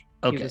Almiraj.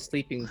 Okay.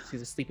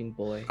 He's a sleeping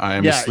boy. I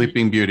am Yeah, a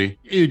sleeping beauty.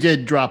 You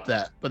did drop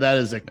that, but that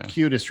is the Yeah.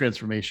 cutest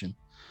transformation.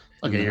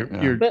 Okay,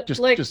 Yeah. you're But,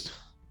 just like- just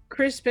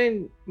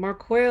Crispin,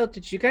 Marquail,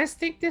 did you guys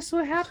think this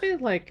would happen?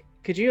 Like,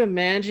 could you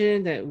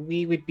imagine that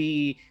we would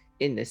be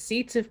in the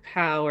seats of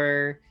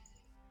power?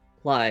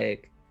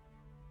 Like,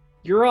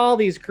 you're all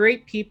these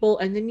great people,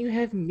 and then you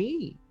have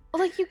me.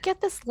 Well, like you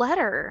get this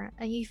letter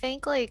and you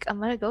think like I'm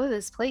gonna go to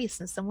this place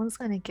and someone's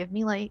gonna give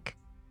me like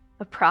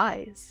a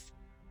prize.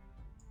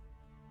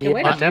 Yeah, Yeah, why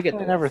I don't you get definitely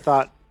those? never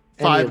thought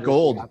any 5 of this would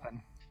gold.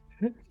 happen.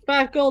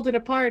 5 gold in a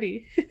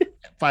party.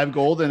 5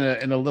 gold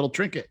and a little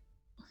trinket.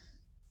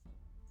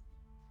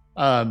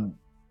 And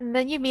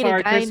then you meet For a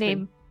our guy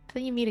Crispin.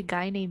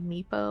 named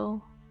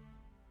Meepo.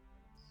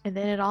 And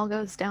then it all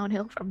goes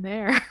downhill from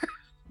there.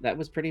 That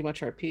was pretty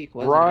much our peak,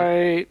 wasn't it?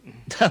 Right.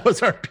 That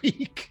was our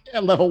peak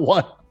at level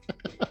 1.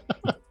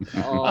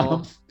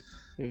 Oh,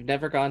 we've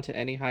never gone to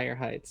any higher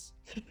heights.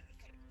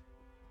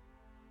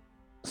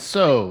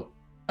 So,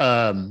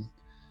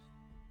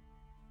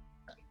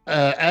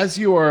 as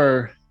you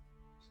are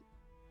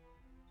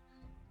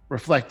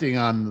reflecting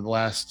on the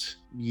last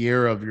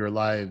year of your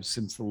lives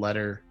since the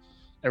letter,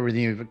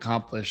 everything you've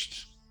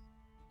accomplished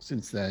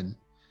since then,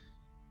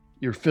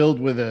 you're filled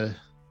with a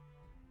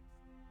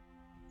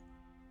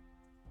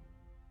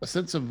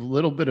sense of a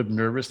little bit of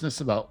nervousness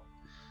about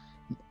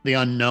the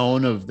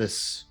unknown of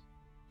this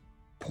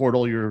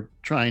portal you're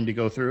trying to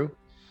go through.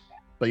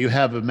 But you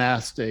have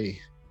amassed a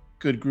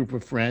good group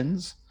of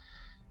friends,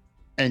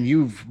 and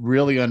you've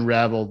really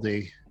unraveled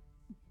a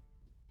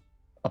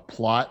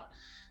plot,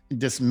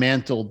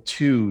 dismantled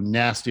 2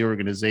 nasty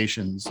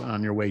organizations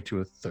on your way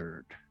to a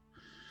 3rd.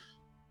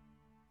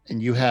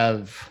 And you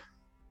have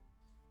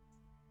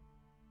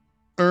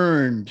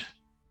earned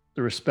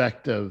the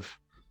respect of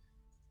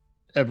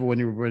everyone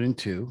you run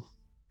into.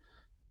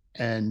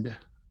 And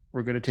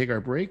we're going to take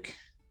our break,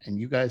 and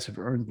you guys have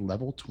earned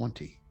level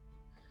 20.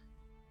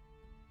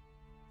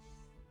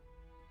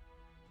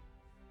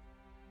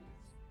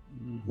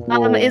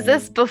 Is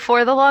this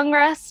before the long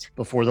rest?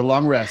 Before the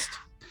long rest.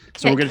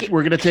 So Okay.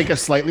 we're gonna take a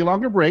slightly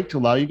longer break to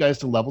allow you guys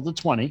to level to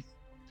 20.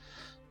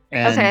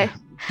 And Okay.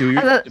 do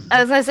your I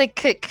was gonna say,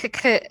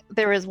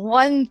 there was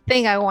one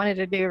thing I wanted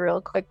to do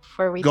real quick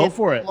before we go did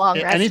for it. long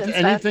rest and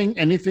stuff.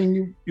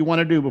 Anything you want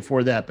to do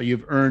before that, but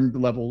you've earned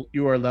level.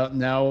 You are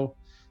now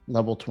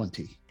level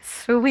 20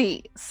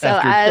 Sweet. So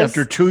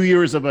after 2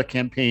 years of a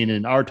campaign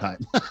in our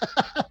time.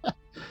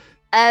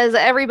 as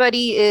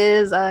everybody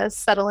is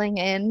settling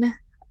in,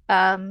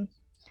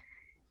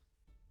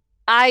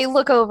 I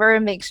look over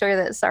and make sure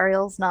that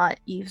Sariel's not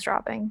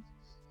eavesdropping,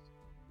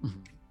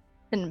 Mhm.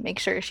 and make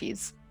sure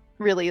she's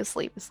really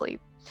asleep,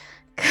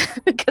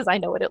 because I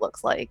know what it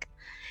looks like.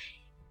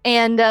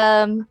 And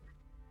I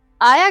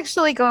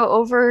actually go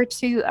over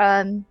to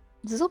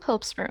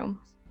Zizzlepilp's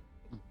room,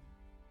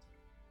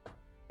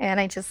 and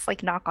I just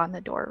like knock on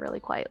the door really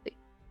quietly.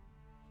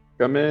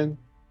 Come in.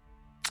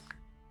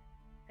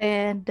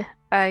 And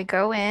I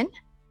go in,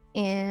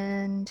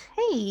 and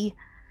hey,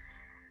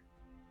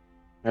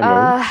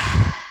 Hello.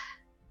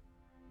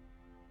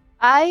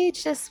 I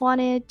just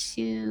wanted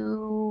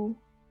to.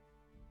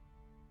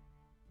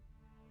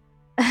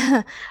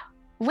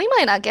 We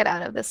might not get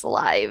out of this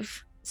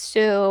alive,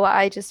 so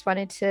I just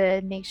wanted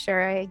to make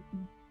sure I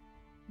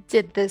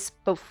did this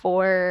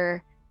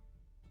before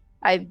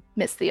I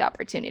missed the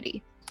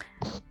opportunity.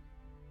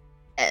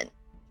 And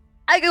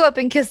I go up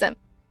and kiss him.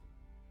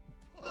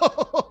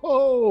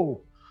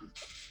 Oh,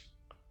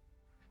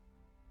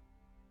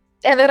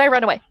 And then I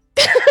run away.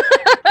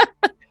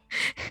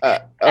 Uh,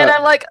 And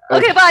I'm like,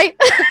 okay, bye.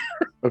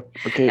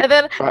 okay. And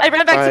then Bye- I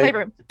ran back to my bye.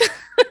 room.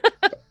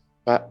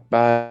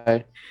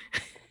 Bye.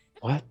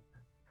 What?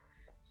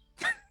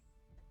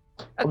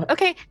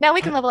 Okay, now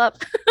we can level up.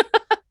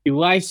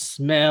 Do I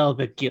smell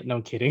the guilt? No,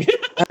 I'm kidding.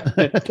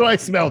 do I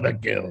smell the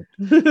guilt?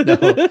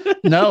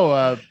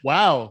 No.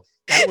 Wow.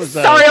 That was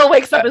Sariel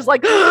wakes up and is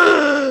like,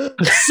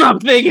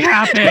 Something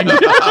happened.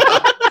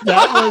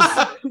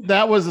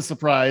 that was a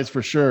surprise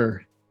for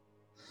sure.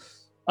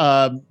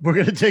 We're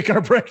gonna take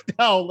our break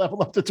now.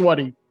 Level up to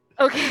 20.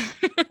 okay.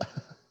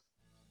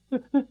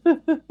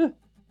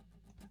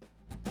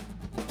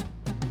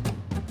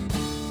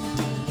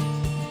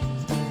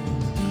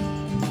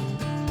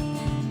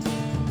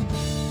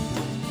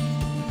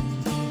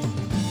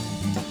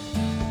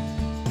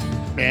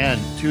 Man,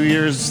 2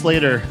 years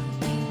later,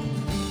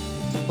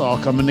 it's all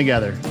coming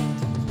together.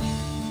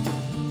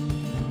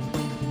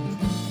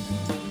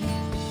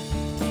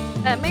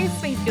 That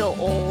makes me feel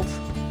old.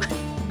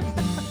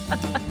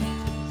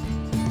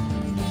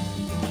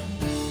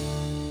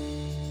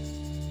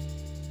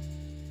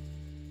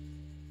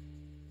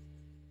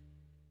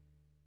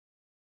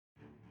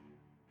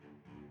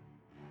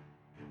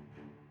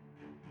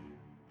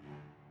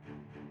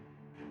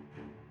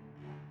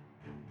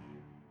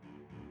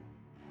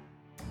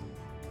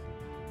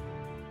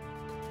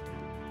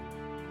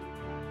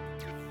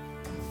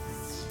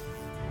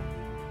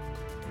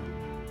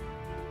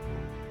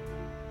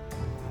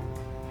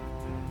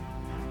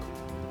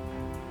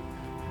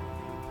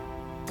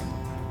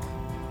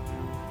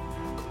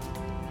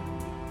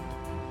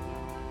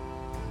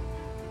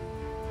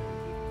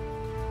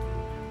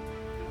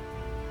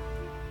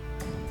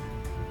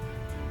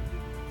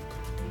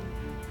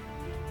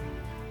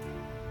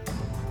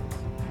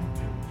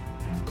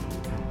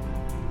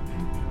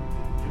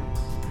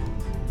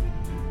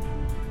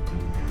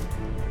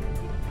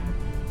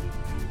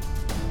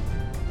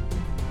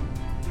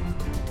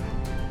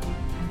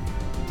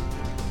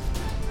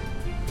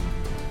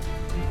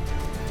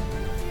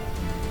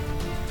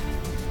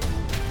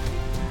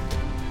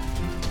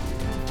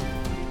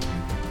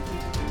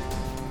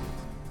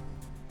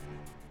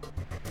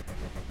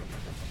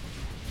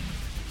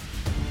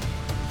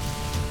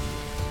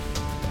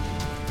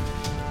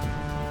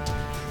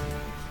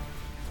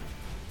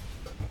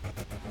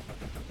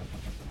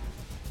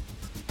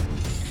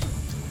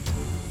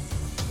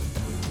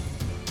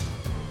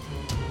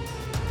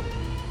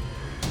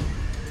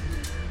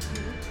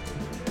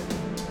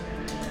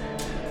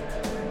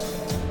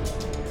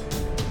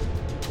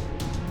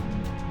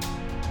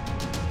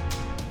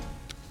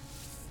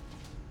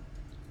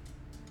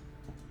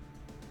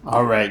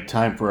 All right,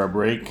 time for a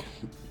break.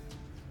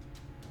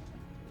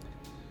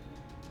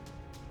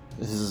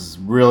 This has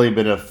really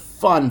been a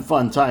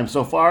fun time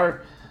so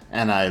far,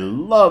 and I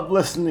love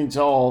listening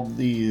to all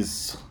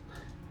these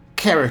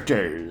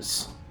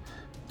characters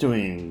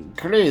doing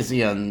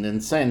crazy and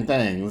insane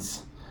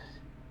things.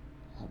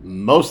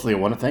 Mostly, I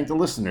want to thank the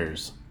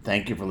listeners.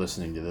 Thank you for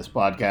listening to this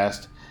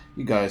podcast.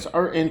 You guys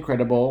are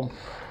incredible.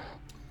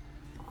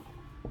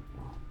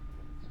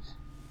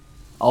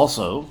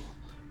 Also,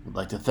 I'd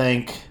like to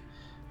thank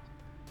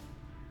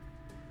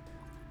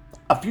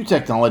a few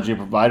technology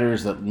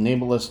providers that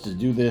enable us to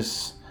do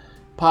this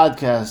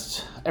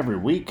podcast every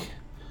week.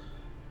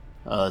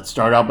 Let's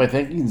start out by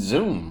thanking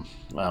Zoom.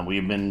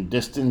 We've been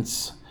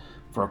distance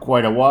for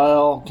quite a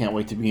while. Can't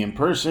wait to be in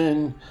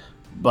person.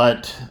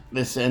 But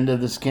this end of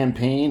this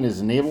campaign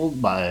is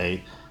enabled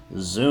by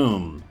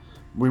Zoom.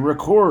 We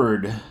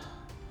record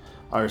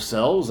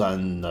ourselves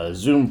on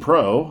Zoom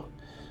Pro,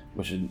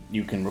 which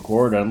you can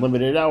record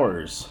unlimited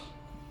hours.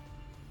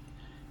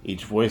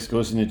 Each voice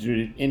goes into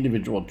an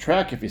individual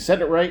track if you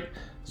set it right.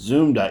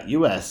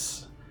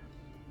 Zoom.us.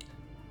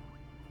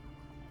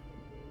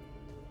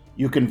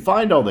 You can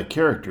find all the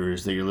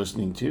characters that you're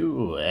listening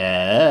to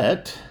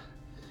at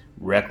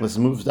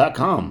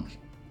recklessmoves.com.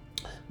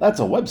 That's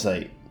a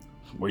website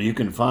where you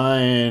can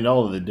find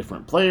all of the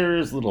different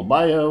players, little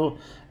bio,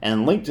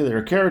 and link to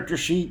their character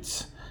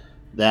sheets.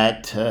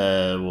 That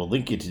will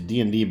link you to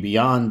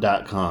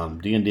dndbeyond.com.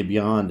 D&D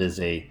Beyond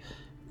is a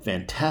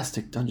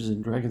fantastic Dungeons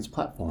 & Dragons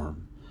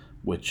platform,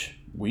 which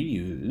we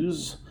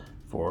use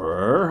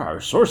for our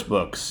source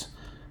books.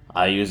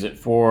 I use it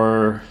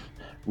for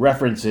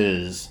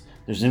references.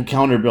 There's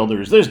encounter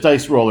builders. There's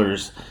dice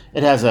rollers.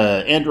 It has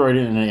an Android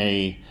and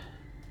a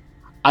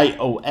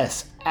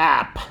iOS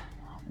app,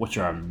 which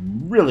are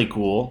really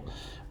cool.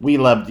 We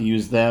love to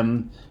use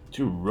them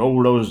to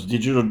roll those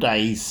digital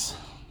dice.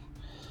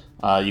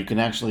 You can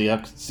actually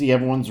see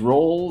everyone's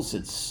rolls.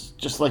 It's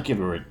just like if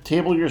you were at a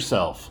table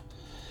yourself.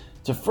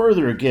 To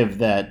further give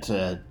that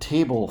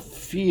table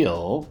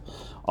feel,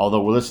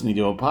 although we're listening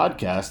to a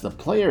podcast, the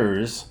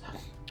players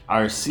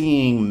are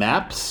seeing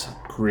maps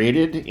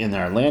created in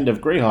our Land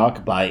of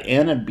Greyhawk by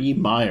Anna B.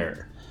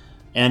 Meyer.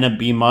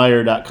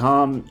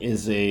 AnnaBmeyer.com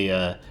is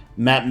a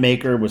map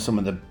maker with some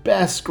of the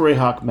best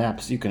Greyhawk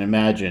maps you can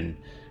imagine.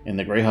 In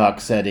the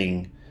Greyhawk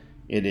setting,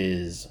 it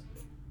is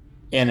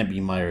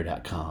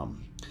AnnaBmeyer.com.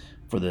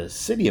 For the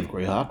city of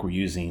Greyhawk, we're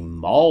using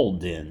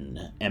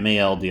Maldin,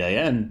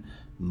 Maldin.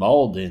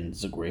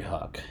 Maldin's a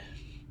Greyhawk.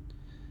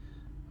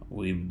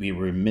 We'd be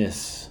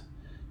remiss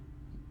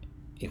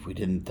if we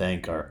didn't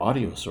thank our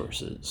audio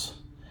sources.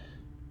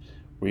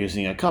 We're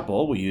using a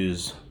couple. We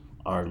use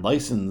our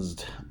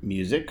licensed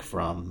music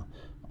from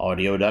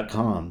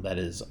audio.com. That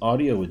is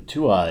audio with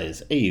two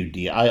eyes,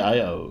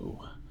 AUDIIO.com.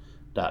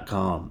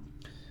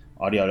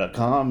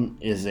 Audio.com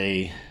is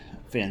a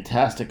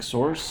fantastic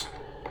source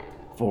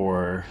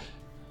for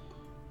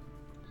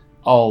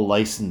all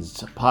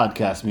licensed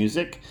podcast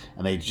music,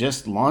 and they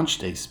just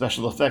launched a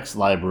special effects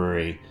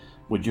library,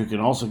 which you can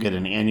also get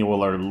an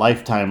annual or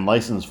lifetime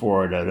license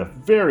for it at a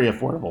very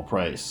affordable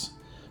price.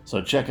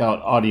 So check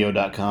out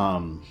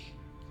audio.com.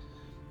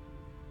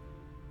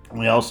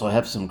 We also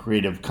have some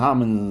Creative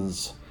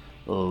Commons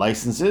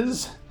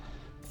licenses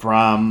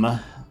from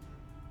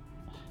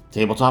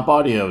Tabletop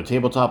Audio.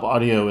 Tabletop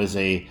Audio is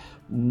a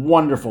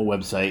wonderful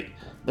website.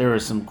 There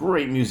is some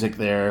great music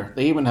there.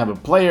 They even have a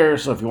player,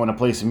 so if you want to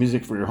play some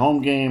music for your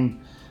home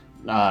game,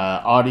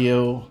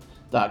 audio.com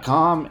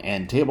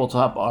and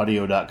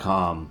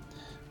tabletopaudio.com.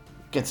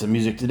 Get some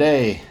music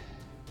today.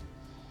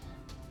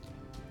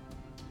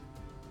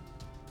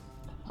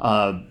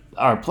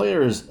 Our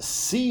players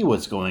see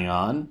what's going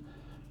on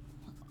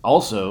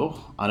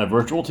also on a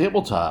virtual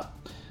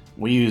tabletop.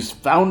 We use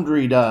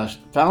Foundry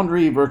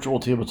Virtual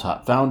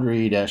Tabletop,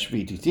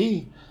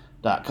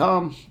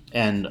 Foundry-VTT.com,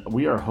 and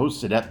we are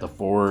hosted at the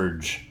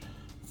Forge,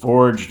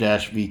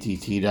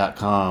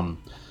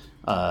 Forge-VTT.com.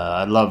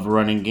 I love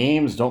running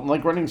games, don't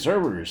like running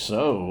servers,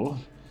 so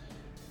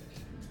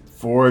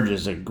Forge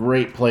is a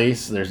great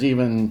place. There's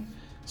even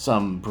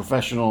some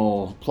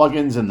professional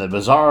plugins in the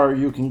bazaar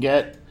you can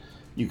get.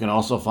 You can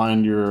also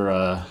find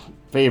your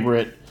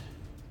favorite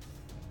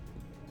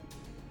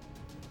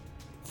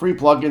free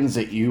plugins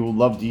that you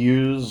love to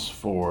use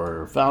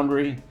for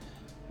Foundry,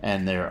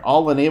 and they're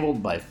all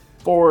enabled by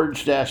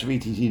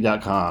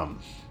Forge-VTT.com.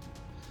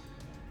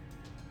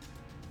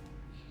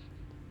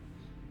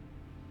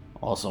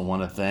 Also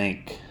want to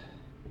thank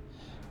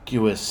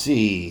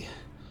QSC,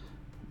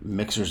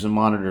 mixers and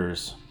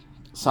monitors,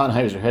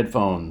 Sennheiser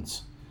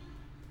headphones.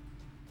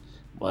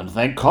 Want to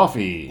thank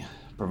coffee,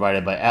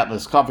 provided by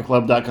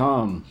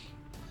AtlasCoffeeClub.com.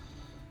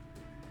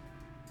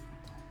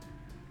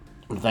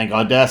 Want to thank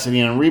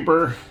Audacity and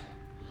Reaper,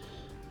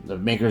 the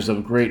makers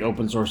of great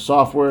open source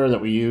software that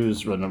we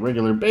use on a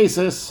regular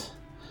basis.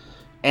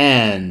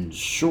 And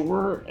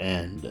Shure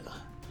and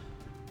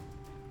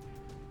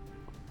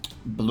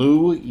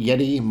Blue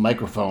Yeti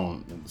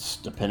microphones,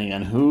 depending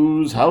on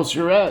whose house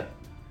you're at.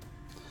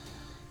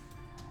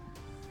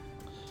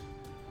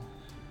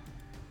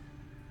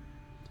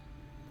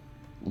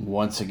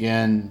 once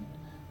again,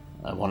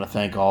 I want to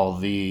thank all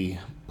the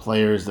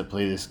players that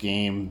play this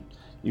game.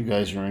 You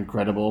guys are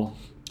incredible.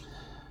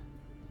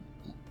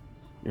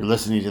 You're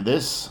listening to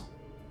this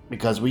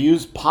because we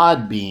use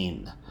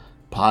Podbean.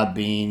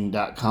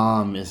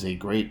 Podbean.com is a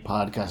great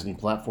podcasting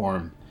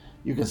platform.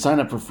 You can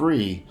sign up for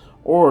free,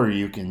 or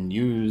you can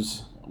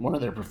use one of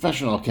their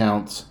professional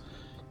accounts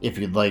if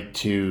you'd like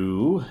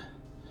to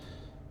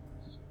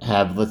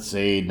have, let's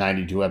say,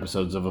 92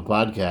 episodes of a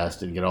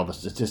podcast and get all the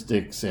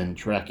statistics and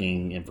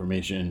tracking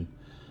information.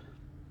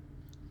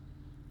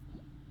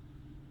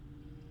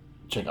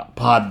 Check out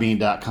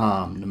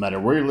podbean.com. No matter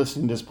where you're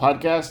listening to this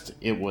podcast,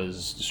 it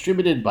was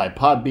distributed by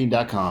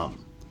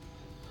podbean.com.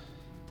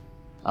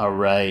 All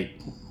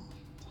right.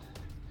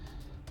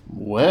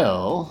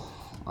 Well,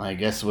 I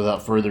guess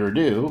without further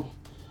ado,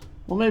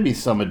 well, maybe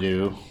some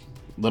ado,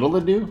 little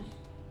ado,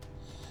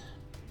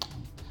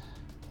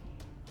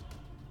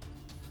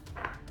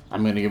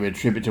 I'm going to give a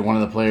tribute to one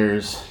of the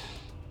players.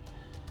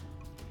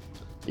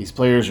 These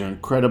players are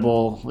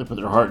incredible. They put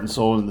their heart and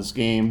soul in this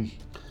game.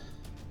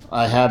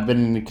 I have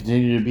been and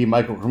continue to be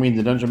Michael Cremeen,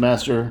 the Dungeon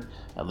Master,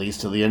 at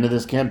least till the end of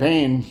this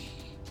campaign.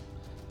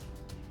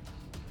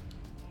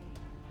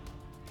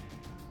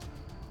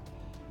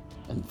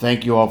 And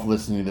thank you all for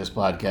listening to this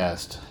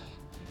podcast.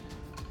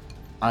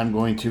 I'm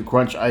going to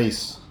crunch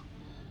ice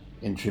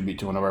in tribute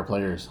to one of our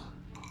players.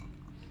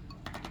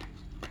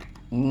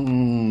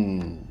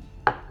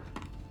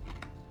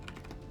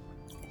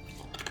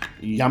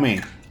 Yummy.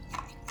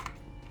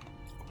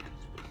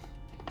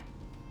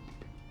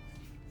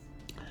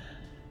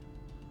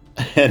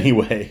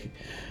 Anyway,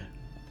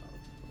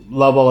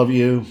 love all of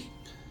you.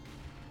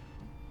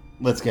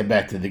 Let's get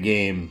back to the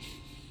game.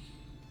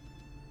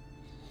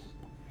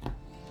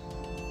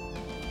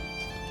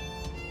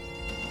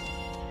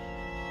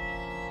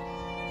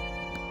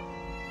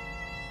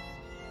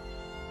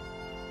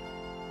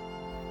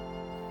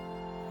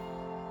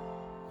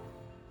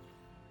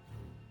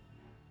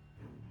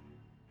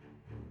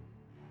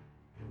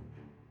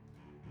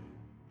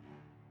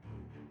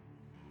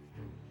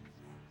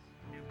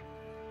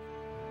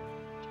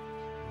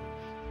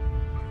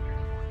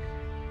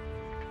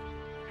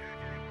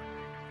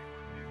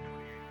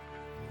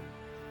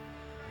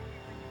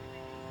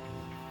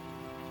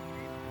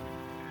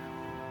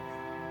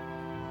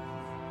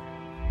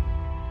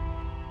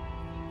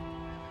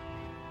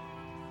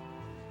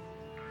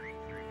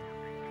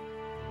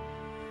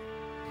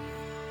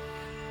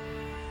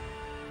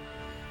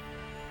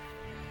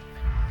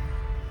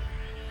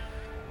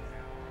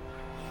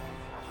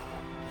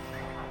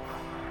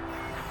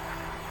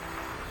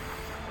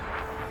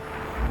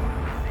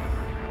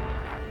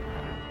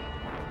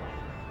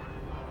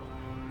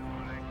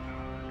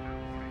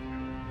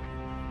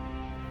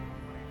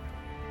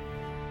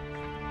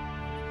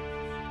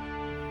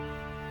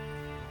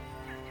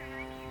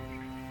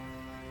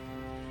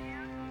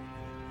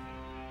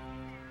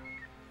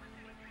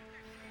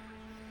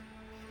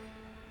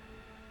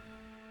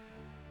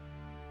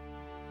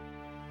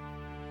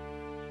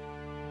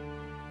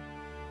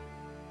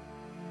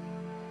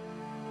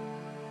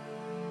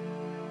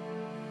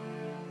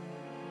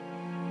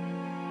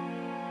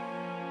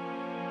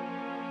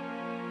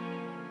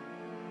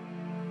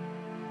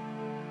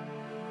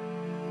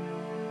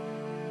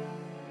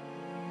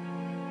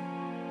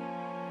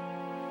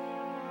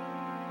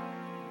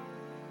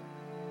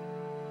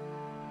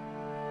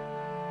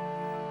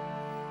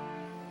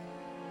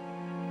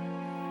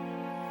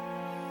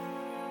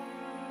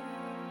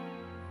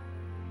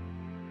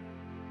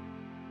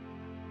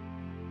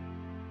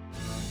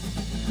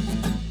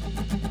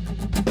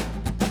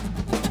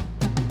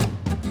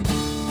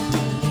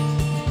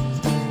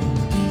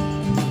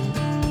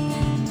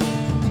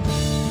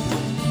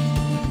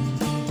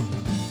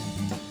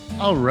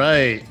 All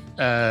right.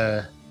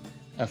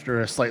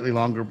 After a slightly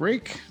longer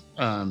break,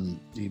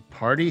 the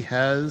party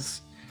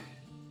has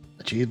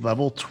achieved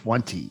level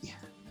 20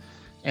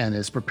 and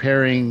is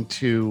preparing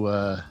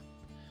to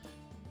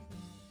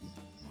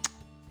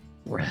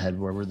where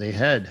were they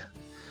head?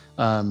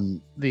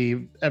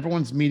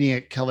 Everyone's meeting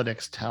at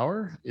Keladex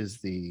Tower is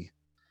the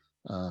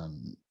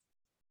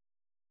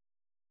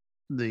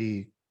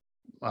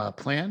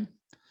plan.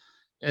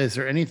 Is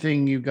there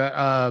anything you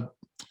got?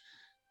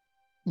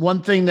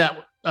 One thing that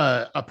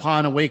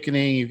upon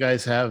awakening, you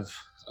guys have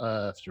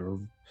after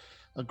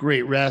a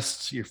great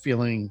rest, you're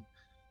feeling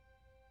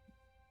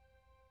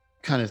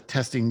kind of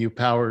testing new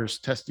powers,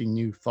 testing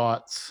new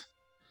thoughts,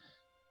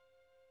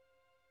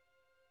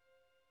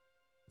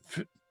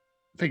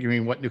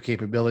 figuring what new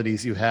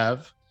capabilities you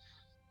have,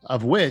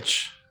 of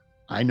which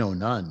I know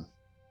none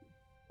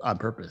on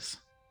purpose.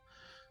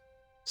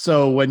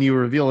 So when you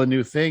reveal a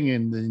new thing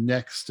in the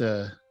next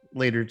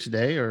later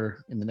today or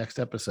in the next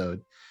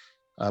episode,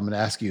 I'm going to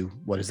ask you,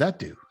 what does that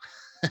do?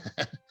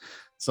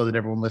 So that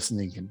everyone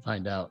listening can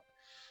find out.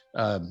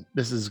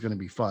 This is going to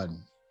be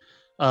fun.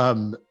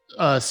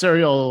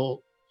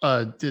 Serial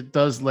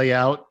does lay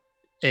out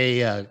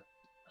a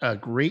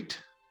great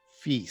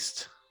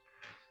feast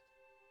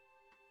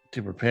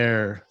to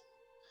prepare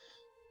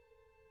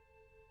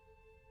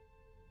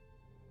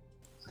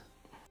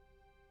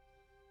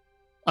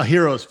A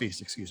hero's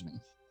feast, excuse me.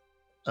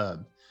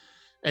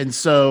 And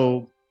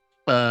so,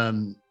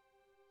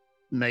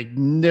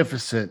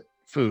 magnificent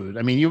food.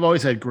 I mean, you've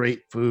always had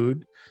great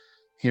food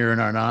here in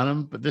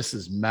Arnanum, but this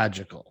is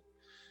magical.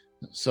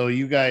 So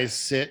you guys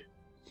sit,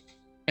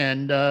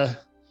 and is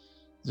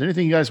there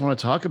anything you guys want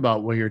to talk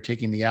about while you're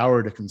taking the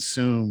hour to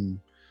consume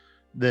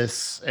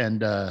this?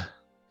 And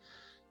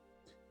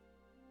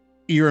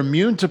you're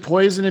immune to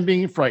poison and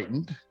being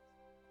frightened.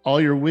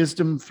 All your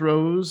wisdom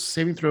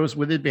saving throws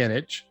with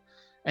advantage,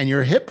 and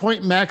your hit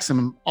point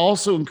maximum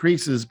also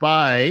increases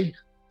by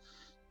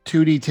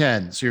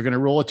 2d10. So you're going to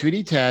roll a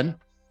 2d10.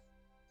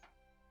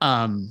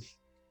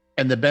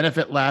 And the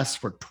benefit lasts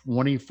for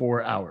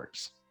 24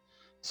 hours.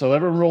 So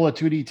everyone roll a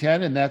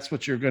 2d10, and that's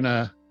what you're going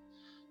to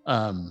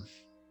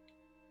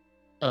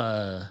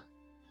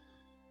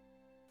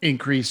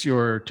increase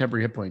your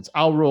temporary hit points.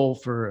 I'll roll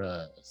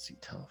for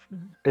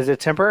Is it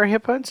temporary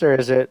hit points or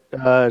is it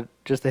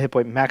just the hit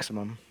point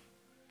maximum?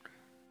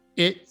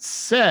 It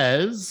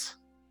says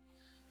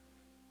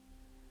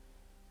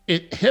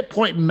hit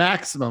point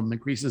maximum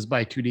increases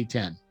by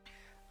 2d10.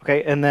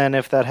 Okay, and then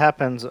if that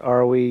happens,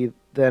 are we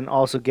then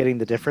also getting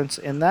the difference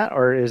in that,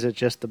 or is it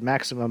just the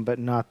maximum but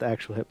not the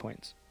actual hit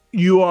points?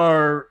 You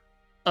are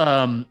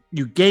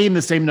you gain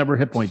the same number of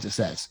hit points, it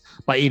says,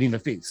 by eating the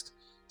feast.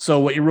 So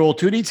what you roll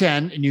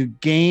 2d10 and you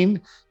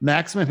gain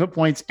maximum hit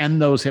points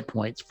and those hit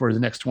points for the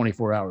next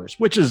 24 hours,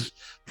 which is,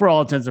 for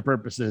all intents and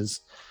purposes,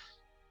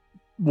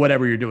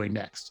 whatever you're doing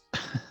next.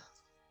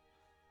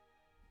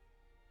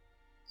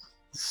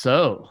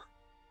 So,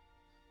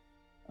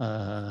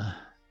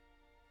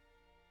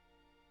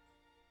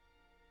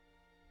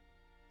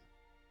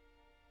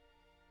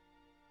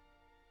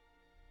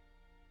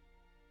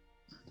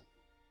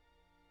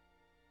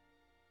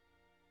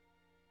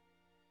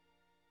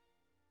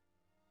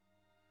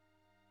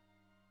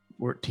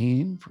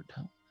 14 for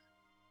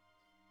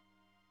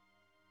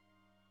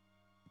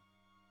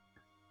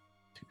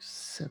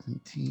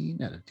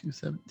 217 out of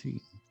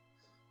 217.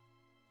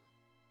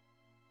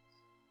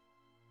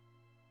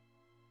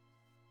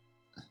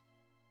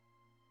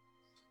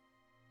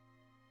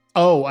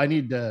 Oh, I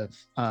need to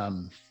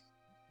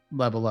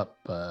level up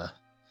our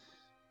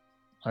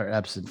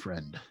absent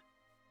friend.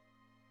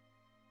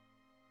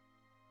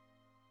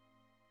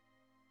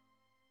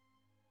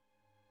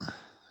 There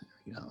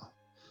we go.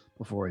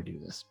 Before I do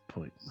this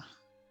point.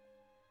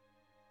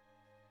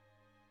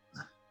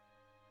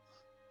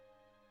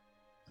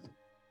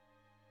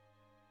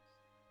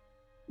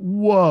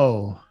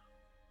 Whoa.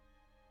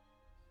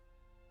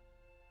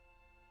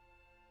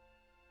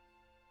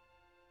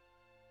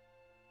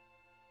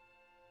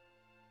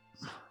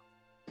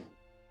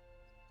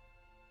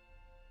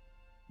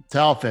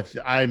 Talfith,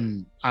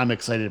 I'm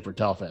excited for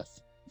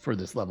Talfith for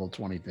this level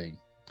 20 thing.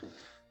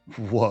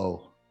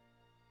 Whoa.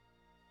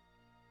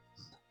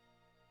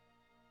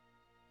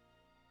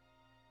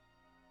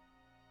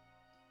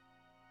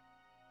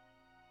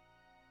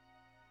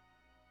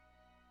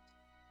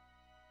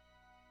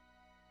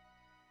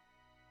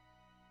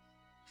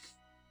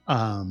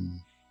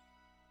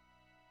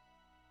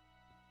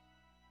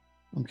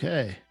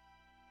 Okay.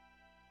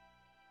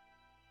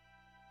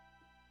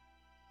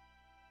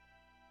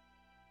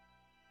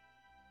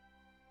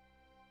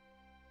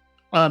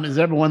 Is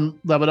everyone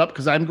leveled up?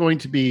 Because I'm going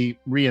to be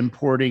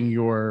re-importing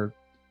your.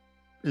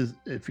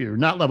 If you're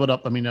not leveled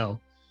up, let me know.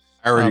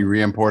 I already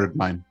re-imported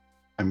mine.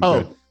 I'm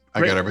good. I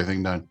great. got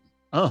everything done.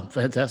 Oh,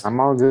 fantastic. I'm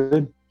all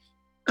good.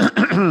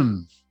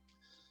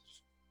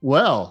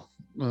 Well,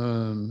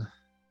 let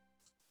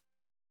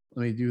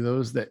me do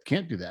those that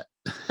can't do that.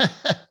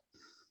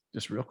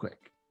 Just real quick.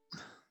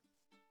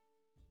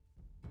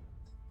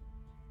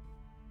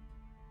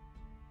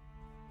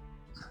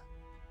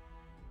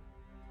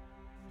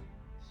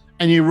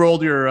 And you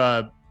rolled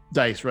your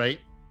dice, right?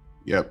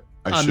 Yep.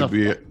 I On should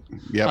be.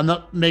 Yep. On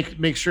the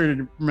make sure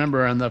to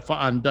remember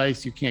on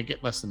dice you can't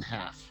get less than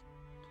half.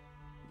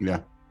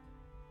 Yeah.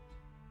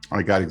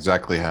 I got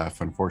exactly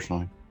half,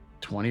 unfortunately.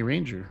 20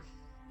 Ranger.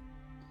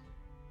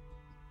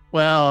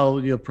 Well,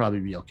 you'll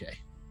probably be okay.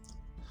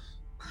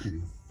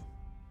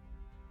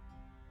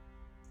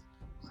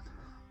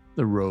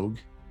 The rogue.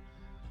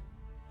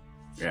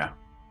 Yeah.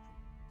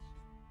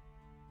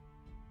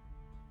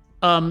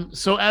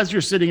 So as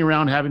you're sitting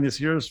around having this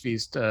heroes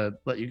feast,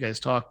 let you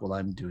guys talk while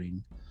I'm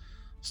doing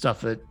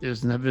stuff that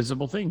isn't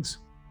invisible things.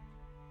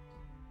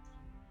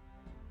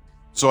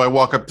 So I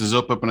walk up to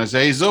Zilpip and I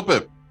say, "Hey,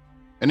 Zilpip,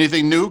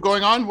 anything new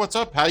going on? What's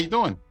up? How you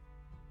doing?"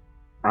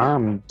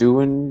 I'm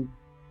doing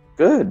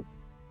good.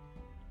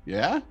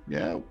 Yeah.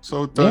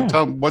 So Yeah.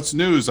 tell me what's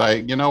news.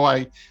 I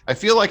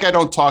feel like I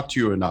don't talk to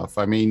you enough.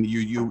 I mean,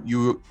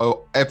 you.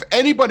 If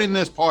anybody in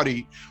this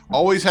party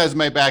always has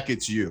my back,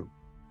 it's you.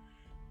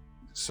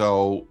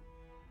 So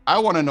I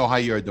want to know how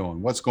you're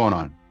doing. What's going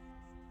on?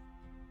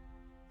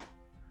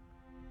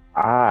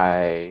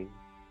 I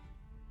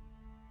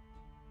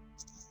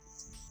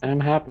am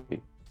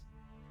happy.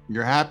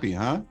 You're happy,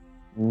 huh?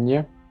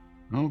 Yeah.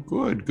 Oh,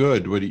 good.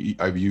 What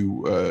have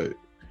you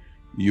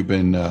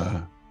been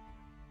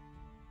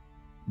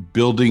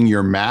building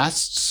your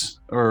masts,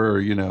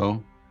 or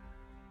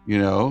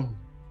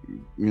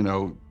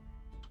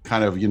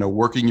kind of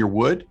working your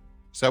wood?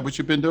 Is that what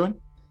you've been doing?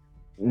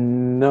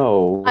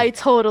 No. I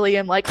totally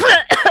am like.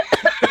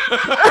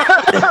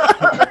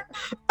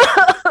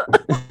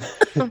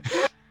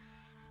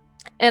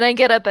 And I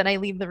get up and I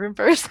leave the room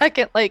for a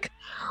second, like.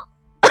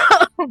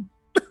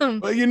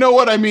 Well, you know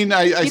what I mean.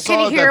 I You saw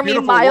can hear that me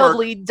beautiful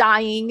mildly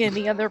dying in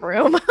the other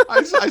room.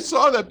 I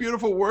saw that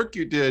beautiful work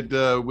you did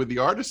with the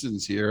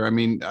artisans here. I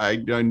mean, I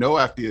know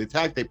after the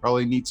attack they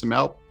probably need some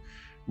help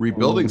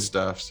rebuilding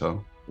stuff.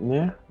 So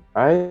Yeah,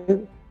 I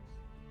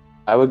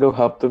would go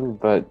help them,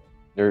 but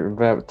they're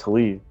about to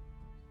leave.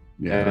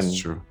 yeah, that's And-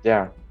 true.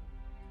 Yeah.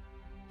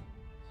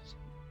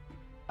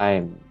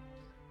 I'm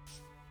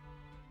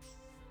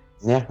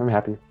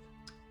happy.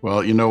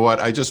 Well, you know what?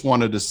 I just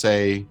wanted to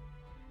say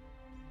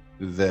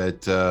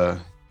that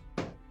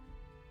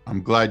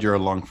I'm glad you're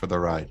along for the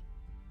ride.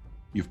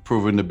 You've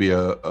proven to be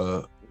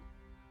a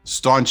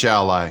staunch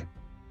ally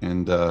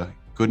and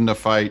good in a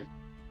fight,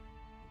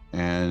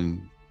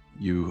 and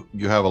you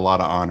have a lot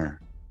of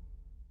honor.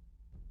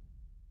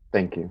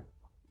 Thank you.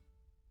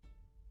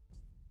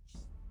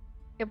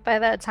 By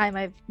that time,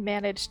 I've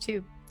managed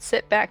to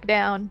sit back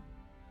down.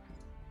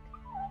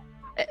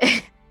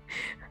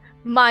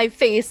 My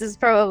face is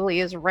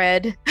probably as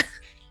red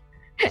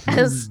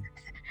as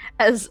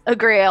a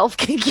gray elf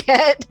can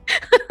get.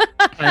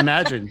 I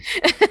imagine.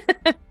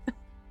 Yeah.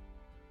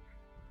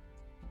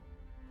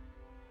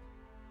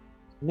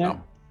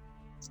 No.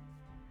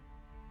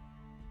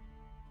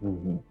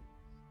 Mhm.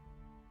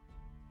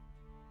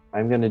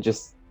 I'm gonna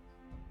just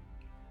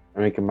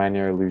make a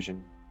minor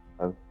illusion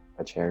of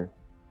a chair.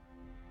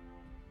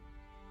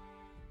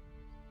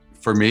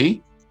 For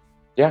me,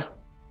 Yeah.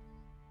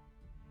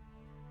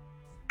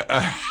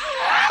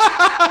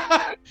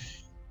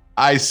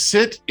 I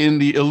sit in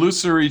the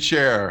illusory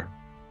chair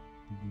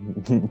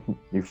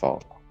You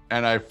fall.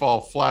 and I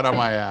fall flat on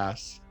my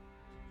ass.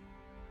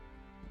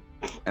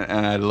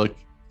 And I look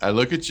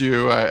at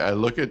you. I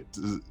look at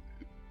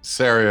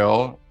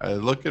Sariel. I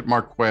look at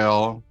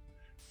Marquel,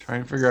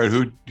 trying to figure out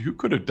who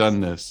could have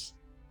done this.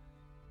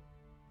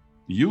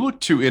 You look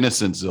too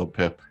innocent,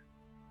 Zilpip.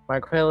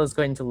 Marquel is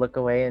going to look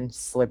away and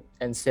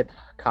sip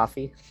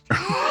coffee.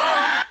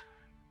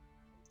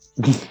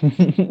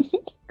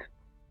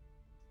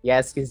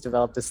 Yes, he's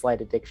developed a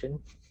slight addiction.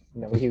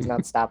 No, he's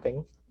not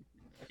stopping.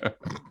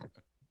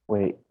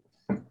 Wait.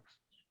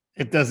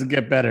 It doesn't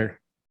get better.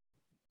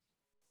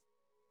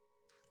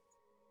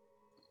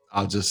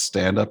 I'll just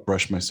stand up,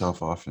 brush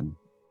myself off, and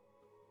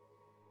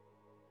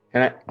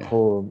Can I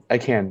hold? I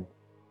can.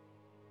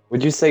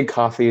 Would you say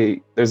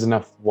coffee? There's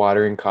enough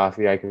water in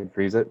coffee I could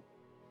freeze it.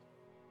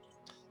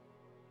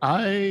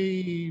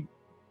 I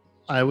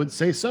would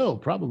say so,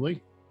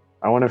 probably.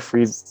 I want to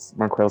freeze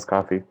Marquel's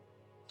coffee.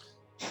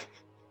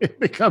 It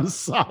becomes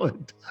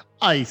solid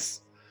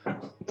ice.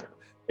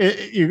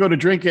 You go to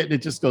drink it and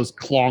it just goes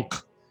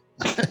clonk.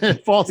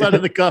 It falls out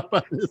of the cup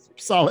on this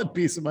solid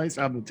piece of ice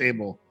on the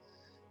table.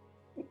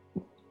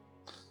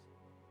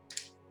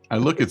 I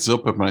look at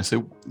Zilpip and I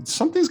say,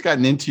 something's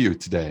gotten into you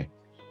today.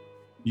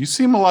 You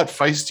seem a lot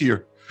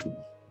feistier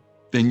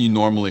than you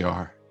normally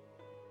are.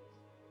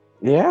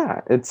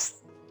 Yeah,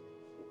 it's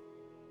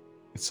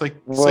It's like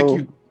Well,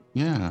 you,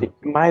 yeah.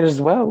 might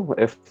as well.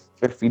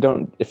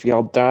 If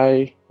y'all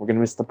die, we're gonna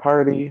miss the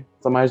party.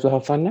 So might as well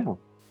have fun now.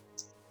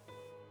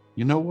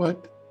 You know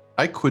what?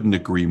 I couldn't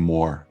agree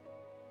more.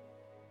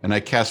 And I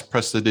cast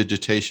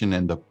prestidigitation,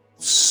 and the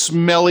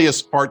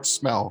smelliest fart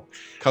smell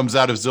comes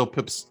out of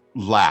Zilpip's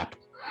lap.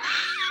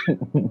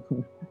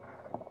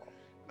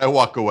 I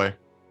walk away.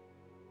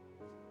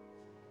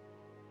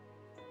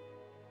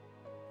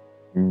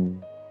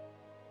 Mm.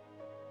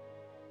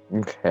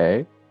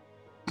 Okay.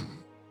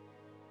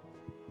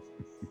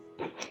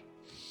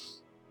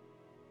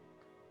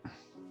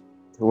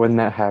 When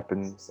that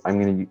happens, I'm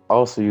going to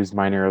also use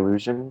minor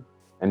illusion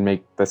and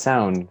make the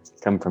sound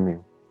come from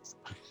you.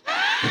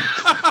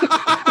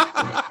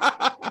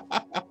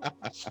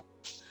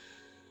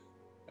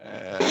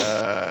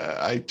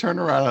 I turn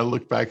around, I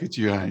look back at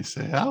you, and I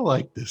say, I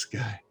like this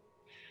guy.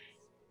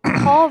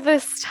 All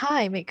this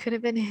time, it could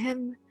have been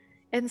him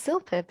and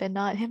Zilpip and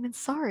not him and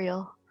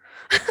Sariel.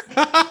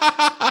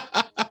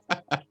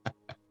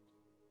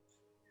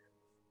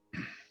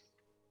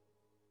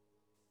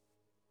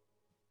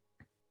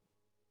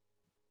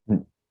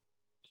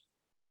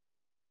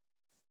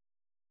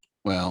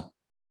 Well,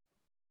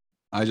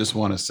 I just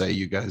want to say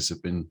you guys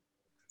have been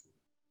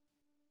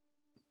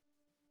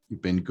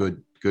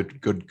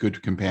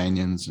good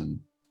companions, and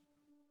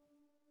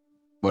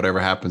whatever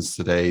happens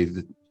today,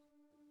 that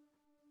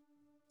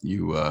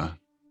you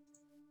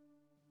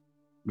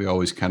we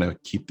always kind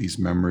of keep these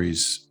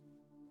memories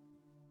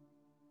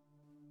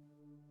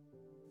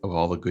of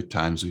all the good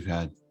times we've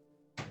had.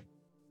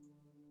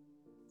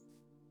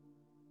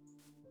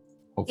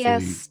 Hopefully,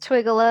 Yes,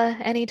 Twigala,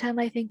 anytime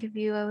I think of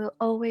you, I will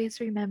always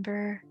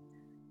remember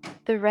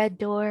the red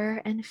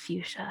door and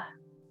fuchsia.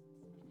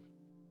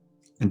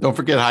 and don't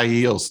forget high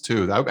heels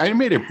too. I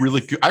made a really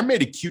cute. I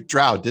made a cute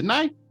drow, didn't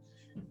I?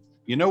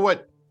 You know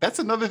what? That's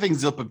another thing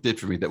Zilpip did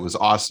for me that was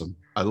awesome.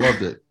 I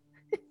loved it.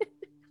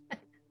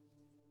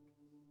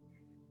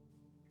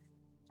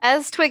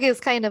 As Twig is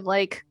kind of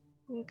like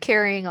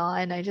carrying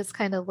on, I just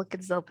kind of look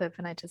at Zilpip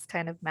and I just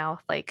kind of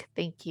mouth like,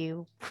 "Thank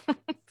you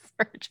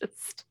for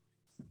just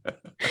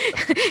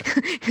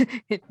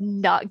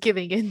not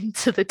giving in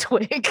to the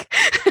twig."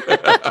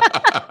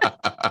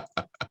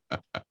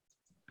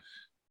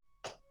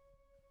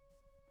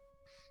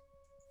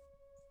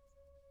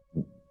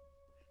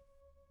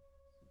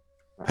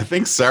 I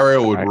think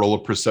Sarah would roll a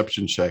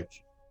perception check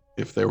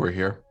if they were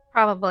here.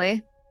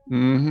 Probably.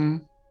 Mm-hmm.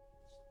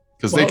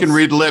 Because they can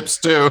read lips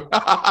too.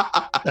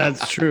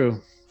 That's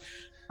true.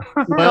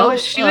 Well,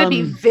 she would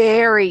be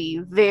very,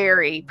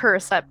 very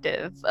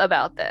perceptive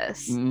about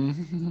this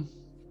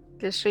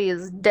because she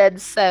is dead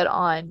set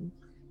on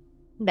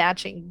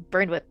matching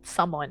Bryn with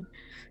someone.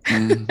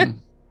 Mhm.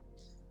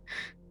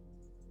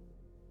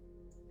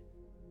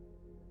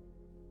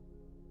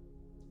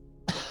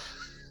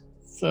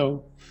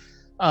 So,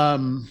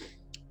 from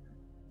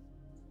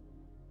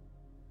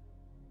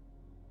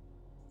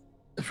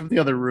the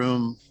other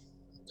room,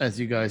 as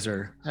you guys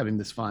are having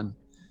this fun,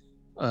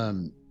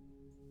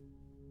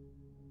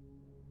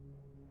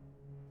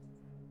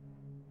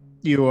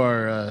 you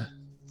are,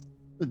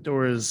 the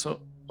door is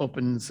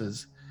open and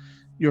says,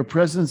 "Your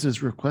presence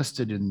is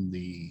requested in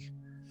the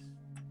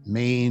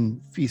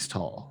main feast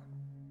hall."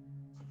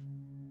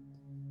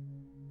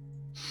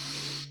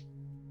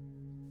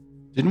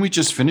 Didn't we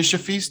just finish a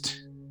feast?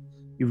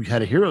 You've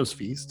had a hero's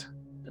feast,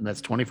 and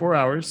that's 24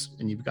 hours,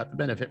 and you've got the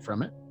benefit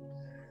from it.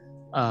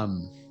 I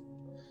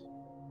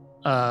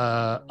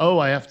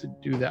have to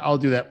do that. I'll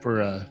do that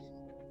for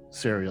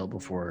cereal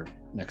before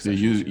next It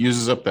session.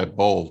 uses up that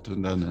bowl,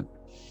 doesn't it?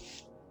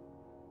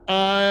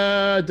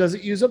 Does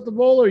it use up the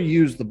bowl or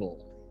use the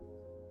bowl?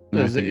 I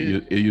Does think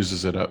it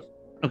uses it up.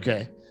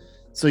 Okay.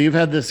 So you've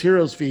had this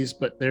hero's feast,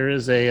 but there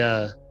is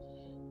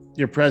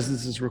your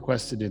presence is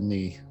requested in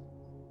the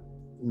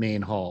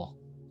main hall.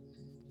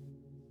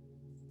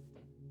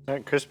 All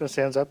right, Crispin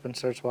stands up and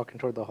starts walking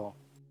toward the hall.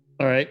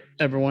 All right,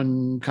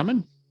 everyone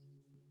coming?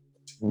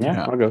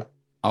 Yeah, I'll go.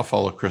 I'll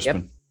follow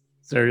Crispin.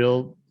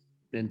 Serial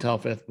and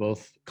Talfeth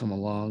both come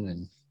along,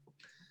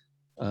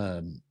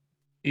 and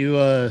you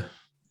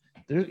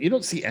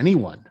don't see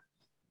anyone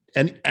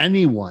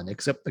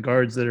except the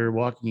guards that are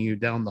walking you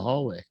down the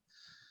hallway.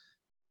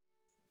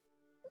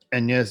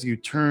 And as you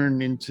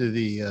turn into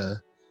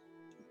the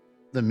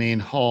main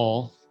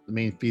hall, the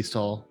main feast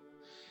hall,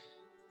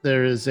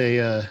 there is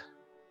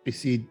you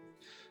see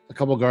a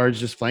couple guards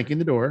just flanking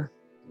the door,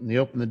 and they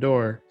open the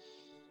door.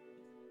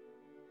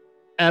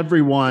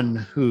 Everyone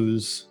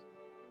who's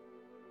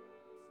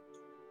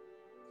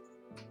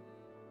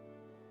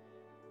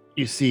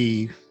you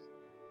see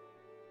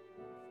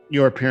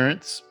your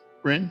parents,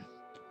 Bryn.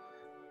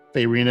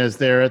 Fayrina is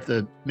there at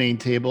the main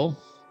table.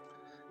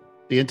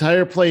 The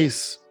entire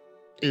place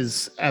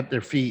is at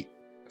their feet,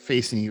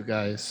 facing you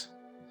guys.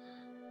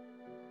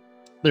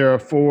 There are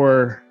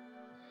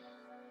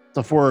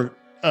the four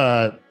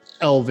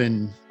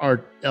elven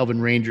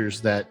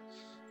rangers that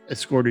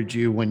escorted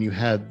you when you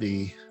had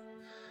the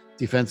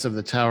defense of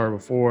the tower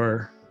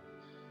before,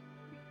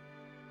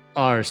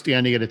 are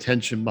standing at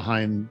attention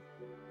behind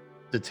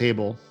the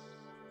table.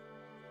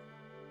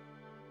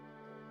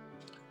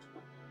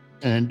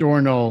 And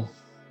Dornall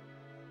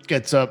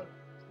gets up,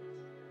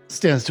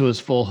 stands to his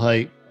full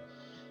height.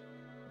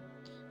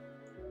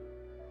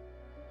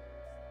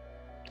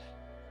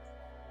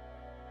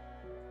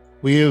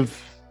 We have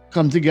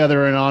come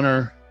together in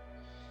honor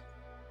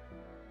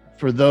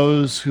for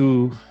those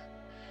who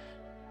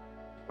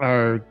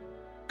are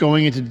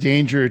going into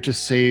danger to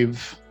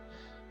save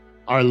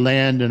our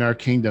land and our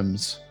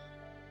kingdoms.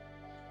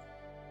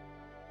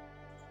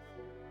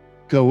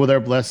 Go with our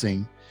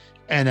blessing.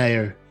 And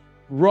a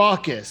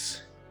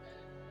raucous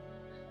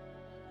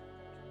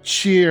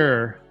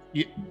cheer,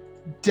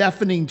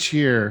 deafening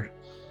cheer,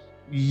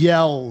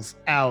 yells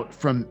out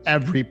from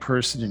every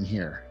person in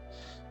here.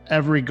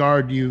 Every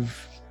guard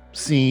you've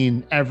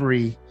seen,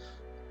 every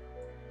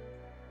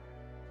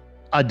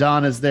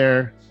Adon is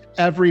there,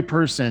 every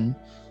person.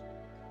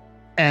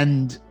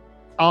 And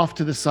off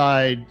to the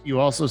side, you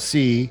also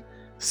see,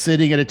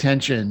 sitting at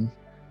attention,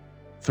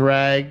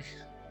 Thrag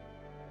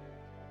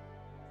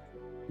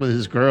with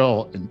his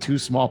girl and two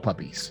small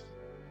puppies.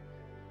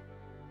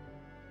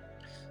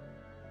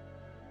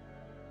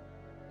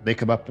 They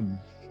come up and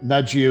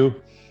nudge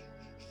you.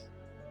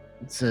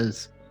 It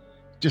says,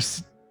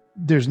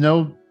 there's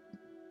no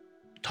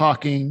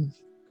talking.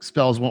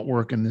 Spells won't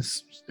work in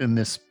this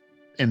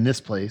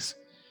place.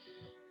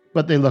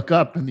 But they look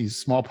up, and these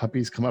small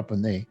puppies come up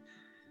and they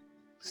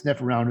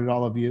sniff around at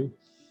all of you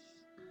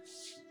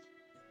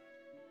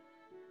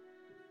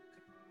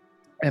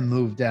and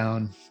move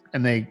down,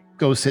 and they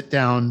go sit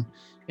down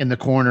in the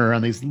corner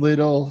on these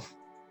little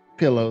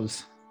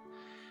pillows.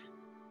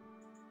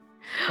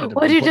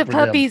 What do the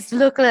puppies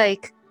look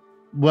like?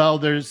 Well,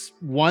 there's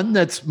one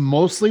that's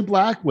mostly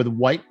black with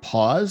white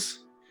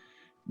paws,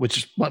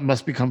 which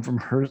must become from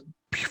her.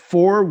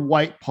 4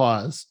 white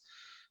paws,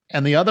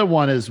 And the other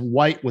one is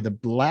white with a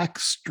black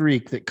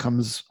streak that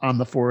comes on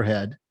the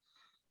forehead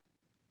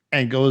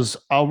and goes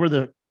over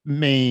the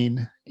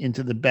mane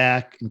into the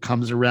back and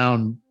comes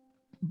around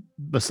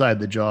beside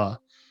the jaw.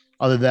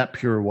 Other than that,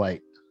 pure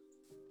white.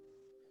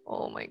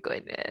 Oh my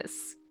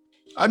goodness.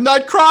 I'm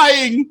not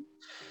crying.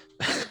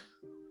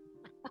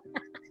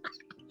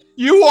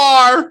 You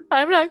are.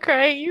 I'm not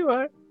crying. You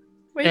are.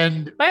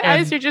 And My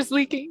eyes are just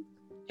leaking.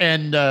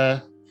 And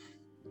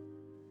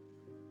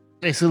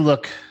they said,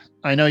 look,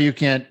 I know you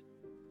can't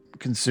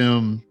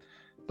consume,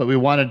 but we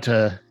wanted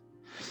to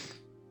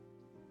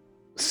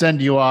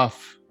send you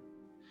off.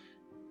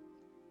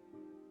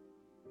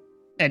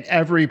 And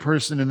every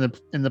person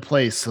in the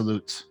place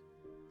salutes.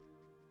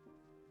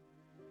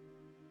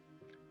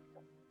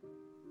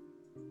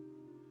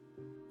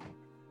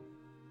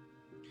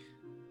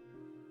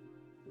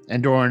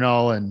 And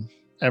Doranal and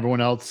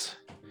everyone else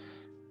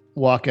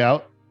walk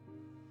out,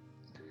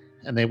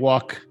 and they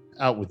walk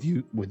out with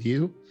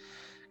you.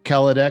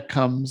 Kaladek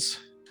comes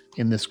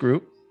in this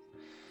group.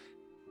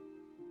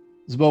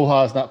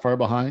 Zboha is not far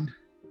behind.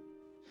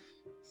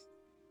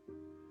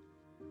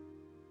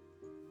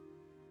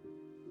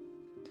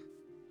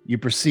 You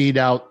proceed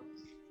out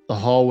the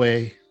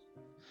hallway,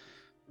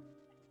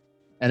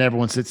 and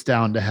everyone sits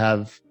down to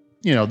have,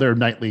 their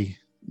nightly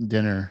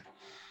dinner.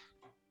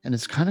 And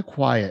it's kind of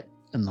quiet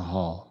in the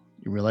hall.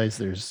 You realize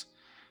there's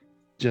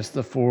just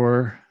the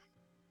 4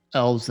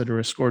 elves that are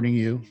escorting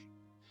you,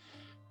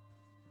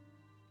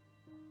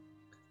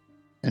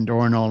 and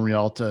Doranal and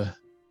Rialta,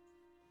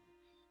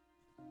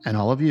 and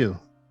all of you,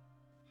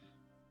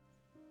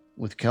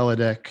 with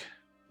Kaladek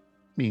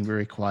being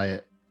very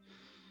quiet.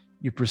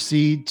 You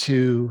proceed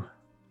to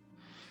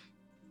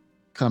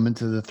come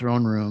into the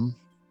throne room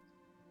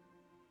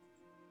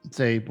and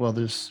say, well,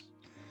 there's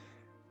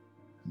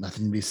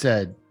nothing to be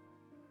said.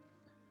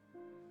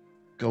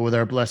 Go with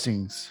our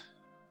blessings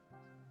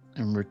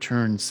and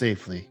return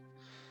safely.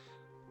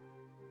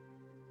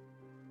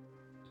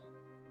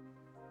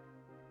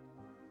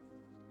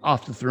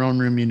 Off the throne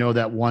room, you know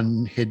that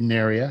one hidden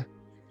area.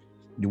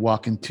 You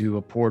walk into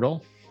a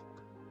portal.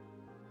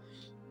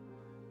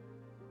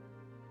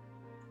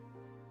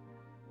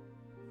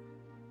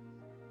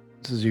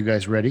 Says, you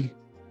guys ready?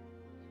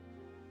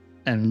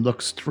 And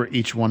looks for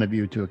each one of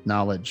you to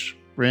acknowledge.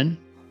 Bryn?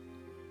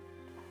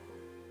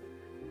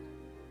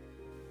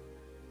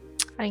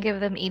 I give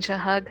them each a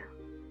hug.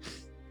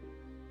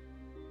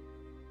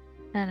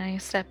 And I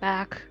step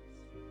back.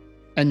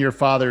 And your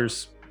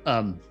father's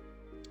allergies.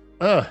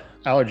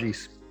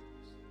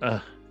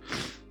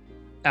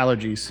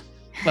 Allergies.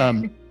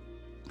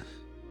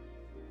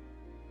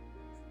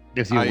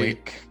 Gives you a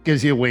wink.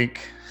 Gives you a wink.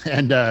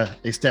 And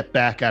they step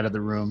back out of the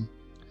room.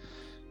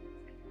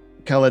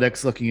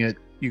 Kaladek's looking at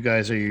you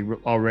guys. Are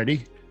you all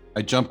ready?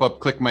 I jump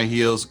up, click my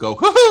heels, go,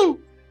 hoo-hoo!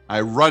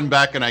 I run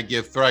back and I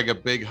give Thrag a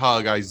big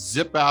hug. I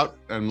zip out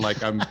and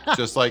I'm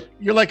just like...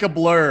 You're like a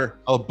blur.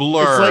 A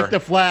blur. It's like the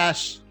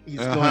Flash. He's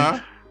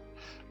going...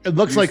 It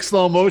looks like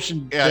slow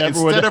motion. Yeah,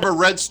 instead of a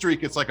red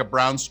streak, it's like a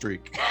brown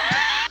streak.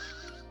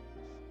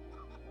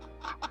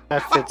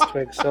 That fits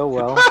Twig so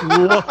well.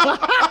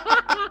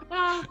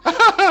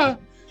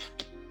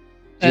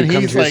 And And you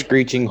come he's to a like...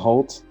 screeching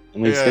halt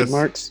and leave skid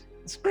marks.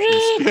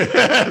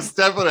 Yes,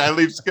 definitely. I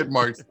leave skid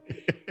marks.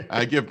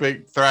 I give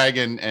big Thrag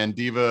and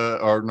Diva,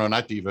 or no,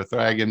 not Diva,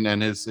 Thrag and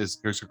his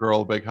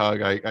girl a big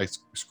hug. I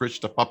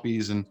scritch the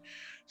puppies and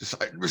just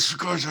like, Mr.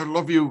 Gosh, I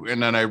love you.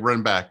 And then I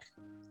run back.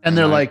 And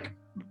they're like...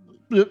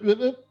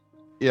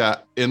 Yeah,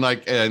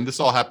 and this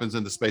all happens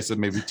in the space of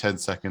maybe 10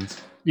 seconds.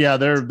 Yeah,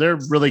 they're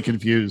really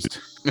confused.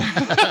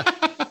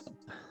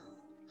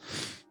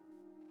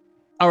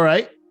 All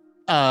right.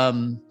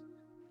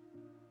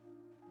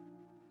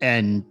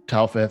 And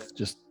Talfeth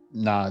just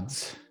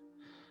nods.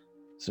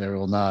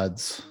 Cyril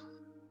nods.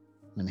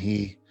 And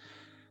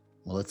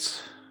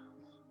let's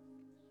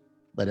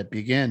let it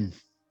begin.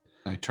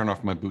 I turn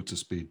off my boots of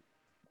speed.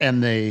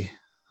 And the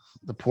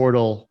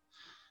portal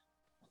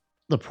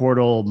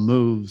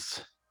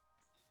moves.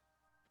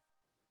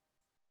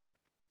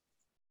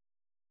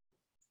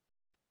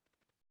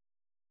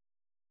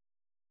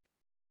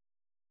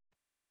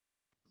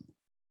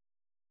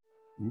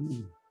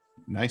 Ooh,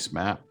 nice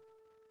map.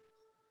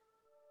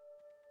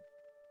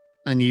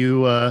 And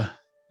you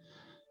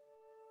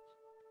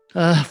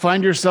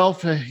find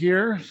yourself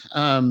here.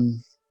 Are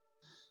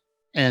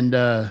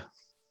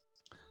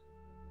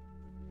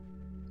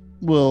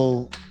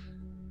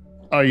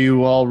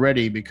you all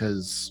ready?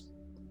 Because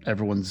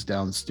everyone's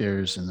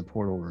downstairs in the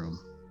portal room.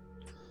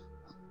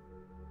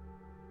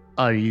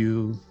 Are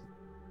you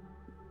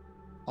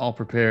all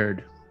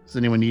prepared? Does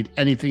anyone need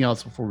anything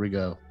else before we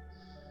go?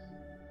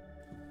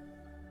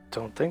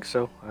 Don't think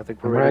so. I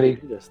think we're I'm ready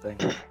ready. to do this thing.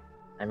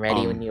 I'm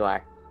ready when you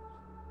are.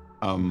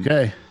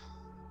 Okay.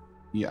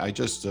 Yeah, I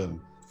just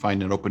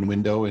find an open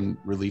window and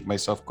relieve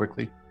myself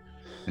quickly,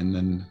 and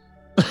then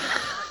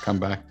come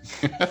back.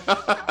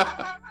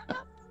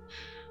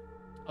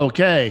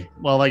 Okay.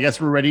 Well, I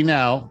guess we're ready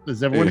now.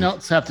 Does everyone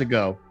else have to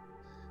go?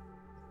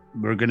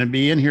 We're going to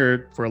be in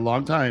here for a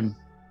long time.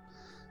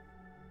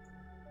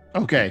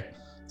 Okay,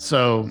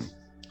 so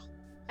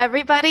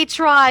Everybody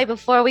try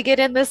before we get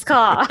in this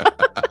car.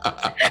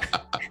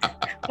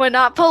 We're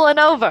not pulling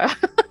over.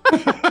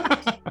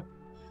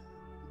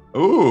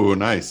 Ooh,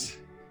 nice.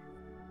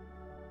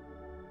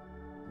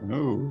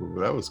 Ooh,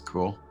 that was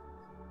cool.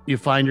 you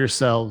find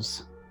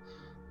yourselves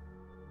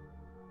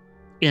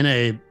in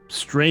a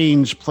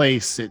strange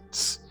place.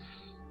 It's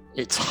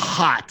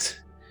hot,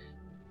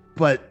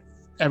 but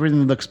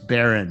everything looks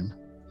barren.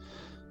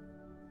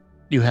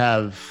 You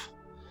have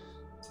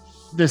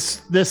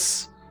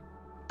this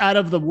out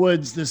of the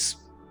woods, this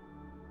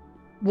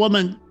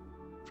woman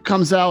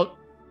comes out.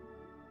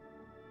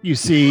 You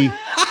see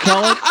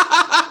That's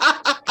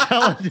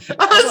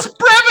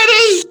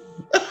brevity.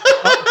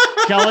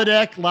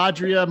 Kaladek,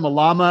 Ladria,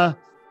 Malama,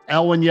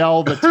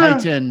 Elwyn-Yell, the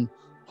Titan,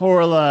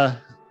 Horla,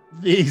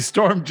 the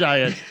Storm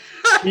Giant,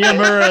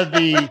 Yamura,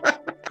 the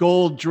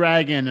Gold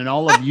Dragon, and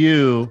all of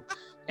you.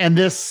 And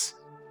this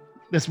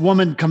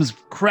woman comes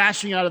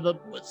crashing out of the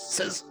woods,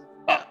 says,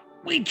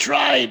 we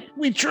tried.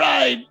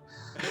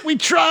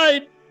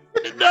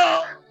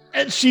 No.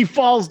 And she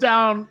falls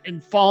down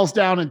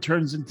and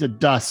turns into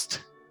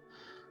dust.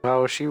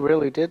 Oh, she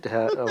really did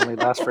only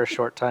last for a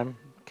short time.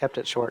 Kept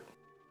it short.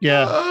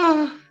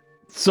 Yeah.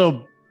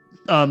 So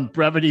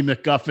Brevity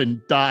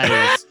McGuffin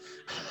dies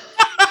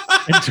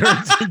and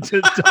turns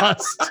into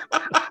dust.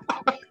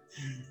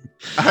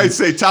 I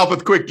say,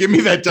 Talbot, quick, give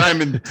me that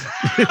diamond.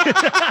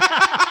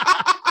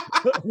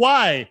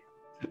 Why?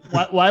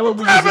 Why would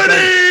we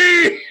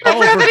Brevity! For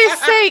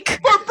brevity's sake.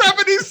 For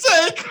brevity's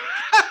sake!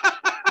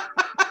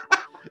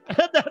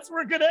 And that's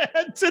where we're gonna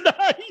end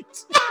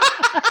tonight.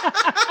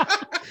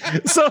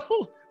 So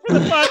for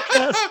the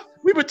podcast,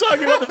 we've been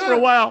talking about this for a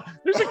while.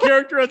 There's a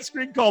character on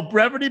screen called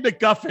Brevity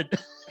McGuffin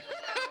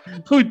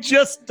who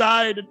just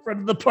died in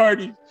front of the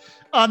party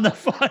on the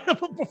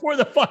final before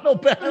the final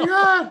battle.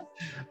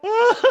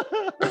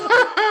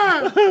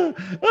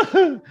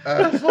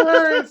 That's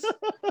hilarious.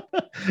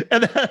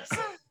 And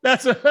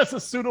that's a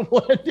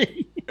suitable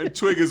ending. And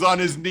Twig is on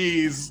his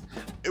knees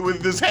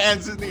with his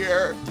hands in the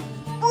air.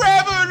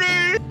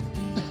 Brevity!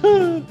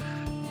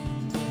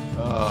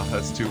 Oh,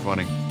 that's too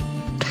funny.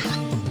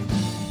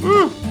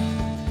 Woo.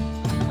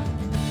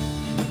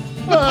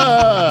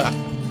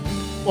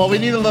 Well, we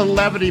need a little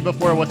levity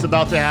before what's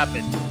about to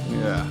happen.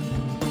 Yeah.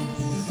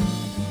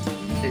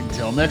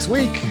 Until next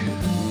week,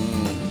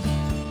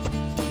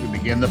 we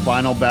begin the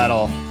final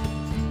battle.